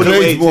 this is all the way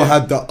Glaismore to-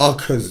 had the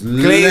uckers.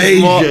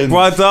 Glaismore, Legend.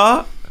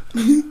 brother.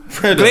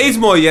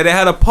 Glaismore, yeah, they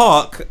had a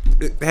park.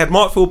 They had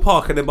Markfield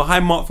Park, and then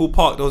behind Markfield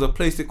Park there was a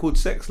place they called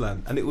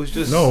Sexland, and it was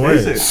just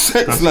Is it?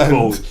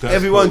 Sexland.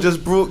 everyone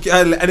just brought,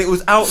 and it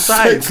was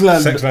outside.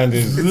 Sexland. Sexland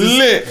is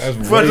lit.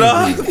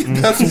 Brother,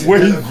 That's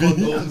wavy.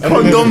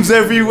 condoms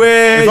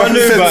everywhere. If I knew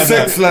knew about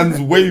that. Sexland's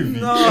wavy.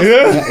 That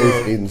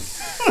is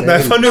insane. Now,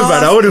 if I knew about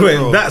that, I would have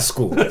went in that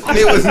school. It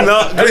was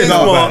not I didn't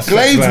know about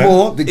Glaismore. that.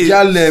 Gladesmore, the It-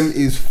 gal them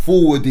is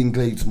forward in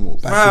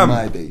Gladesmore. Back Fam. in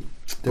my day.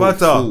 They were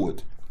Brother.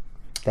 forward.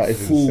 That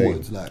is Forward.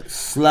 insane. Like,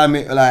 slam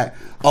it. Like,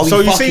 oh, So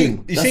you you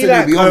fucking. see That's like,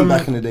 what they be on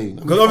back in the day.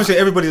 Because obviously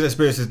everybody's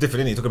experience is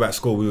different. Innit? You talk about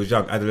school. We was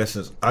young,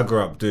 adolescents. I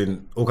grew up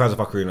doing all kinds of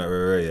fuckery,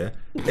 yeah.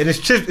 And it's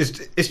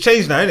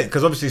changed now, innit?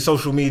 Because obviously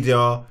social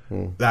media,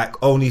 like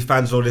OnlyFans,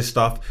 and all this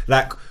stuff.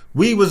 Like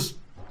we was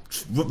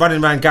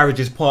running around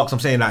garages, parks. I'm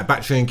saying like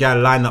battery and gal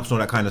lineups and all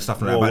that kind of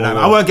stuff. And like,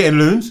 I weren't getting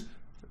loons.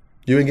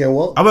 You ain't getting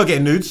what? I weren't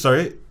getting nudes.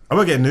 Sorry, I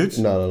weren't getting nudes.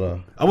 No.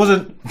 I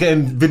wasn't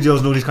getting videos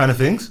and all these kind of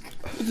things.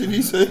 What did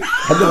he say?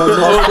 I know,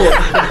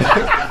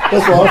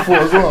 that's what I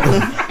thought as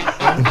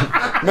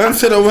well. Man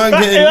said I weren't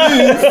getting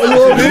nudes.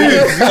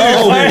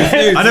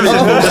 I never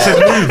said nudes. I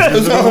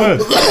said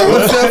nudes.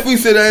 What's we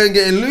said I ain't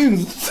getting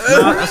loons?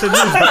 I said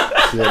nudes.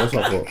 But Yeah, that's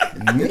what I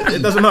thought.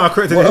 it doesn't matter. I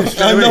corrected it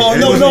straight away. no, It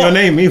no, wasn't no. your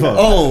name either.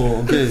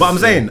 Oh, okay. But I'm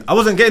saying I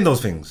wasn't getting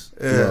those things.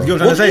 You know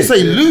what I'm What trying did to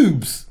you say?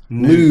 Lubes?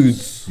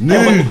 Nudes.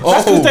 That's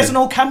because Oh. there's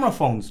no camera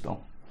phones though.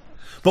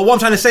 But what I'm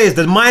trying to say is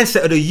the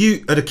mindset of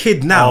the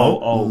kid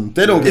now.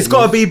 They don't. It's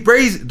got to be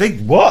brazen. They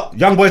what?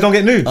 Young boys don't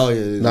get nudes. Oh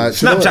yeah. Nah,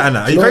 Snapchat and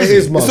that. Are you what it crazy?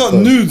 is, It's not Master?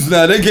 nudes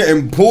now. They're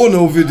getting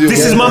porno videos.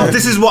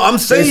 This is what I'm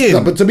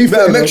saying. But to be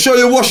fair, Make sure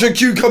you wash your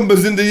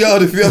cucumbers in the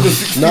yard if you have a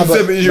 16, Nah, but-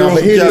 17-year-old nah,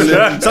 but here it is.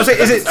 gal. So I'm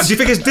saying, do you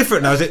think it's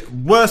different now? Is it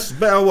worse,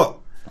 better, or what?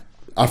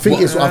 I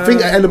think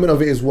an element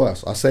of it is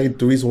worse. I say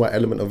the reason why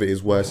element of it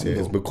is worse here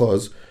is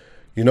because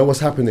you know what's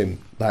happening.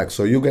 Like,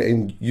 so you're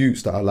getting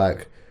youths that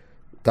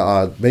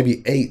are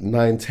maybe 8,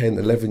 9, 10,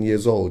 11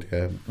 years old,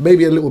 yeah,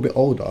 maybe a little bit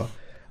older,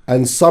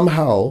 and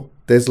somehow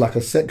there's like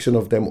a section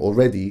of them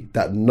already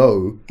that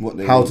know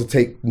how to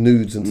take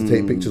nudes and to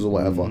take pictures or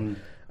whatever.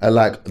 And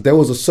like, there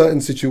was a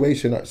certain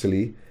situation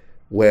actually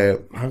where,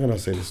 how can I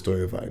say this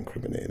story without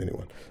incriminating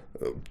anyone?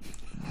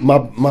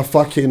 My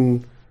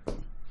fucking...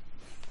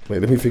 Wait,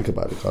 let me think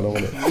about it. I don't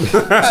want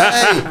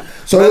it.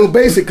 So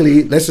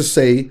basically, let's just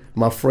say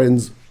my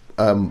friend's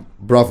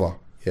brother,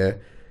 yeah,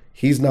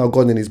 he's now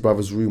gone in his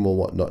brother's room or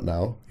whatnot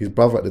now. His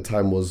brother at the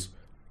time was,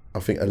 I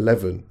think,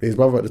 11. His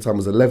brother at the time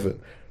was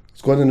 11.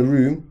 He's gone in the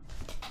room.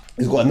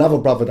 He's got another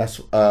brother that's,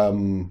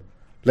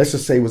 let's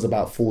just say was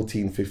about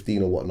 14,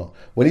 15 or whatnot.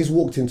 When he's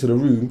walked into the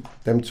room,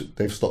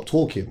 they've stopped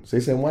talking. So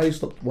he's saying, why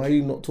are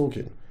you not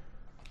talking?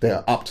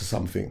 They're up to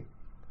something.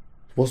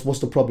 What's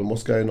the problem?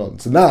 What's going on?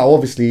 So now,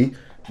 obviously,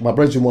 my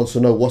brethren wants to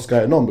know what's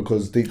going on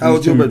because How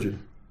old's your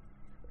brethren?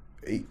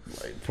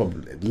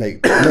 Probably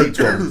late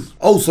 20s.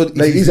 Oh, so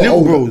These are little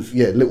older. bros.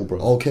 Yeah, little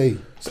bros. Okay.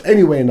 So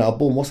anyway, now,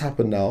 boom, what's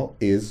happened now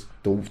is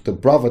the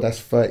brother that's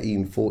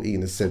 13,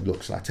 14 has said,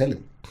 look, should I tell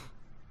him?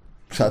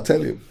 Should I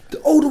tell him?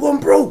 The older one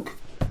broke.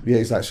 Yeah,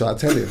 he's like, should I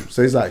tell him?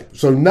 So he's like,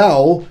 so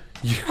now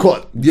you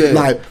got, Yeah.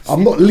 like,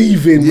 I'm not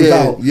leaving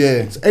without.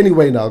 Yeah. So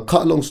anyway, now,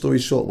 cut a long story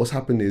short, what's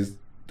happened is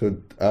the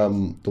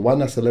one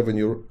that's 11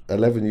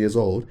 years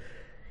old,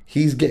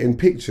 he's getting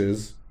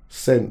pictures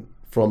sent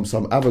from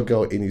some other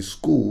girl in his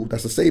school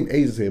that's the same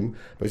age as him,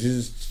 but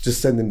she's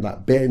just sending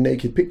like bare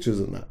naked pictures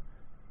and that.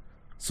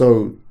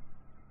 So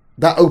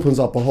that opens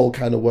up a whole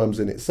can of worms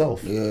in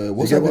itself. Yeah, You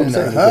what's get what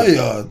happening I'm in saying? her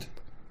yard?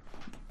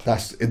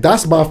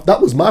 That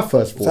was my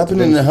first thought. What's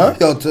happening in her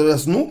yard? So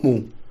that's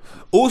normal.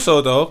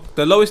 Also, though,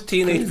 the lowest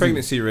teenage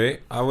pregnancy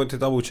rate, I went to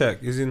double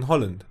check, is in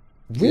Holland.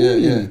 Really?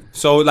 Yeah.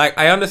 So, like,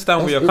 I understand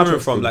where That's you're coming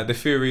interesting. from, like the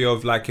theory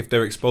of like if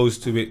they're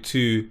exposed to it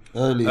too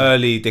Early.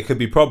 early, there could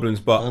be problems.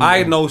 But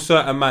I know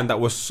certain man that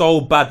was so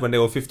bad when they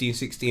were 15,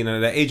 16,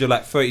 and at the age of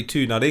like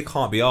 32, now they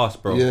can't be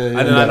arsed, bro. Yeah, yeah. And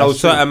then Yeah, I know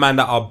that's true. certain man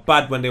that are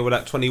bad when they were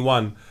like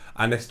 21,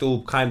 and they're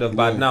still kind of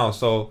bad now.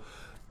 So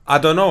I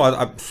don't know.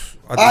 I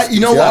just, You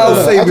know what Yeah,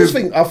 I'll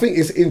say? I think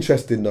it's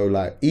interesting though,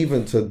 like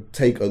even to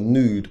take a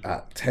nude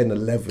at 10,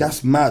 11.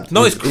 That's mad.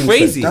 No, it's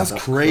crazy. That's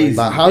crazy.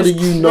 Like, how do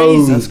you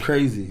know? That's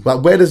crazy.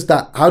 Like, where does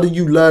that? How do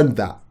you learn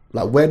that?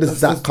 Like, where does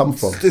that come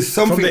from? There's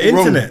something from the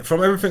wrong. internet,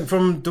 from everything,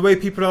 from the way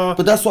people are.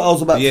 But that's what I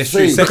was about Yeah, to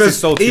say. sex is Because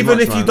so too even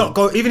much, if you man.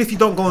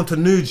 don't go into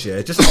nudes,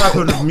 yeah, just the type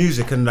of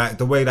music and like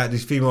the way that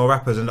these female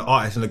rappers and the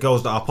artists and the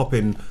girls that are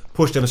popping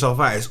push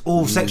themselves out, it's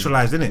all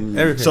sexualized, isn't it?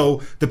 Everything.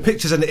 So the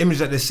pictures and the images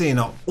that they're seeing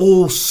are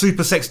all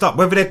super sexed up,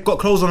 whether they've got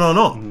clothes on or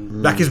not.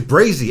 Like it's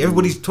brazy.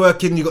 Everybody's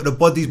twerking. You got the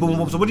bodies, boom, boom,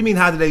 boom. So what do you mean?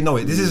 How do they know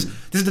it? This is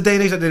the day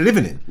and age that they're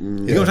living in.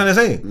 You know what I'm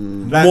trying to say?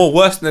 Like, more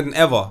worse than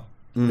ever.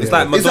 It's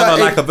like It's Madonna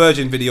like- like a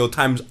virgin video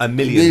times a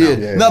million now.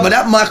 Yeah. No, but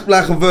that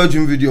Like a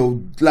Virgin video,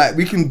 like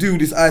we can do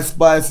this Ice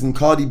Spice and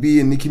Cardi B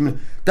and Nicki Minaj.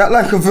 That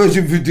Like a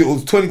Virgin video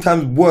is 20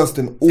 times worse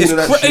than all It's of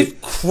that it's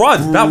shit.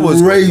 crud. That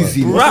was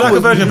crazy. What's That Like a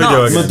was Virgin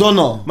video nuts. again?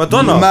 Madonna. I Mad,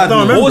 don't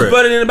man. remember. What was it.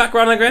 burning in the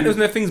background again? Wasn't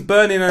there things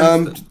burning?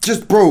 And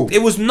Just bro.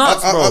 it was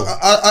nuts, bro.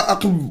 I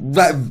can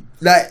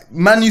like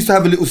man used to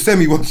have a little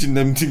semi watching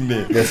them thing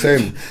there. Yeah,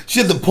 same. She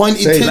had the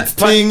pointy Same. tits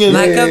thing and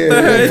like Yeah, a yeah,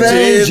 yeah.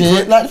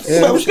 virgin. Like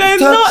Yeah. was going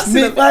touched nuts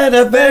me in the right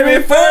the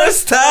very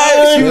first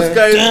time. She was Yeah.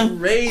 going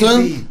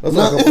crazy. That's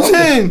No, like a- I'm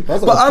saying,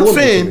 that's like but a I'm porno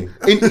saying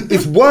to me.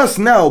 it's worse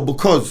now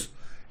because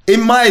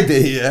in my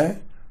day, yeah,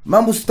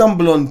 man will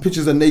stumble on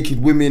pictures of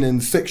naked women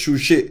and sexual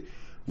shit.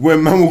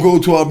 When man will go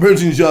to our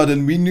brethren's yard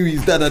and we knew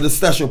his dad had a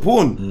stash of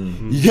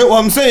porn. You get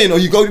what I'm saying? Or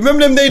you go,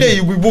 remember them day there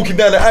you be walking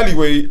down the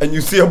alleyway and you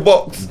see a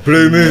box.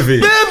 Blue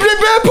movie. Bare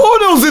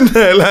pornos in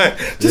there, like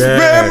just Yeah.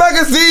 bare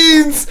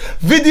magazines,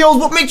 videos.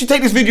 What makes you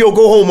take this video,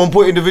 go home and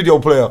put it in the video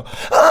player?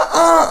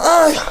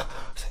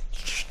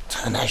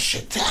 Turn that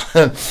shit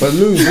down. But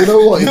Lou, you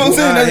know what? You know what I'm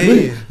saying? That's Right. Lou.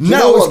 Do you know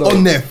Now what, it's though?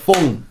 on their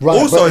phone. Right,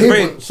 Also, but it's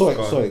here, very-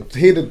 sorry. To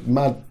hear the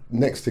mad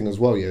next thing as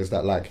well, yeah, is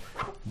that like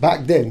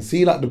back then,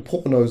 see like the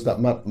pornos that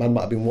man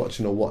might have been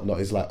watching or whatnot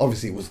is like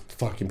obviously it was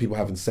fucking people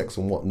having sex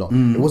and whatnot.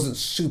 It wasn't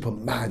super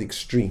mad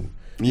extreme.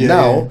 Yeah,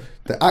 now yeah.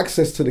 the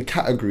access to the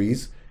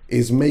categories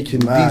is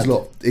making Mad. these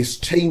lot. It's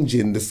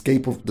changing the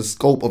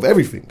scope of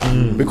everything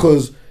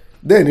because.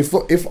 Then if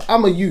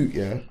I'm a youth,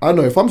 yeah, I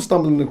know if I'm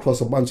stumbling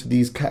across a bunch of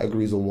these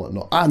categories and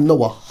whatnot, I know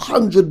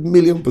 100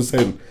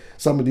 million%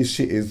 some of this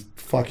shit is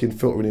fucking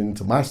filtering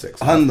into my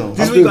sex. I know.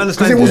 This is what you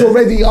understand.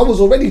 Because I was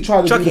already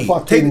trying to Chucky, do the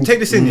fucking. take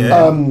this in,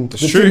 yeah. The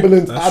true.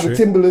 Timberlands. That's I had the true.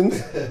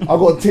 Timberlands. I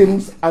got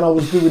Timbs, and I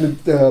was doing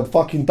the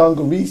fucking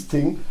Dungarees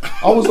thing.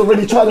 I was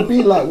already trying to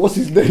be like, what's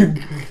his name?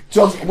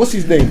 What's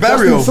his name?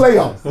 Mario. Justin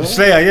Slayer.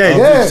 Slayer, yeah.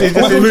 Yeah.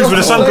 He moves with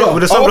the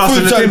sunglasses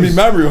and the trying to be Timbs.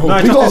 Mario. No,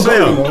 We Justin gotta go, Slayer.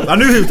 you know. I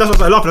knew he. That's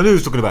what I was laughing. I knew he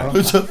was talking about.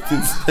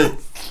 Justin Slayer.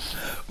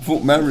 I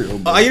thought Mario.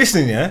 Bro. Are you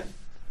listening? Yeah.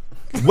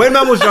 When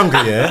man was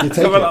younger, yeah.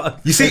 Take it.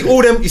 You see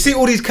all them. You see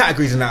all these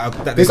categories and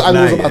that. This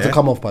angle's now, about yeah? to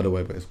come off, by the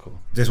way, but it's cool.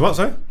 This what?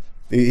 Sorry.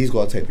 He's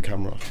got to take the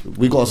camera.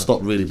 We got to stop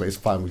really, but it's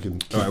fine. We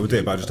can. All right, we'll do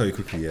it, but I'll just tell you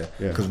quickly, yeah.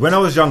 Yeah. Because when I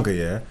was younger,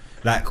 yeah,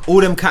 like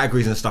all them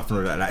categories and stuff and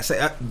all that, like say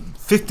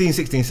 15,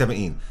 16,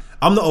 17,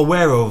 I'm not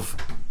aware of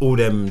all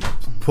them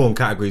porn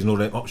categories and all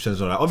them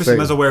options and all that. Obviously, Same.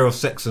 I was aware of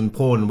sex and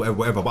porn and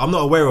whatever, but I'm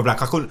not aware of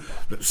like I couldn't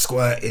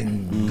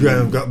squirting.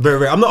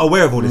 Very. I'm not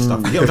aware of all this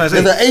stuff. You get what I'm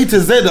There's saying? an A to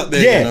Z up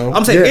there. Yeah, You know?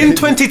 I'm saying Yeah. in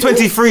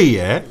 2023,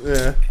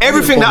 yeah,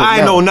 everything that I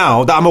now. know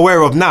now that I'm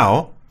aware of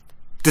now,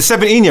 the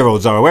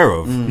 17-year-olds are aware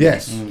of.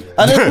 Yes. And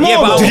there's more. Yeah,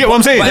 but do you get what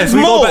I'm saying? But if There's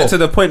we more. go back to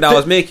the point that I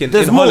was making,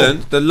 There's in more.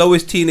 Holland, the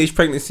lowest teenage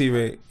pregnancy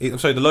rate. I'm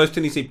sorry, the lowest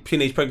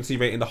teenage pregnancy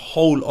rate in the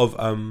whole of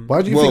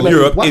Why do you Well, think that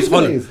Europe why do is you think that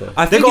Holland. is, though?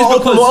 I They think it's got open,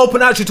 because more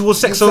open attitude towards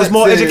sex, so it's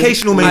more Sex is-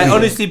 educational. Maybe. I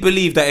honestly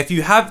believe that if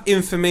you have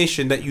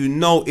information that you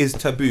know is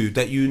taboo,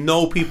 that you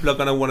know people are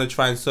going to want to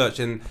try and search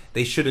and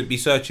they shouldn't be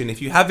searching,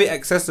 if you have it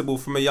accessible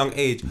from a young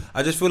age,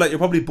 I just feel like you're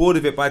probably bored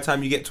of it by the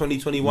time you get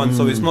 2021.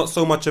 So it's not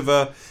so much of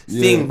a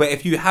thing. Yeah. But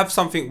if you have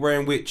something where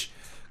in which,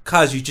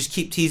 cause you just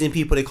keep teasing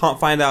people, they can't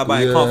find out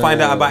about it, Yeah. can't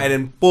find out about it,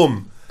 and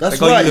boom, That's they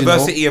go right, to you know.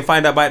 university and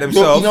find out about it You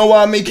themselves. know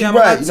why I make it Yeah,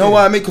 right? You know man,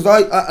 why I make? Because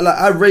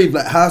I rave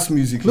like house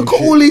music. Look and at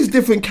shit. all these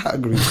different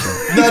categories. bro.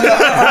 Is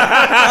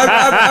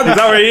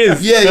that where he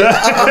is? Yeah,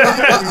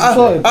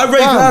 I rave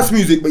Fam. house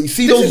music, but you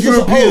see This those is just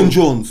European old.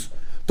 Johns.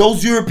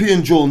 Those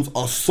European Johns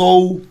are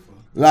so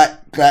like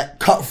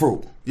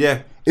cutthroat. Yeah.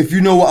 If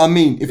you know what I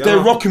mean. If they're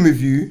Yeah. rocking with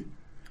you,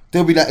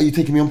 they'll be like, "Are you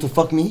taking me home to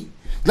fuck me?"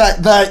 Like,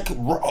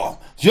 raw.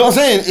 You know what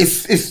I'm saying?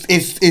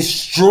 It's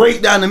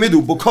straight down the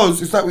middle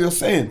because it's like what you're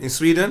saying. In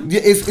Sweden?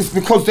 Yeah, it's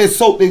because they're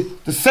so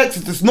the sex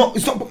is it's not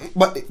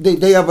but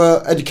they have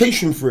a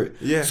education for it.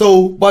 Yeah.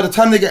 So by the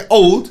time they get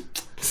old,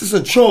 this is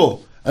a chore,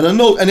 and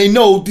they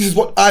know this is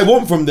what I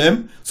want from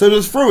them, so they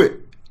just throw it.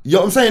 You know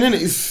what I'm saying?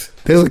 Innit? It's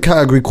There's a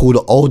category called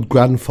the old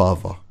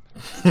grandfather.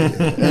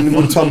 and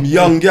with some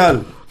young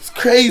gal, it's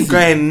crazy,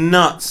 Going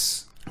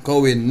nuts.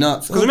 going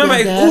nuts. Because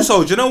remember,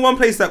 also, do you know one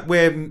place that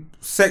where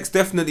sex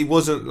definitely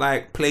wasn't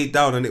like played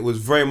down and it was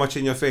very much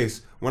in your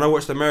face? When I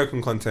watched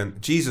American content,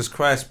 Jesus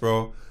Christ,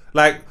 bro!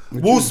 Like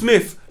Will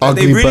Smith, like,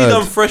 they Ugly really Bird.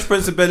 done Fresh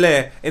Prince of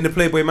Bel-Air in the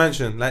Playboy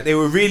Mansion. Like they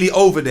were really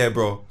over there,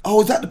 bro.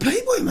 Oh, is that the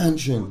Playboy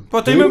Mansion?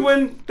 But do you remember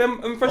when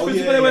them Fresh Prince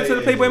of Bel-Air went to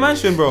the Playboy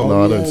Mansion, bro?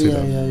 No, I don't see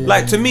that.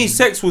 Like to me,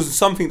 sex was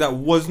something that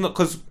was not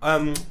because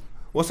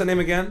what's her name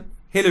again?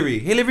 Hillary.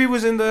 Hillary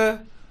was in the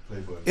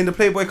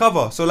Playboy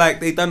cover. So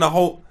like they done the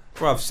whole.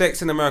 Bruv,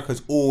 sex in America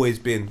has always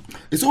been.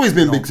 It's always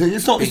been big.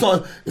 It's not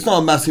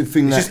a massive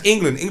thing. It's Like, just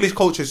England. English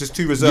culture is just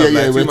too yeah, reserved. yeah,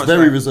 like, too it's much,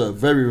 very like- reserved,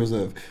 very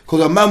reserved.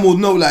 Because a man will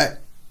know, like,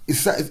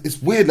 it's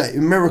weird. Like in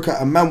America,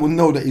 a man will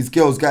know that his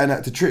girl's going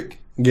out to trick.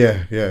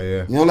 Yeah.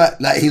 You know,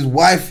 like his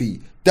wifey,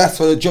 that's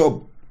her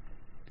job.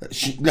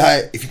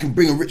 Like, if you can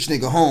bring a rich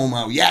nigga home,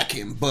 I'll yak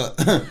him. But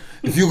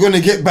if you're gonna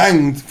get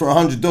banged for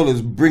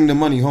 $100, bring the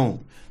money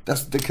home.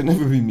 That can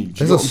never be me. Do you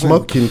There's know a what I'm saying?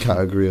 smoking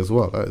category as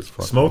well. That is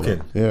fucking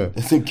Smoking? Yeah.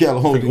 It's a girl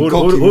holding All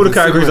cocky the with a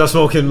categories are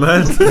cigarette. smoking,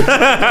 man.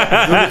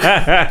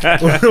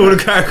 all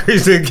the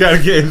categories are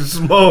getting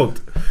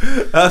smoked.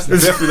 That's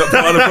definitely not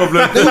part of the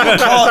problem. They got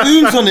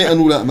cartoons on it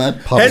and all that, man.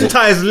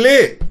 Hentai is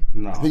lit.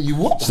 No. But you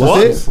watch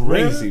What's that? it?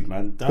 Crazy,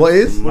 man. That's What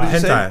is?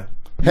 mad. Hentai.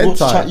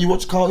 Hentai. You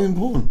watch cartoon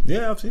porn.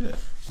 Yeah, I've seen it.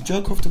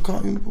 Jerk off to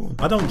cartoon porn.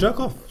 I don't jerk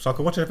off, so I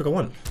can watch anything I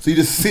want. So you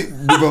just sit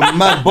with a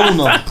mad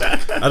boner.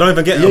 I don't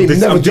even get. Yeah, I'm, you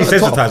never I'm jerked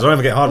desensitized. off. I don't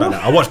even get hard like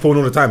that. I watch porn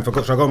all the time. Should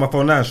I go on my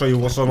phone now and show you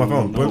what's on my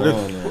phone? No,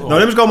 let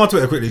me just go on my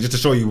Twitter quickly just to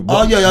show you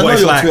what, yeah, I know what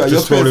it's your like Twitter.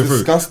 just Your Twitter's scrolling through.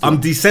 disgusting.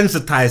 I'm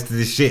desensitized to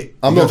this shit.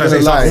 I'm You know not what gonna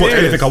saying? So I lie. can watch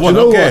anything I want.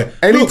 Do you I know don't care.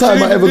 what?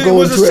 Anytime I ever it go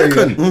was on a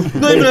Twitter,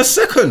 second. Not even a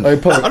second. Hey,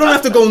 Pop. I don't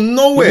have to go Let me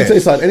nowhere. tell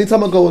you something.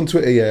 Anytime I go on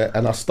Twitter, yeah,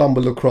 and I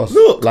stumble across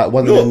like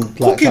one of them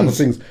like kind of cookings.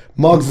 things,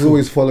 Margs is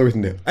always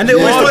following them. And they're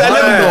always,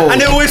 Yeah. and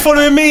they're always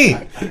following me.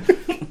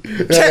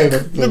 Check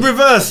the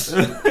reverse.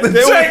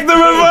 Check the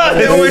reverse.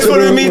 They're always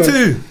following me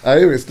too. I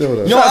hear it still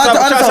though. You know, Shout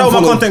out don't my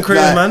follow, content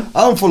creators, man.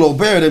 I don't follow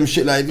bare of them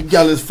shit. Like the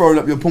gal is throwing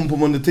up your pum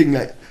pum on the thing.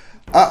 Like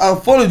I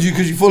followed you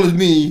because you followed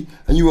me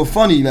and you were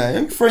funny. Like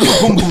I'm throwing your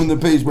pum pum on the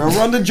page, man.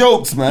 Run the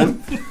jokes,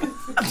 man.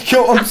 You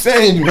know what I'm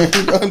saying, man?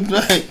 I'm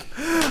like,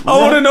 I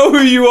want to know who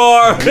you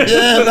are.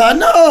 yeah, like,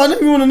 no, I don't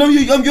even want to know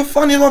you. You're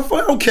funny. I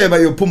don't care about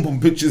your pum pum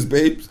pictures,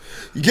 babes.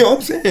 You get what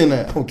I'm saying?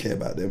 Like, I don't care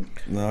about them.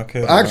 No,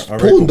 okay. Actually,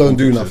 porn don't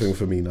do nothing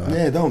for me now.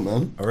 Yeah, don't,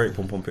 man. I rate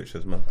pom pom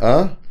pictures, man.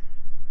 Huh?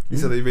 He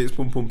said he rates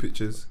pom pom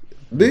pictures.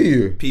 Do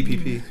you?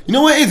 PPP. You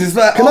know what it is? It's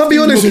like, Can I be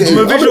honest with you?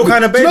 I'm a visual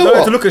kind of Do you babe, know I like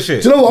what? to look at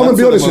shit. Do you know what? I'm gonna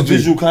be That's honest what I'm with a you.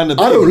 visual kind of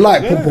I don't babe.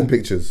 like pom pom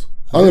pictures.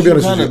 I'm gonna be Visual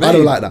honest with kind you. of I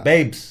don't babe. like that.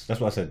 Babes. That's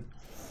what I said.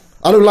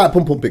 I don't like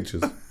pom-pom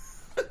pictures.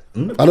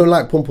 I don't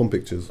like pom-pom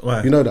pictures.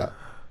 Why? You know that?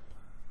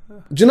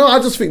 Do you know, I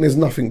just think there's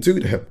nothing to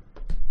them.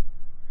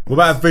 What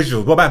about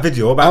visual? What about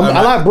video? What about?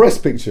 I like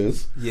breast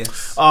pictures.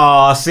 Yes.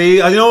 Ah, see,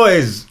 you know what it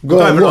is?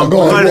 Go on, what? Go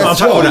on, That's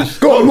what?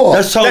 Go on, what?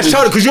 That's childish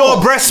because you're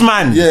a breast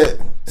man. Yeah.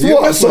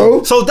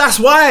 So that's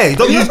why.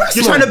 Don't You're you, a breast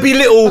you're man. trying to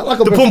belittle like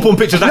a the breast- pom pom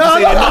pictures. Like No,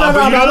 you say no, they're no, not, no,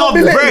 but no, you I'm not love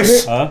belittling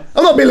breasts. it.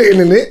 I'm not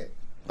belittling it.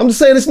 I'm just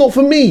saying it's not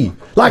for me.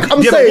 Like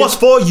I'm Yeah, saying. but what's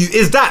for you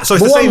is that. So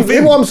it's But the what same I'm-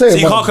 thing. what I'm saying, So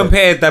you what can't I'm saying.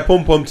 compare that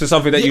pom pom to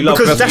something that you love.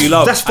 because That's what you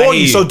love. that's I for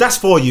hear you. So that's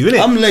for you, isn't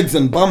it? I'm legs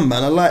and bum,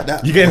 man. I like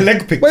that. You're getting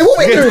leg pics. Wait, what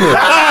we doing here?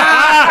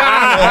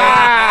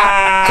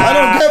 I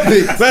don't get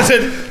pics. That's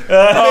it.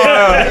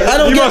 I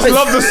don't You get must pics.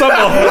 love the summer.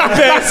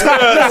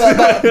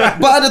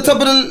 but at the top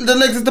of the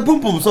legs is the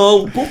pum pum.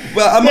 So, but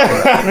I'm not.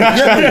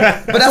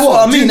 Yeah, but that's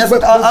what I mean. That's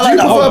But I do like you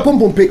that. prefer a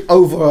pom-pom pic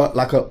over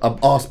like a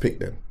ass pic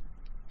then?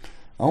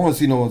 I want to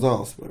see no one's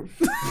ass, bro.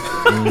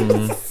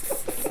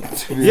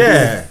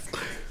 Yeah.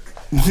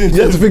 You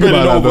have to think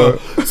about that, bro.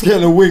 It's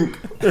getting a wink.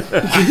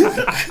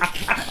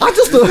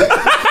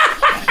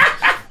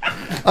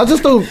 I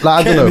just don't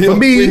like. I don't know. Get For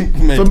me me, a wink,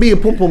 mate. for me, a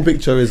pom pom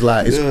picture is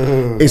like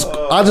it's.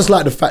 I just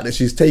like the fact that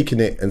she's taking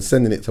it and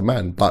sending it to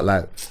man. But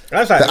like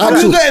That's like the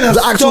actual, You're getting a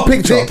the actual stock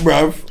picture, pic,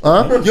 bruv.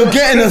 Huh? You're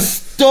getting a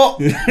stock.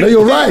 No,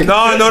 you're right.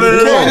 No.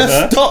 You're getting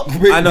a stock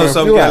pic. I know bruv.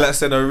 some You're girl right. that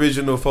sent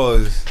original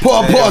photos. Put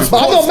a But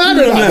I'm not mad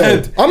at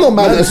that. Though. I'm not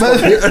mad at the stock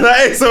pic.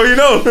 Hey, so you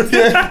know.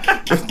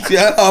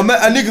 Yeah, I met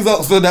a niggas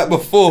asked her that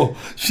before.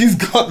 She's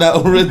got that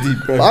already,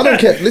 bro. I don't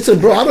care. Listen,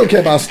 bro, I don't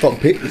care about stock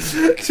pics.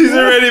 She's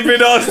already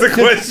been asked the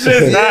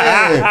question.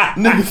 Yeah,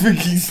 nigga think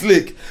he's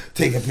slick.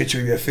 Take a picture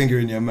of your finger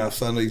in your mouth,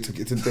 so I know you took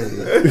it today.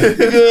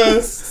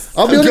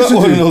 I'll be I honest got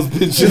one with of you. those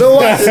pictures. You know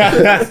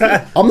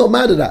what? I'm not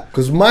mad at that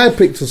because my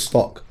picture's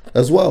stock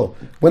as well.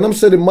 When I'm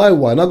selling my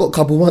wine, I got a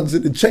couple ones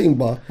in the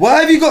chamber. Why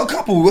have you got a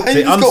couple? Why have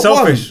you I'm just got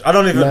selfish. I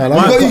don't even. Nah, nah,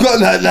 my- one? You got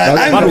like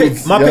My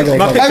angles. My Yeah, pic- no,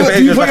 my no. picture Do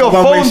page you is put like your a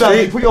one-way phone down?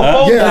 street. You put your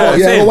phone Yeah, down.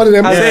 I got one of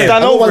them. I'm saying. I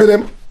got one of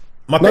them.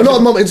 My No,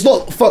 picture- no, it's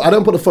not. I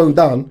don't put the phone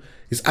down.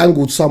 It's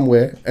angled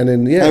somewhere, and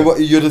then yeah. Hey,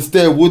 what, you're the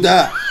stair, wood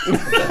that.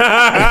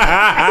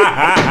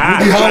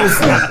 Woody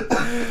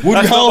Harrelson.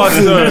 Woody That's not my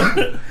Harrelson.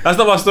 story. That's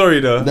not my story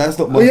though. That's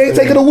not my Oh, you ain't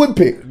stair. taking a wood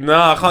pic.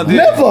 Nah, I can't do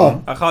Never.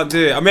 it. I can't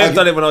do it. I may have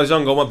done it when I was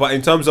younger, but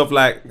in terms of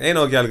like, ain't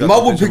no girl got My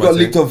the wood picture pic got of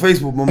my leaked on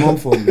Facebook. My mum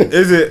phoned me.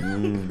 Is it?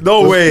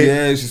 No way.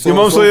 Yeah, she saw Your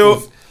her mum saw your.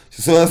 sofas.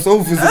 She saw her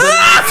sofas in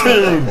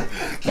the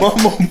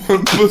My mum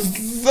went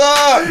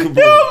berserk,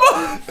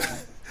 bro.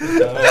 I'll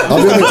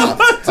be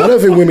honest, I don't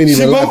think women My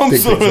even like mum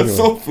dick saw pics her anyway.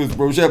 sofas,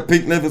 bro. She had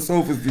pink leather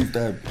sofas these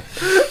times.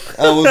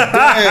 I was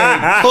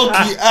there,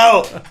 cocky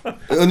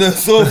out on her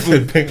sofa.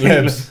 Pink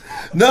lips.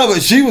 No,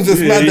 but she was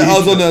just mad that I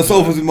was on her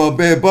sofas with my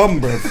bare bum,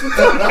 bro.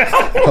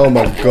 Oh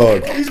my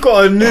god. He's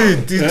got a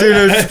nude.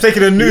 He's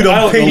taking a nude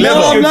on pink No, leather.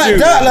 No, I'm like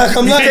that. Like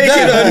I'm He's like taking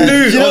that. a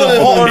nude You know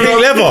on what hot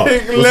pink leather.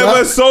 Pink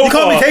leather sofa. You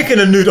can't be taking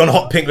a nude on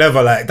hot pink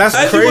leather. Like that's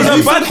And he crazy.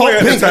 was a bad boy Hot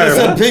at the pink. I time.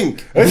 said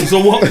pink. So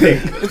what thing?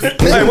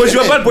 Hey, was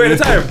you a bad boy at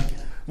the time?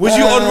 Was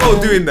you on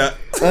road doing that?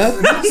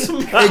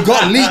 It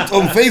got leaked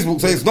on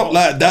Facebook, so it's not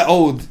like that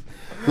old.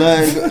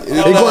 Like It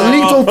got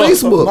leaked on my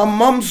Facebook.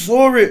 mum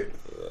saw it.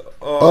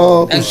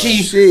 Oh And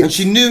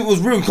she knew it was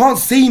real. You can't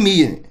see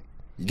me in it.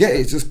 You get it?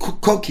 It's just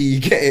cocky. You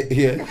get it?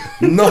 Yeah.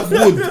 Enough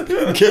wood.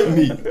 You get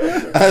me?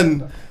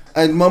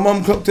 And my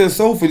mum clocked her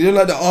sofa. You know,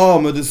 like the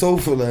arm of the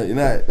sofa, like you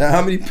know, like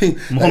how many pink?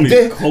 Mum is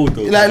they- cold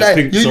though. Like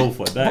the pink you,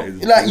 sofa. That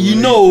is like crazy.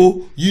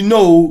 you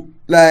know,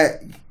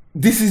 like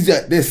this is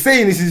they're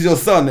saying this is your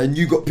son, and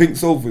you got pink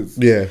sofas.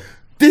 Yeah.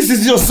 This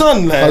is your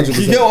son, like 100%.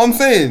 you get what I'm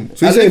saying?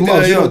 So you I say, lived Mum,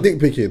 there you're young. not dick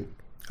picking.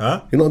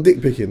 Huh? You're not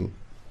dick picking.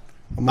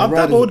 I've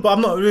dabbled, but I'm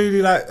not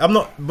really like. I'm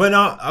not. When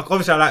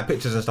obviously I like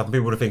pictures and stuff, and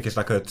people would think it's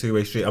like a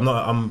two-way street. I'm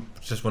not. I'm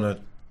just want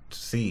to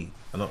see.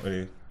 I'm not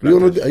really.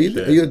 Are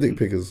you a dick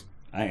pickers?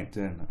 I ain't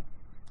doing that.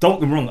 Don't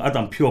get me wrong, I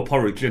done pure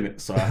porridge in it,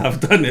 so I have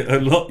done it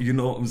a lot. You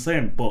know what I'm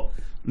saying? But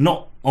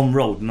not on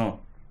road, no.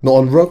 Not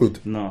on road.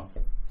 No.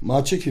 My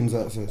chicken's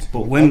outside.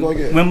 But I when gotta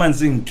get-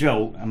 man's in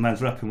jail and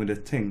man's rapping with the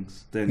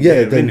things, then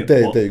Yeah, yeah, then in it.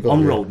 there- But there you go,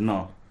 on yeah. road,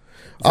 no.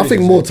 I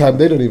think more time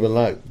they don't even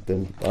like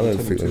them. I don't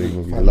think they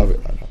even really love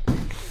it like that.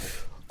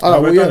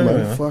 Alright, well, we're yeah, done man.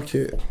 anyway, Fuck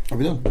it. Have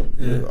we done?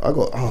 Yeah. I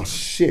got. Oh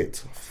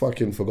shit! I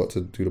fucking forgot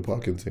to do the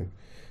parking thing.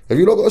 Have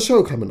you not got a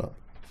show coming up?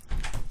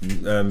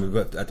 We've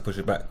got had to push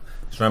it back.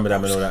 It's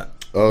Ramadan and all that.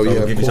 Oh, So yeah,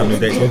 we'll give of you some new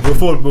course.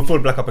 dates. We'll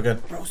forward back up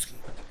again.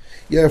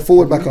 Yeah,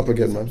 forward back up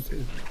again, man.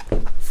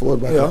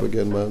 Forward back up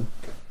again, man.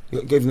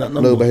 You gave him that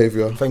number. No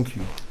behaviour. Thank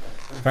you.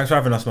 Thanks for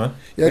having us, man.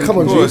 Yeah, come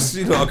on, Of G. course,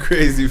 you're not a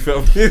crazy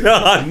film. You're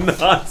not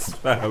nuts,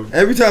 fam.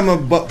 Every time a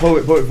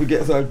poet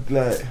forgets, I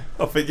like.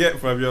 I forget,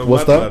 fam. You're a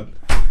What's mad that? man.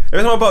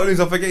 Every time I about news,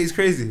 I forget he's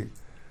crazy.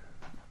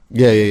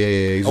 Yeah.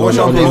 He's I watch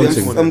on it on the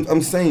Crazy. thing.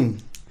 I'm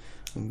sane.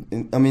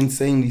 I'm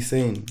insanely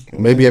sane.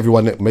 Maybe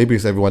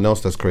it's everyone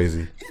else that's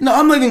crazy. No,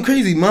 I'm not even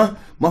crazy. My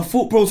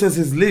thought process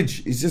is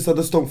lidge. It's just I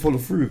just don't follow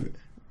through with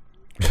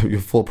it.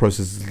 Your thought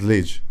process is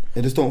lidge.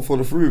 I just don't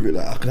follow through with it.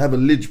 Like I could have a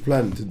lidge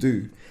plan to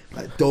do.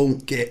 Like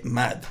don't get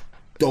mad.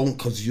 don't,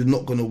 because you're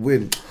not gonna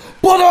win.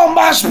 But on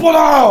mash, but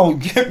on.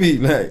 Get me,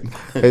 like.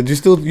 Do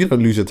you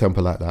don't lose your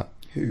temper like that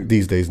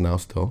these days now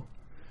still?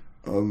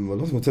 I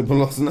lost my temper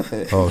last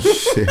night. Oh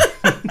shit.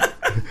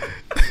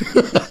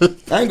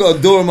 I ain't got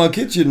a door in my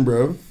kitchen,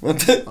 bro.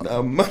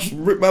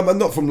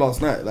 Not from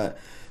last night, like,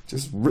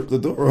 just ripped the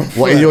door off.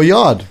 What, in your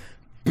yard?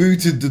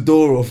 Booted the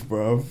door off,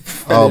 bro.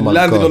 Oh And my it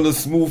landed God. on the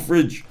small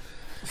fridge.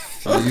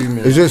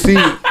 Is your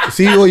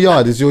see your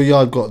yard? Is your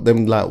yard got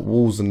them like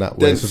walls and that?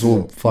 Where it's just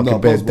all fucking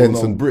bare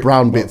dents and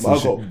brown bits and I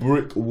shit. got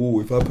brick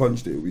wall. If I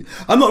punched it,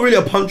 I'm not really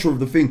a puncher of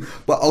the thing,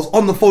 but I was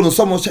on the phone and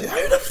someone was saying,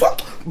 "Who the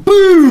fuck?"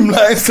 Boom!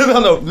 Like, so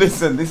no,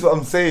 listen, this is what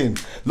I'm saying.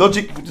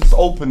 Logic, just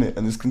open it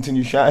and just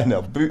continue shouting.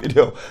 I booted it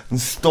up and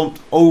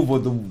stomped over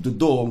the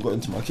door and got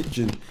into my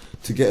kitchen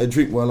to get a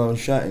drink while I was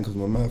shouting because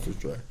my mouth was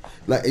dry.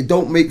 Like, it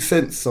don't make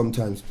sense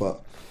sometimes,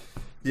 but.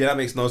 Yeah, that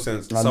makes no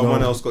sense. I Someone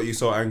know. else got you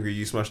so angry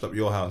you smashed up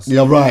your house.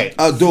 Yeah, right.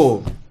 A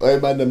door. Hey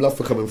man, them love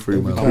for coming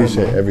through, man. I time,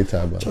 appreciate it man. every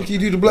time, man. Chucky, you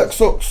do the black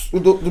socks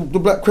with the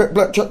black crepe,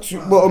 black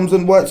tracksuit bottoms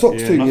and white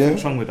socks thing, yeah?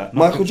 Nothing's wrong with that.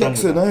 Michael Nothing's wrong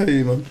Jackson, with I hear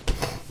you, man.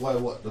 Why?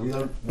 What?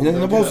 You're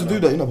not supposed to do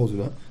that. You're not supposed to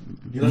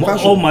do that. that.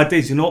 Oh my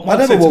days! You know what I Mark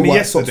never said to wore me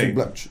white socks yesterday?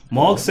 with black.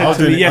 Mark said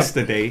to me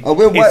yesterday. I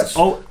wear white. it's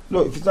Look,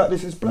 if it's like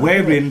this, it's black.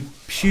 wearing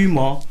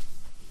Puma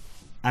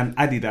and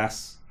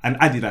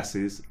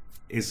Adidas's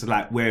is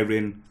like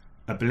wearing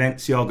a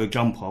Balenciaga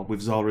jumper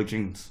with Zara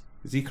jeans.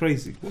 Is he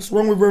crazy? What's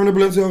wrong with wearing a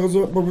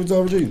Balenciaga with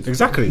Zara jeans?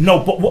 Exactly. No,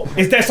 but what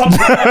is there something?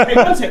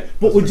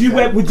 But would you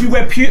wear a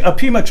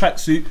Puma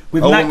tracksuit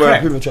with I Nike won't wear a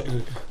crepe? Puma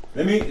tracksuit.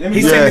 Let me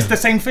He's saying it's the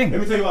same Let thing.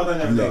 me tell you what I've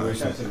done the other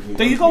day.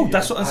 There you go,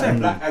 that's what I'm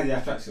saying. I had a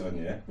black Adidas tracksuit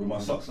on, yeah, with my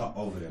socks up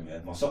over them, yeah.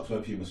 My socks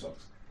were Puma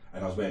socks,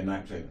 and I was wearing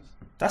Nike trainers,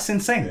 That's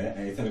insane. yeah.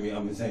 And you're telling me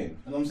I'm insane,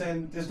 and I'm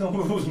saying there's no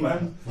rules,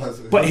 man.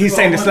 But he's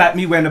saying it's like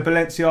me wearing a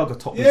Balenciaga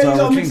top with Yeah, you Zara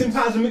got jeans. mixing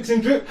patterns and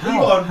mixing drip. How? You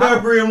got How?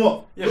 Burberry and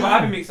what? Yeah, but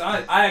I mix.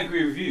 I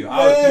agree with you.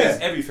 I would mix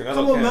everything. I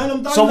don't Come on, care. man,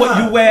 I'm done. So what?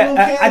 now. You wear I an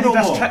don't care no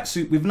Adidas more.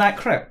 tracksuit with Nike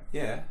crepe?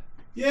 Yeah.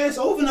 Yeah, it's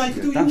over now. You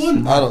can do what That's you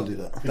want. I don't do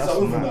that. That's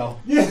mad.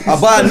 Yeah. I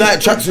buy a night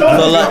tracksuit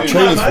because I like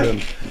trainers for them.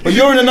 But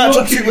you're in a night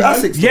tracksuit with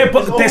Asics. Yeah,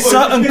 but It's there's over,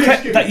 certain it's crepe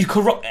finished. that you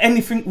can rock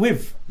anything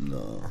with.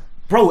 No.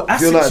 Bro,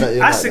 Asics, you're like that, you're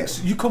like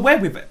Asics, you can wear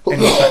with it.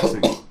 Any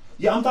tracksuit.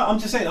 Yeah, I'm done. I'm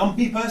just saying. I'm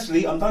me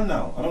personally. I'm done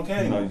now. I don't care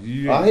anymore.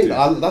 I hate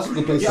that. That's a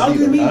good place Yeah, to I'll be.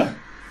 do me. though.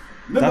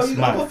 Remember, That's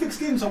I mad. got thick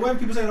skin, so when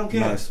people say I don't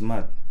care, No, it's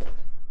mad.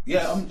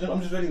 yeah, I'm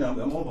just ready now.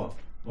 I'm over.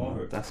 I'm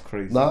over it. That's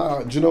crazy.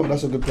 Nah, do you know what?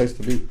 That's a good place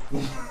to be.